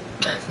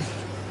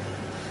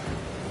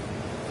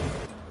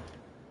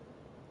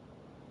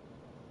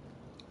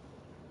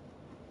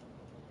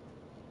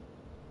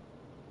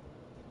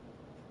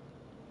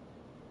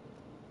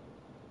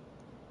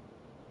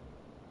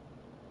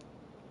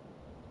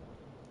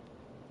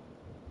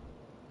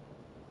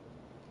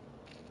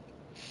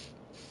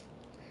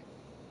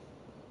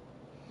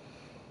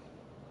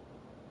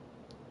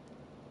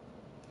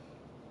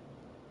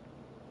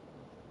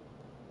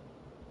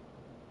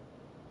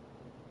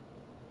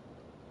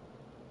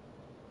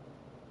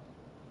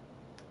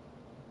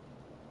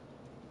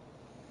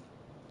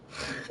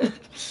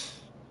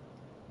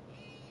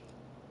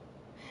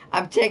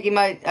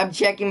 I'm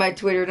checking my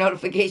Twitter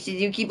notifications.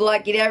 You keep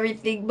liking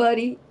everything,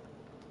 buddy.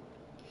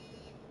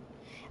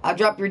 I'll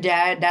drop your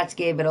dad. That's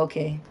gay, but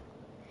okay.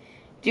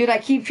 Dude, I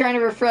keep trying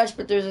to refresh,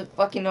 but there's a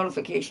fucking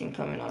notification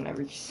coming on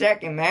every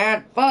second,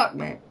 man. Fuck,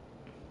 man.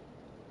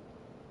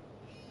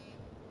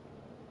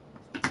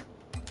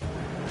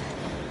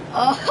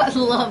 Oh, I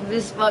love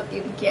this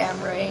fucking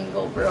camera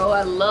angle, bro.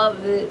 I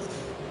love this.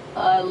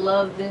 I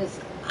love this.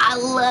 I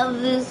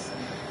love this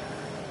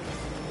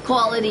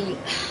quality.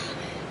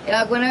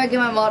 Yeah, when I get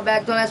my mod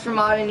back, don't ask for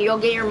mod, and you'll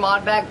get your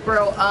mod back,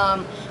 bro.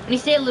 When you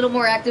stay a little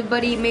more active,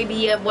 buddy, maybe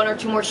you have 1 or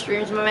 2 more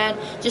streams, my man.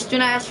 Just do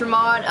not ask for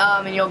mod,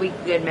 and you'll be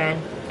good,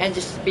 man. And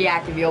just be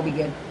active, you'll be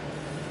good.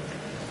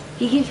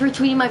 He keeps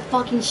retweeting my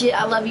fucking shit.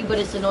 I love you, but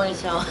it's annoying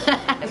as hell.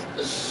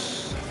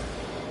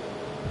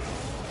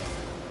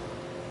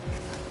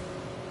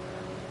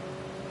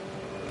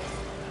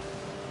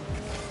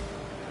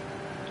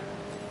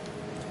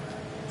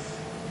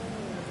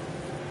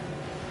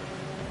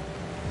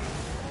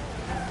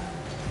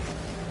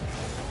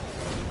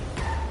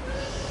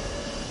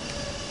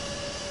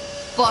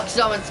 Fuck,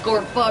 someone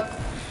scored. Fuck.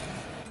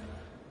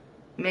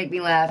 Make me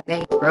laugh.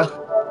 Thanks, bro.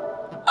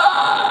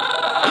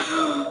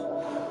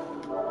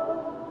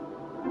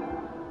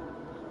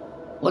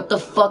 What the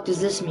fuck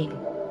does this mean?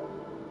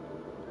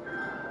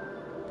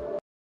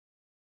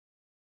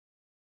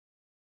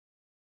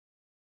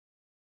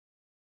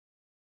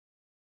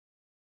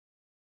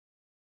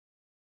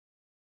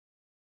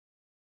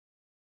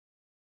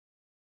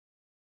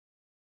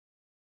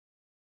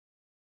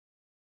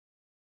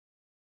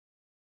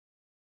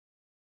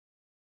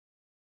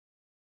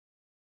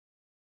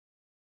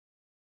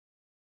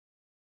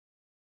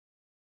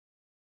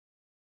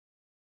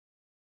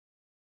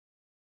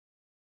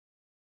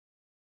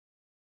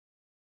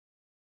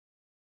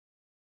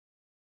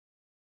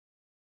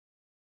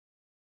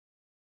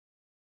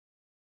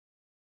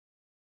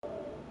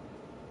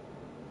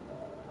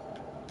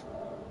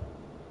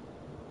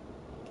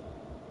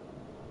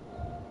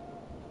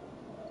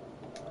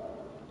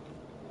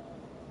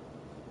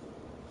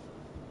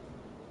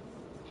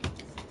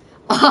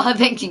 Oh,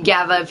 thank you,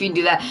 Gava. If you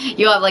do that,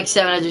 you'll have like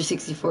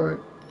 764.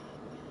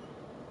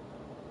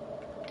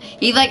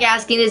 He's like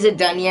asking, is it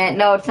done yet?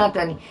 No, it's not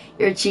done.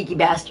 You're a cheeky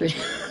bastard.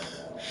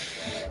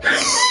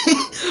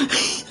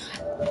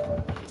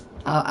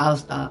 I'll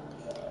stop.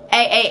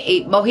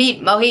 Hey,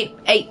 Mohit,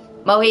 hey,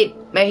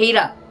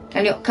 Mohita.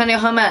 Can you come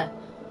in?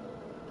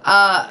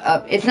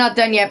 It's not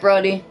done yet,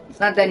 Brody. It's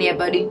not done yet,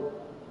 buddy.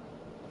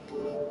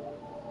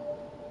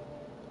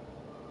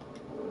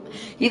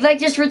 He's like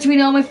just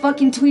retweeting all my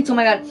fucking tweets. Oh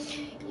my god.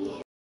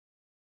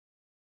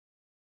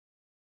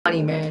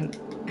 Funny, man.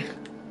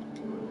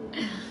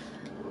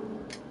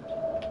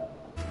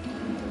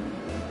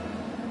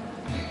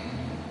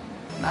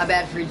 My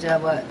bad, Frieza.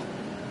 What?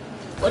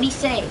 What'd he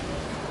say?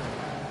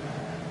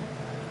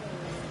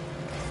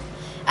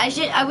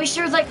 I wish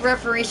there was like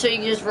referees so you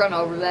can just run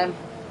over them.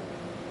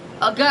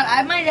 Oh god,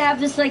 I might have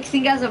this like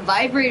thing as a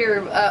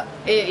vibrator.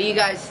 You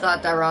guys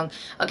thought that wrong.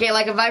 Okay,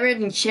 like a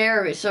vibrating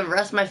chair so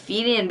rest my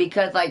feet in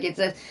because like it's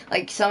a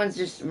like someone's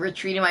just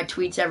retweeting my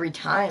tweets every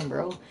time,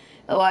 bro.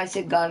 Oh, I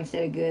said God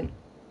instead of good.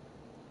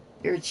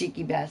 You're a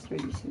cheeky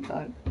bastard. You said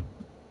God.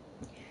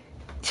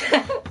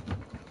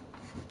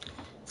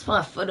 Let's put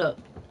my foot up.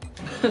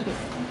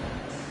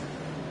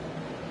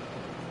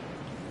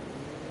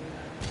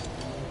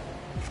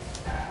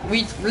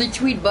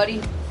 Retweet,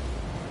 buddy.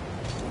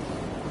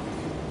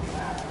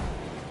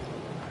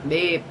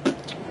 Beep.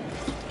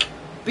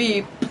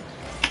 Beep.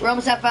 We're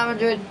almost at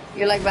 500.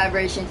 You're like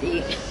vibrations.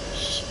 Eat.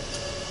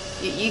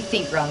 You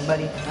think wrong,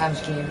 buddy. I'm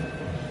just kidding.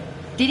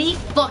 Did he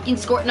fucking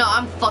score? No,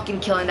 I'm fucking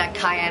killing that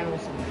cayenne.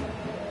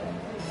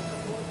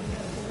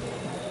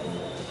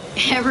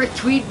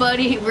 Retweet,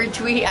 buddy.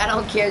 Retweet. I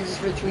don't care.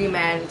 Just retweet,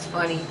 man. It's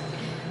funny.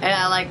 And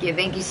I like it.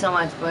 Thank you so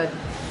much, bud.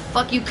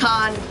 Fuck you,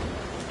 Khan.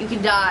 You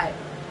can die.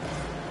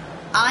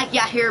 I like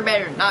Yahir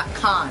better, not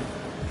Khan.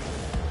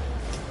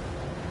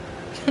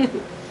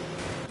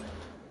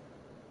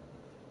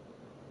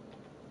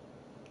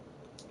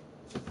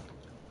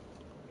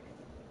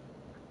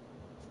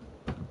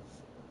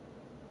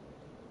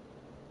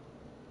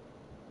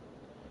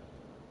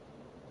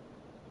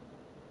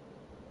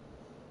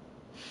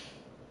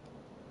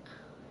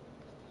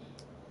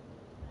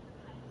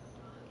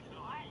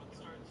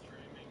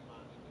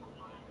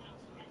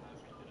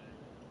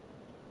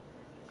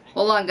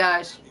 Hold on,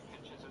 guys.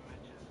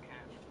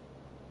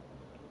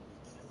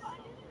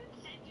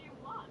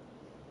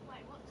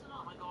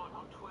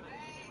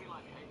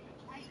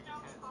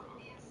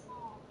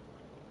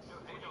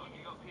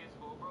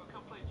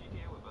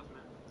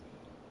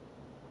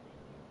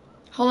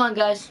 Hold on,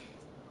 guys.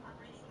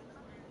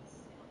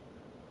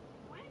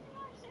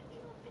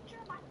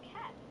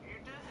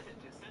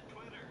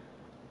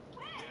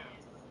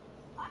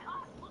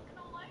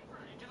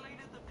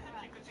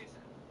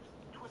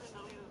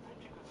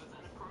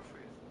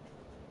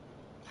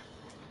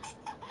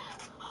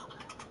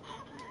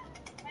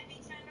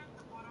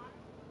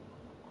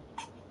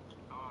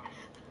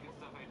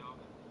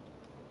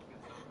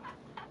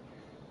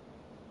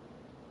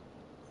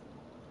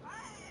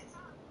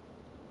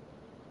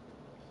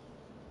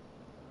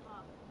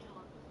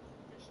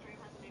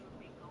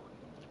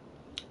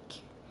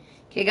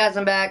 Okay, guys,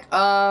 I'm back.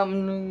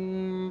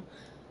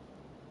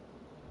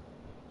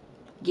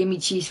 Give me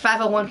cheese.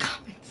 501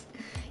 comments.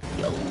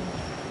 Yo.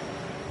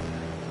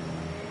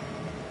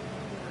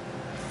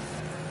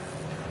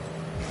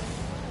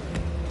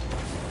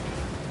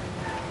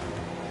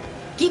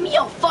 Give me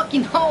your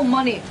fucking home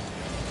money.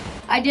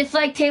 I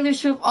dislike Taylor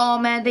Swift. Oh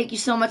man, thank you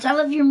so much. I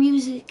love your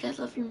music. I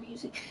love your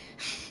music.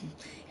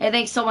 Hey,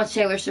 thanks so much,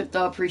 Taylor Swift.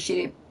 Though,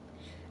 appreciate it.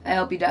 I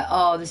hope you die.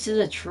 Oh, this is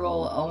a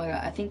troll. Oh my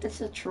god, I think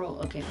that's a troll.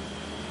 Okay,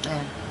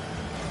 man.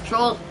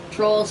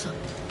 Trolls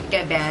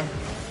get banned.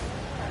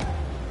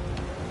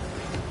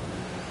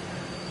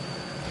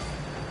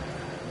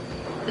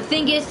 The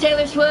thing is,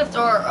 Taylor Swift,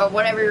 or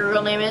whatever your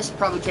real name is,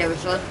 probably Taylor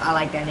Swift. I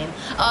like that name.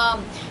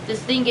 The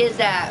thing is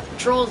that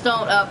trolls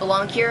don't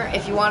belong here.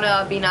 If you want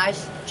to be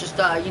nice, just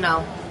you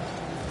know,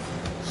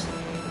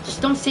 just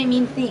don't say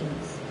mean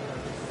things.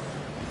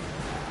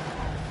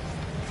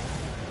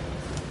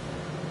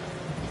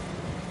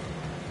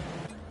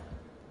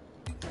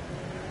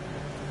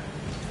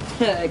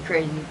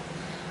 Crazy,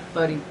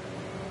 buddy.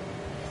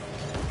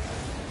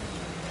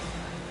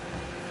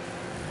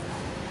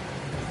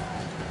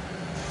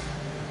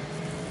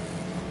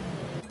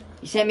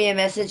 You sent me a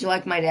message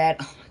like my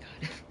dad. Oh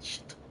my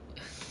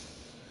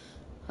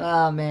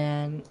god. Oh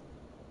man.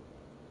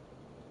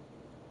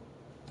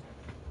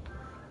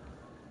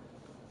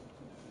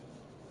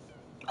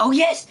 Oh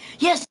yes,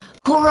 yes,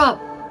 Cora.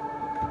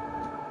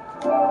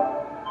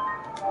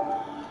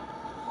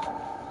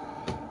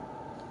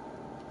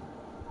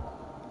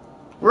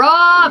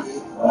 Rob!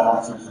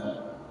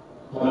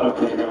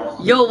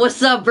 Yo,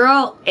 what's up,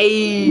 bro?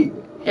 Hey,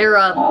 hey,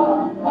 Rob.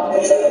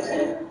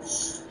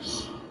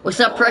 What's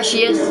up,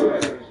 Precious?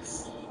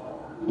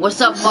 What's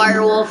up,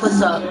 Firewolf?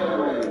 What's up?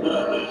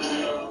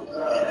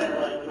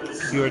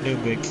 You're a new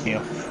big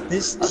deal.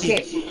 This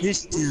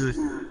dude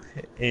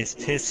is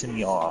pissing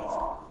me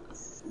off.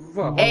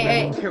 Rob, Hey, I'm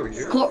hey, gonna kill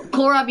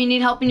you. Rob, you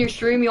need help in your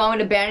stream? You want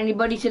me to ban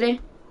anybody today?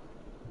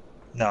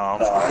 No, I'm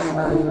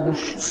fine.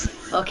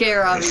 Okay,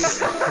 Robbie.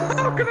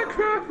 I'm gonna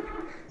cry.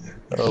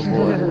 Oh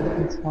boy.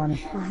 It's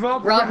funny.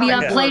 Robbie,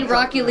 I'm Yeah. playing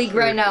Rocket League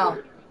right now.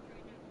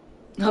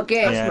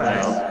 Okay. Yeah,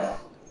 no.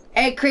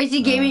 Hey,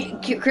 Crazy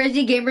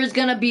Gamer's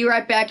gonna be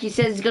right back. He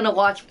says he's gonna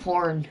watch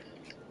porn.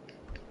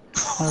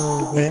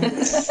 Hey,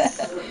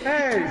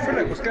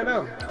 Philip, what's going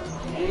on?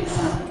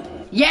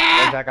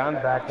 Yeah! Looks like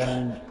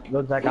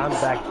I'm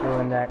back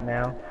doing that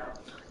now.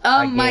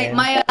 My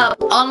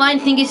online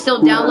thing is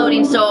still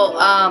downloading, so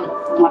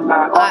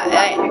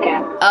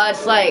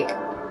it's like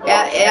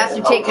it has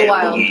to take a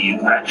while.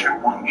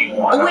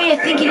 Oh wait, I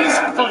think it is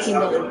fucking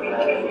loading.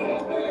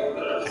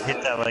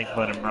 Hit that like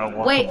button, bro.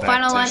 Welcome Wait, back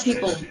final to line stream.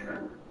 people.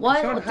 What?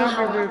 It's on What the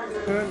hell? Hammer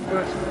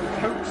with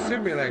Coke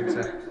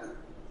Simulator.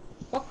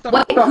 What the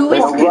Wait, fuck? who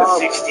is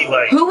 60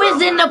 likes. who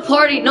is in the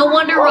party? No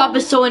wonder Rob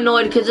is so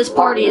annoyed because this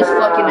party is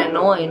fucking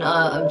annoying.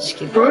 I'm just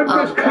kidding.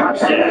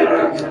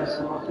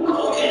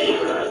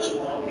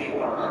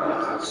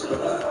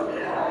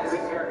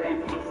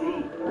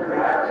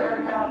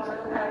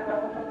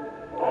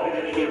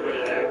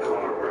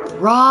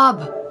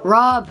 Rob.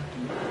 What?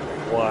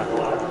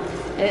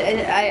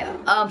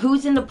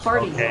 Who's in the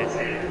party?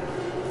 Okay.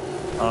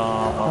 A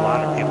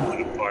lot of people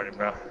in the party,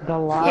 bro. The Yeah.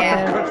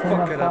 Lions in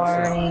the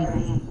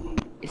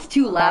party. It's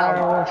too loud.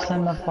 Fireworks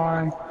in the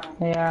party.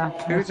 Yeah.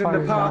 Who's in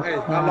the party? A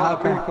lot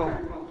of people.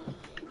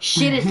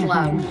 Shit is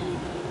loud.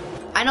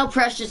 I know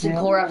Precious and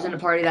Korab's in the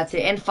party, that's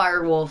it. And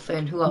Firewolf,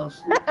 and who else?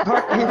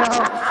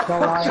 The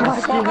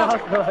Lions.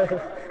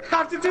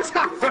 How did this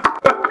happen?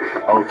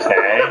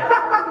 Okay.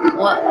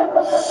 What?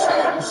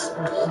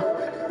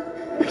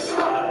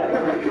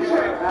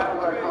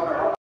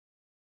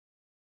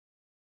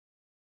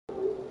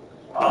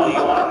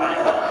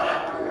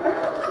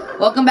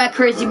 Welcome back,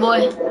 crazy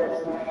boy.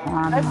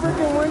 I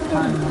freaking went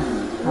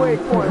to... Wait,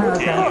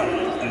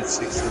 Okay. It's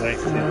 60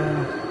 likes.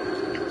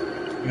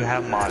 You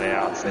have modded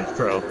outfits,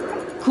 bro.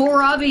 Cool,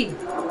 Robbie.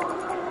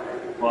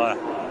 What?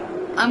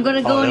 I'm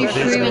gonna go Oh, on your no,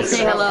 stream and business.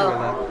 say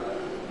hello.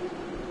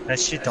 That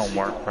shit don't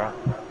work, bro.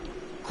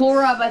 Cool,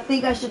 Rob, I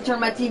think I should turn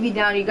my TV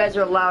down. You guys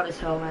are loud as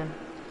hell, man.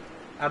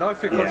 And I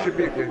think I should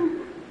beat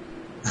you.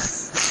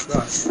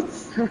 Right. So,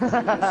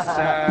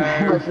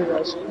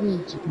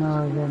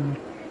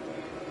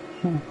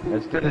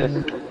 Let's do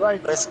this.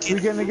 Right, Let's get,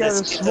 we're gonna get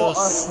a SWAT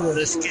after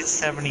let's get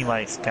 70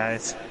 likes,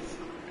 guys.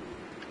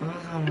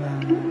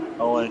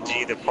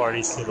 OMG, the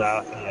party's too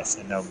loud. Yes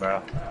and no,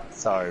 bro.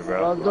 Sorry,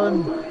 Well bro.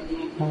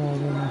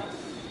 done.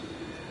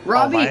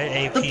 Robbie, my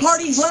AP the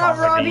party's loud,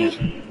 stronger than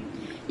Robbie.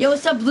 Yo,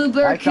 what's up,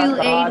 Bluebird I got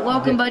the Q8? odds.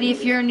 Welcome, buddy.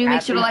 If you're new,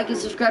 make sure to Happy? like and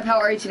subscribe. How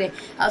are you today?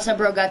 Outside,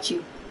 bro, got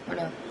you. Or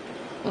no?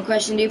 One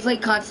question: do you play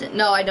constant?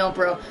 No, I don't,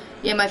 bro.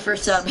 Yeah, my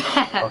first sub.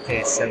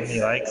 Okay,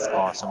 70 likes.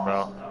 Awesome,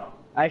 bro.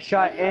 I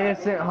shot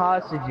innocent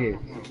hostages.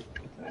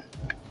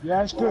 Yeah,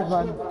 that's good,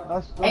 man.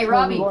 That's Hey, what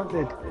Robbie. we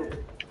wanted.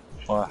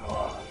 What?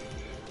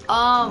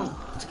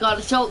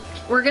 Scott, so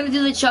we're gonna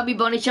do the Chubby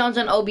Bunny Challenge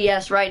on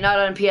OBS, right? Not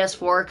on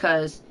PS4,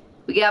 cause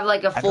we can have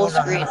like a I full don't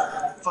know screen.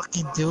 how to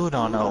fucking do it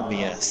on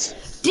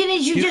OBS.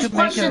 Didn't you, You just could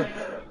watch make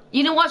the?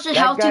 You didn't watch the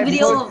how-to guy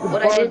video pushed of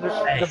what I did?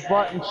 The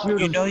button shoot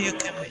You him. know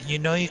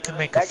you can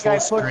make a That guy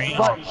full pushed screen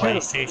the on button, shoot him.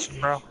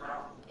 PlayStation, bro.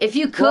 If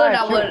you could, Why?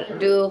 I would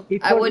do. He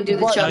I put would do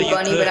the the Chubby button. No, you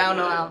Bunny, could. but I don't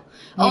know how.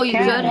 Oh, you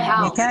could?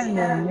 How? You can,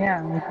 then,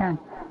 yeah, we can.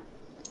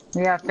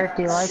 We got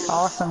 50 likes.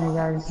 Awesome, you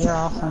guys. You're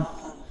awesome.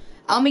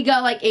 I only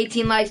got like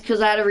 18 likes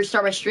because I had to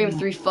restart my stream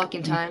 3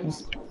 fucking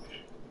times.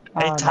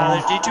 Hey Oh,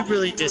 Tyler, no. did you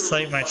really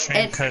dislike my stream?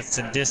 And- Because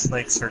the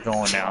dislikes are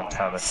going down,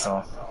 Tyler.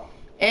 So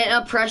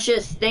And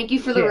Precious, thank you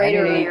for the Shit, raid I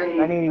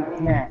earlier. need,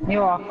 yeah,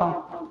 you're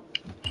welcome.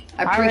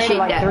 I rated appreciate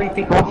like that. 3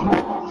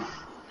 people.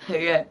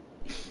 Yeah.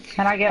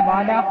 Can I get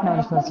mine now? No,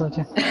 just messing with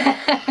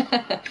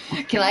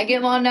you. Can I get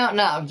him on now?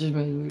 No, I'm just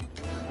moving.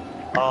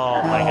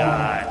 oh my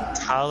god,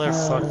 Tyler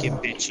fucking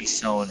bitchy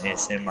Zone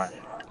is in my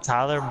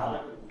Tyler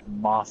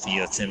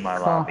Mafia's in my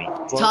lobby.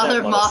 Blow that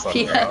Tyler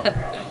motherfucker up.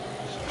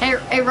 Mafia.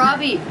 Hey,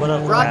 Robbie. What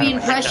up, Robbie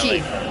man? and Preshy.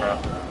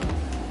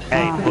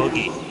 Hey,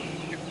 Boogie.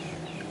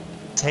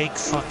 Take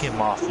fucking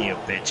Mafia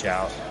bitch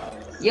out.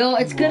 Yo,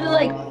 it's good to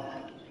like.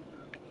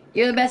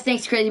 You're the best.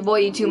 Thanks, crazy boy.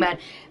 You too, man.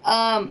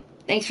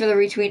 Thanks for the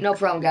retweet. No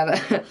problem,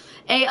 Gavin.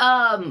 Hey,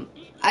 I'm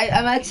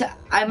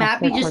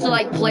happy just to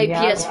like play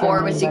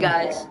PS4 with you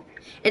guys.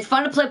 It's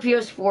fun to play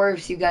PS4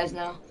 with you guys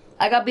now.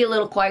 I gotta be a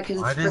little quiet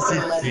because Why it's does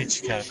freaking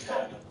this 11. bitch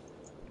go?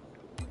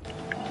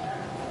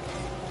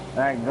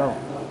 Alright, go.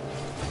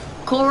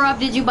 Cool, Rob.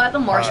 Did you buy the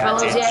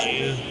marshmallows Did yet?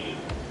 you?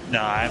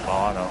 No, I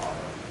bought them.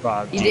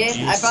 Rob, You did did?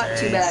 you I bought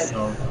say 2 bags.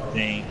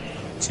 something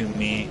to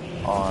me,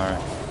 or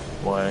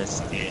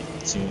was it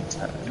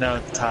to No,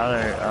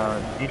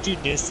 Tyler, did you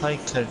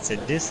dislike? Because the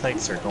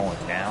dislikes are going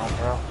down,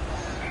 bro.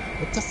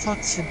 What the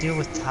fuck's the deal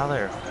with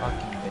Tyler?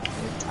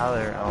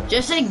 Tyler,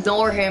 Just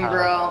ignore him,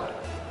 bro.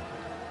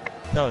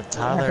 no,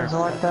 Tyler. This is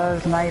what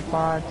those night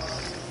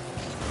bots.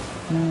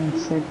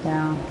 Sit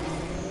down.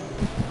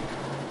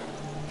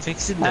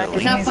 Fixing the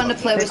It's not fun to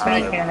play with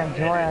I me. can't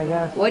enjoy, I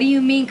guess. What do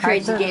you mean, I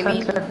crazy just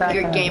gaming? sit back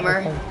You're a and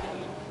gamer.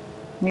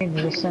 need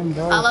to just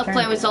enjoy I the love stream.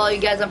 playing with all you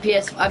guys on on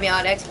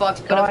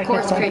Xbox, but All of I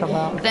course, can think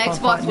about the for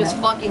Xbox was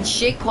Fortnite. fucking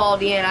shit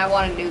quality, and I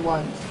want a new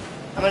one.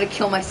 I'm gonna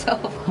kill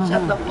myself.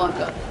 Shut the fuck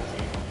up.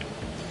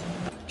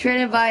 Try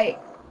to invite.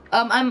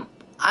 I'm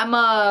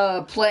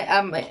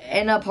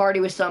in a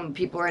party with some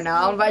people right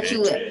now. I'll invite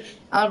you.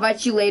 I'll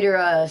invite you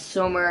later.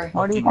 Somewhere.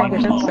 What do you think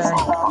it should say?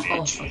 Oh,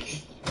 okay.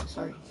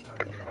 Sorry.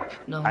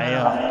 No.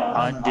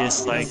 I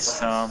undislike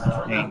some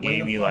and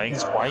gave you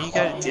likes. Why you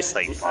gotta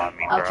dislike on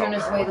me, bro? I'll turn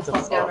this way the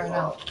fuck down right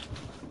now.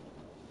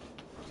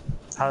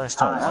 How that's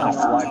not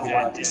wonderful to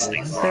get a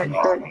dislike on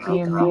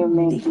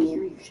me.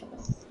 You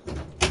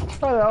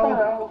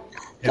Hello.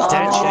 If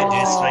that shit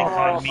dislike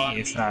on me,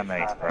 it's not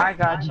nice, bro. I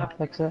got you.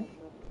 Fix it.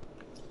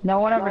 No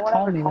one ever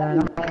told me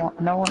that.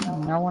 No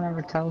one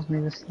ever tells me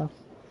this stuff.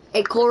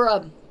 Hey,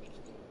 Cora.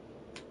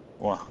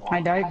 What?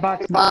 My diet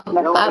bot's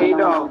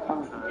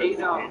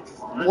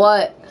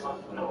What?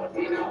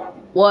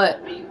 What?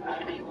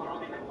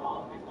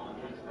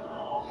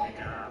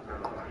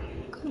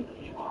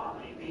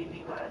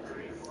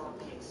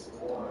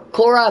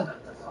 Cora.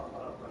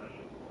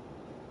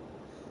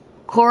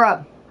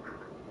 Cora.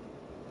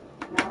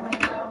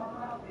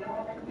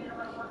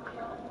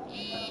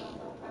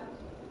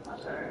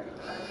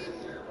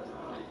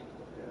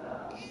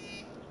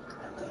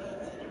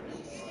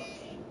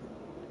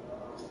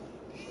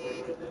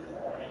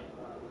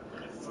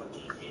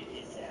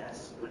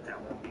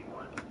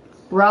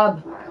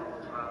 Rob.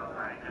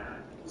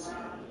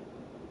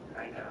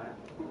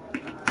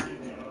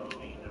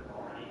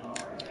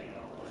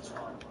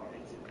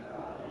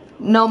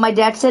 No, my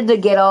dad said to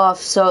get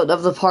off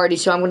of the party,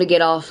 so I'm gonna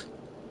get off.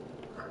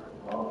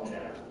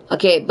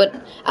 Okay, but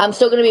I'm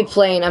still gonna be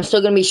playing. I'm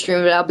still gonna be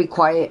streaming, but I'll be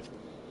quiet.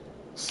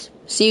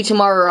 See you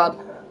tomorrow, Rob.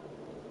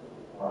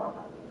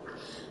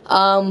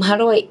 How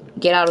do I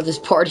get out of this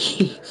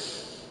party?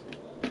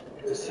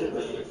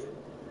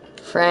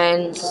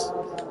 Friends.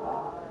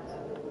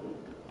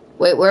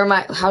 Wait, where am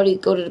I? How do you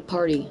go to the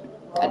party?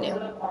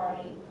 Goddamn.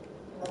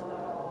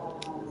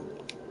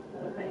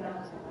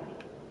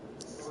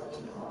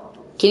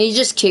 Can you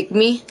just kick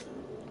me?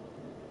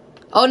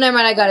 Oh, never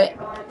mind, I got it.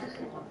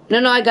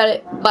 No, I got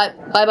it. Bye,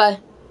 bye.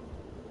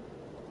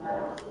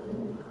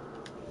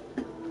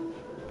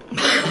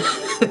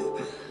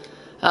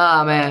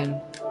 Oh,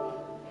 man.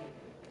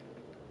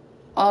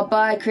 Oh,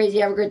 bye, crazy.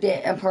 Have a great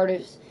day. I'm part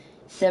of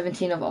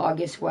 17th of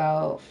August.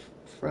 Wow,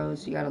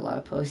 froze. You got a lot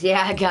of posts.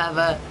 Yeah, I got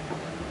a...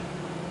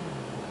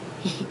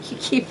 You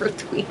keep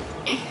retweeting.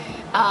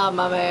 Ah,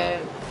 my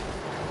man.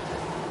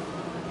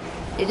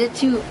 Is it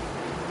too...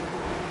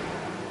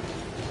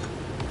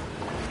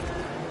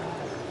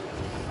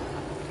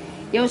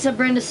 Yo, what's up,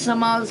 Brenda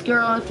Samalas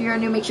girl? If you're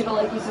new, make sure to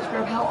like and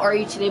subscribe. How are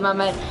you today, my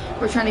man?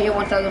 We're trying to hit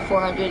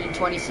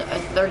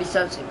 1,430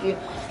 subs. If you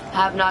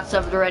have not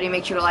subbed already,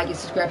 make sure to like and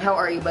subscribe. How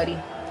are you, buddy?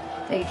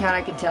 Take account,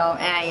 I can tell.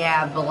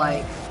 Yeah, but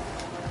like,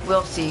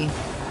 we'll see.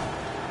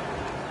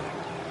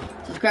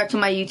 Subscribe to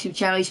my YouTube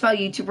channel. You spell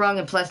YouTube wrong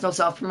and plus no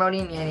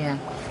self-promoting. Yeah.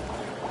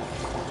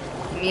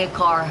 Give me a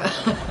car.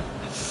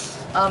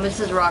 This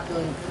is Rocket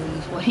League,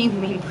 please. What do you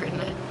mean,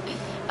 Brenda?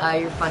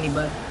 You're funny,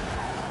 bud.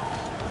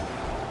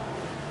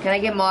 Can I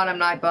get mod? I'm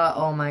not, but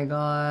oh my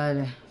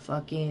god.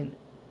 Fucking.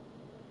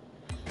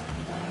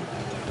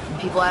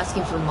 People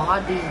asking for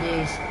mod these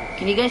days.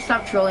 Can you guys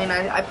stop trolling?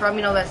 I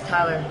probably know that's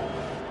Tyler.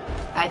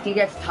 I think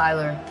that's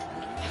Tyler.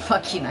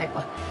 Fucking I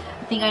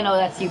think I know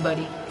that's you,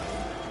 buddy.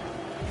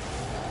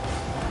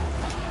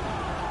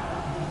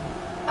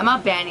 I'm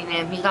not banning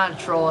him. He's not a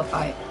troll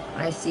when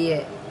I see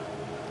it.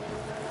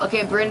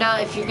 Okay, Brenda,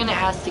 if you're gonna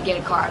ask to get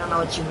a car, I don't know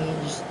what you mean.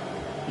 Just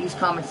use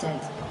common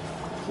sense.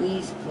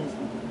 Please.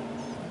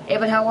 Hey,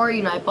 but how are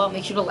you, Nightbot?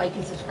 Make sure to like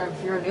and subscribe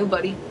if you're a new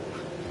buddy.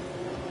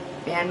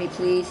 Ban me,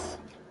 please.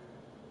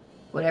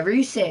 Whatever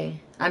you say.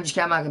 I'm not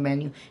gonna ban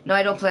you. No,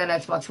 I don't play on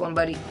Xbox One,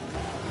 buddy.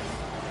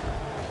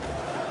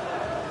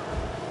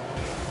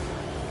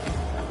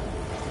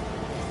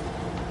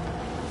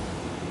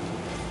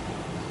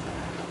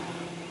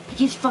 He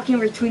keeps fucking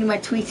retweeting my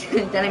tweets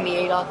and then me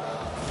Adolf.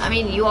 I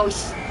mean,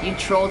 you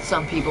trolled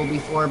some people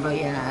before, but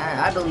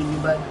yeah, I believe you,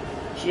 bud.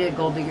 She a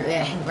gold digger.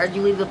 Yeah, where'd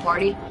you leave the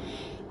party?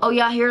 Oh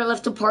yeah, here I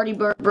left the party,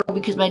 bro,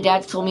 because my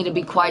dad told me to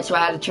be quiet, so I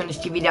had to turn this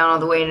TV down all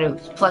the way, and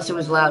plus it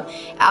was loud.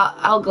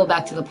 I'll go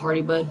back to the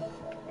party, bud.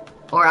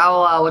 Or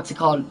I'll, what's it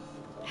called?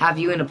 Have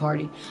you in a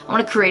party. I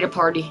want to create a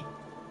party.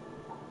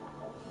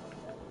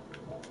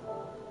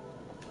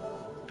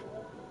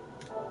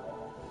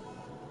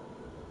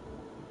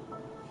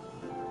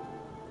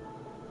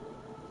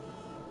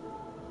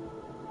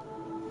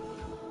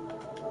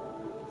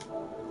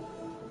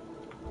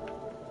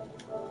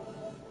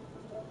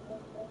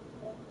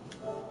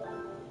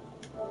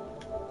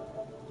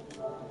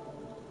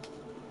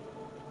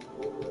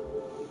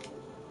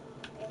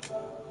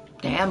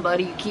 Damn,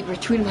 buddy, you keep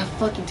retweeting my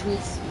fucking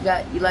tweets.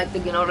 You like the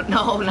Ganoda?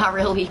 No, not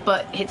really,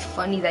 but it's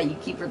funny that you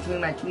keep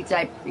retweeting my tweets.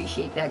 I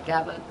appreciate that,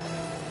 Gavin.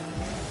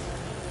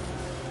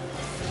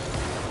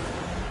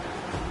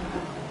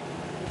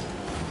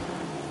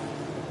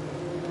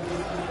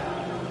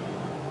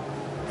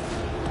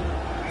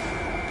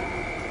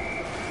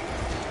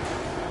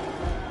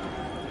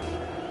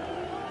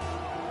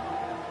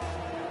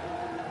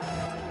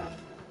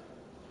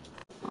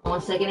 1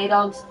 second,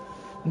 A-Dogs.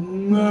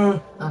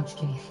 No. I'm just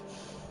kidding.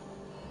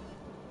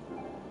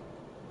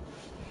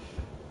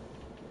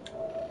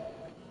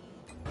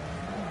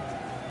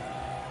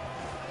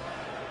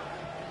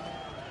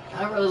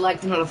 I don't really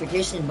like the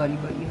notification, buddy,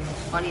 but you know,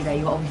 it's funny that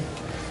you always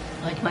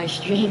like my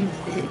streams,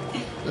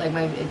 like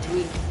my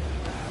tweets.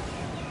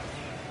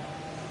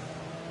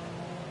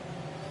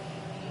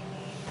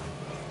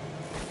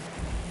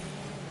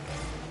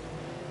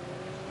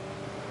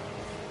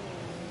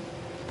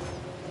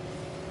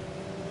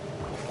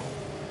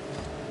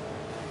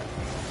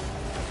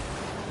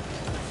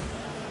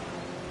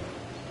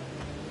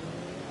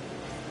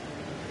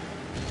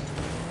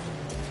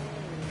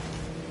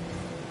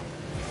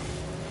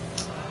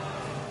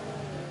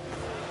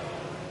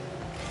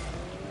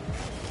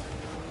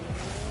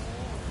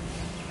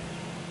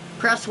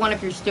 Press 1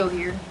 if you're still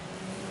here.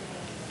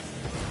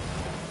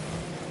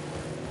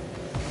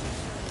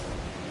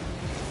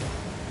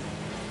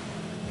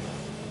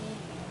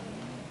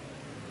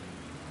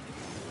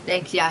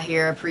 Thanks,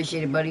 Yahir.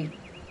 Appreciate it, buddy.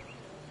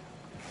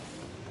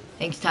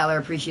 Thanks, Tyler.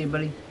 Appreciate it,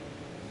 buddy.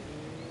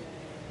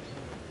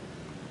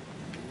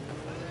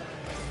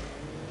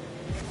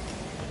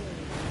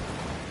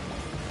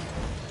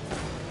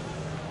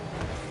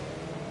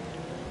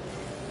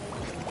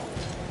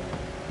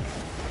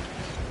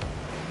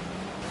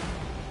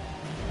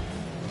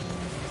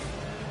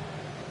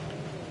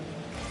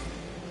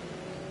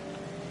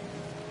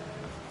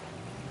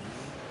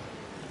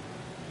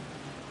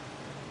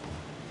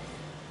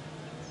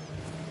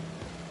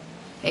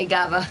 Hey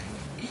Gava,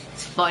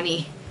 it's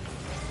funny.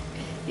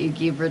 You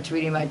keep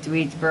retweeting my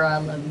tweets, bro. I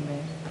love you,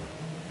 man.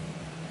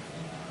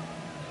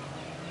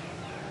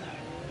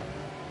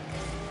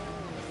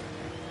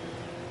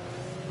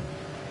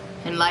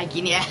 And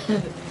liking, yeah.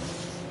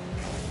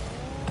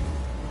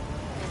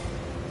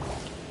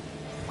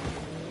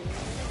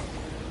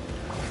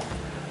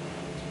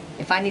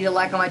 If I need a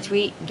like on my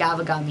tweet,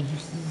 Gava got me.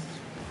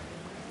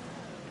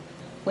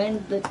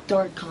 When the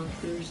dark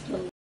conquers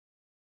the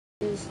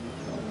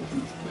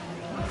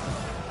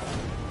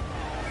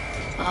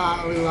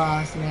oh, we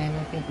lost, man.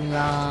 I think we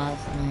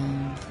lost,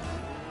 man.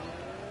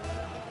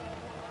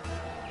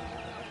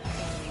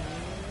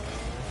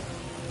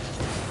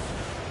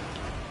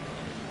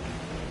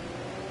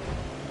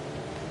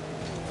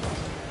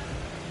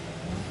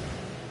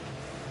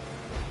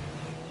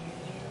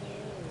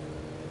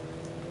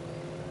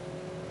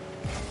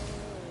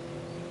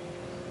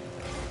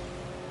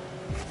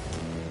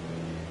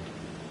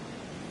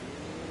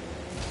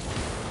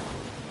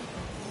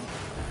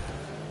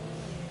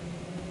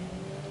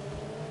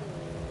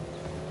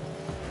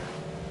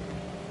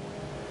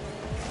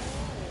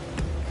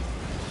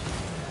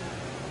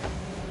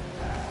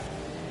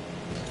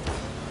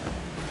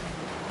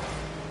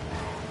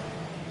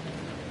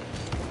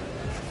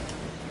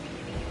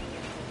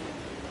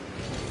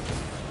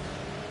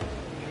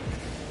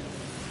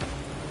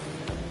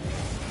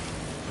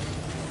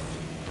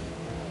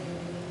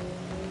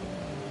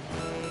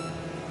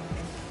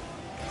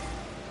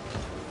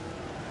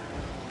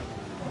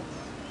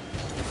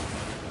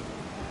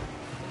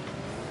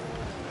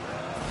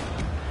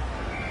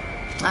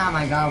 Oh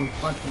my god, we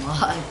fucking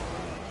lost.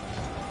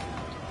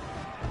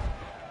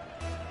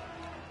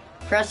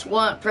 Press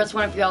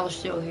 1 if y'all are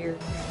still here.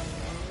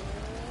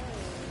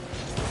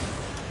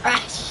 Ah,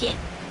 shit.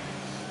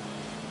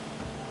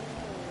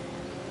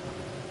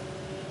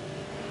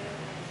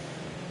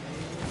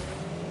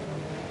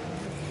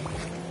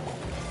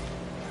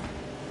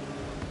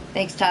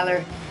 Thanks,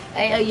 Tyler.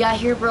 Hey, yeah,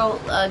 here, bro.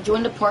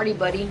 Join the party,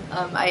 buddy.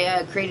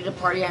 I created a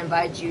party. I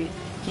invited you.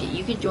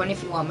 You can join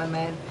if you want, my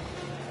man.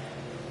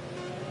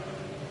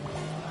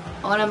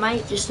 Oh, and I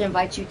might just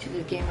invite you to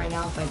the game right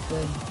now if I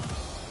could.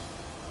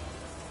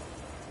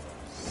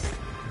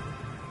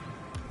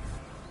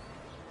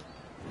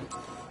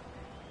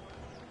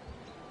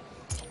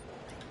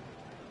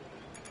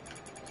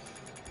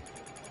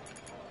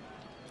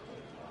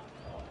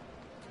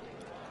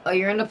 Oh,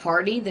 you're in the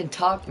party? Then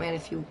talk, man,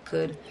 if you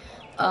could.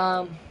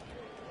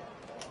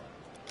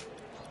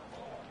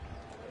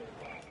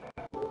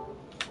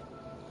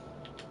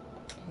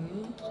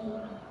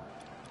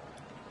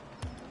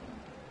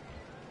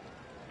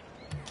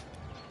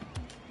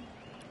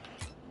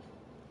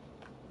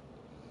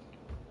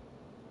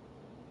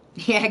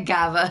 Yeah,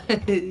 Gava.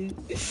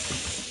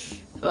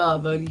 Oh,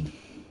 buddy.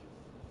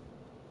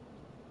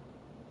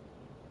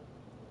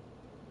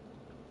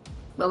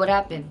 What would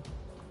happen?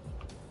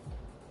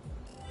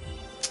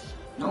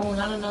 No,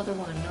 not another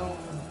one. No.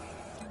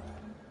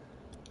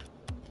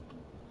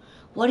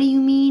 What do you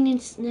mean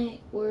it's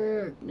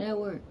network?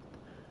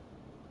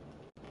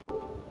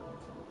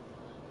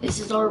 This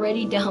is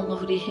already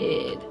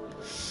downloaded.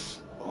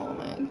 Oh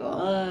my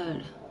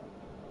god.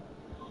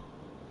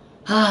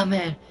 Ah,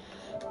 man.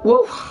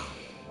 Whoa.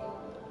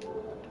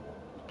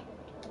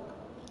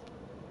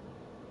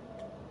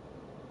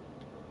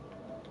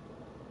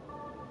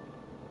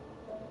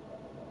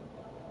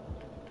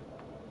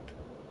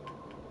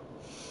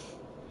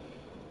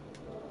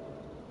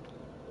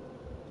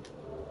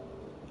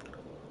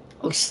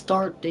 Oh,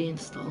 start the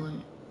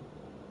installing.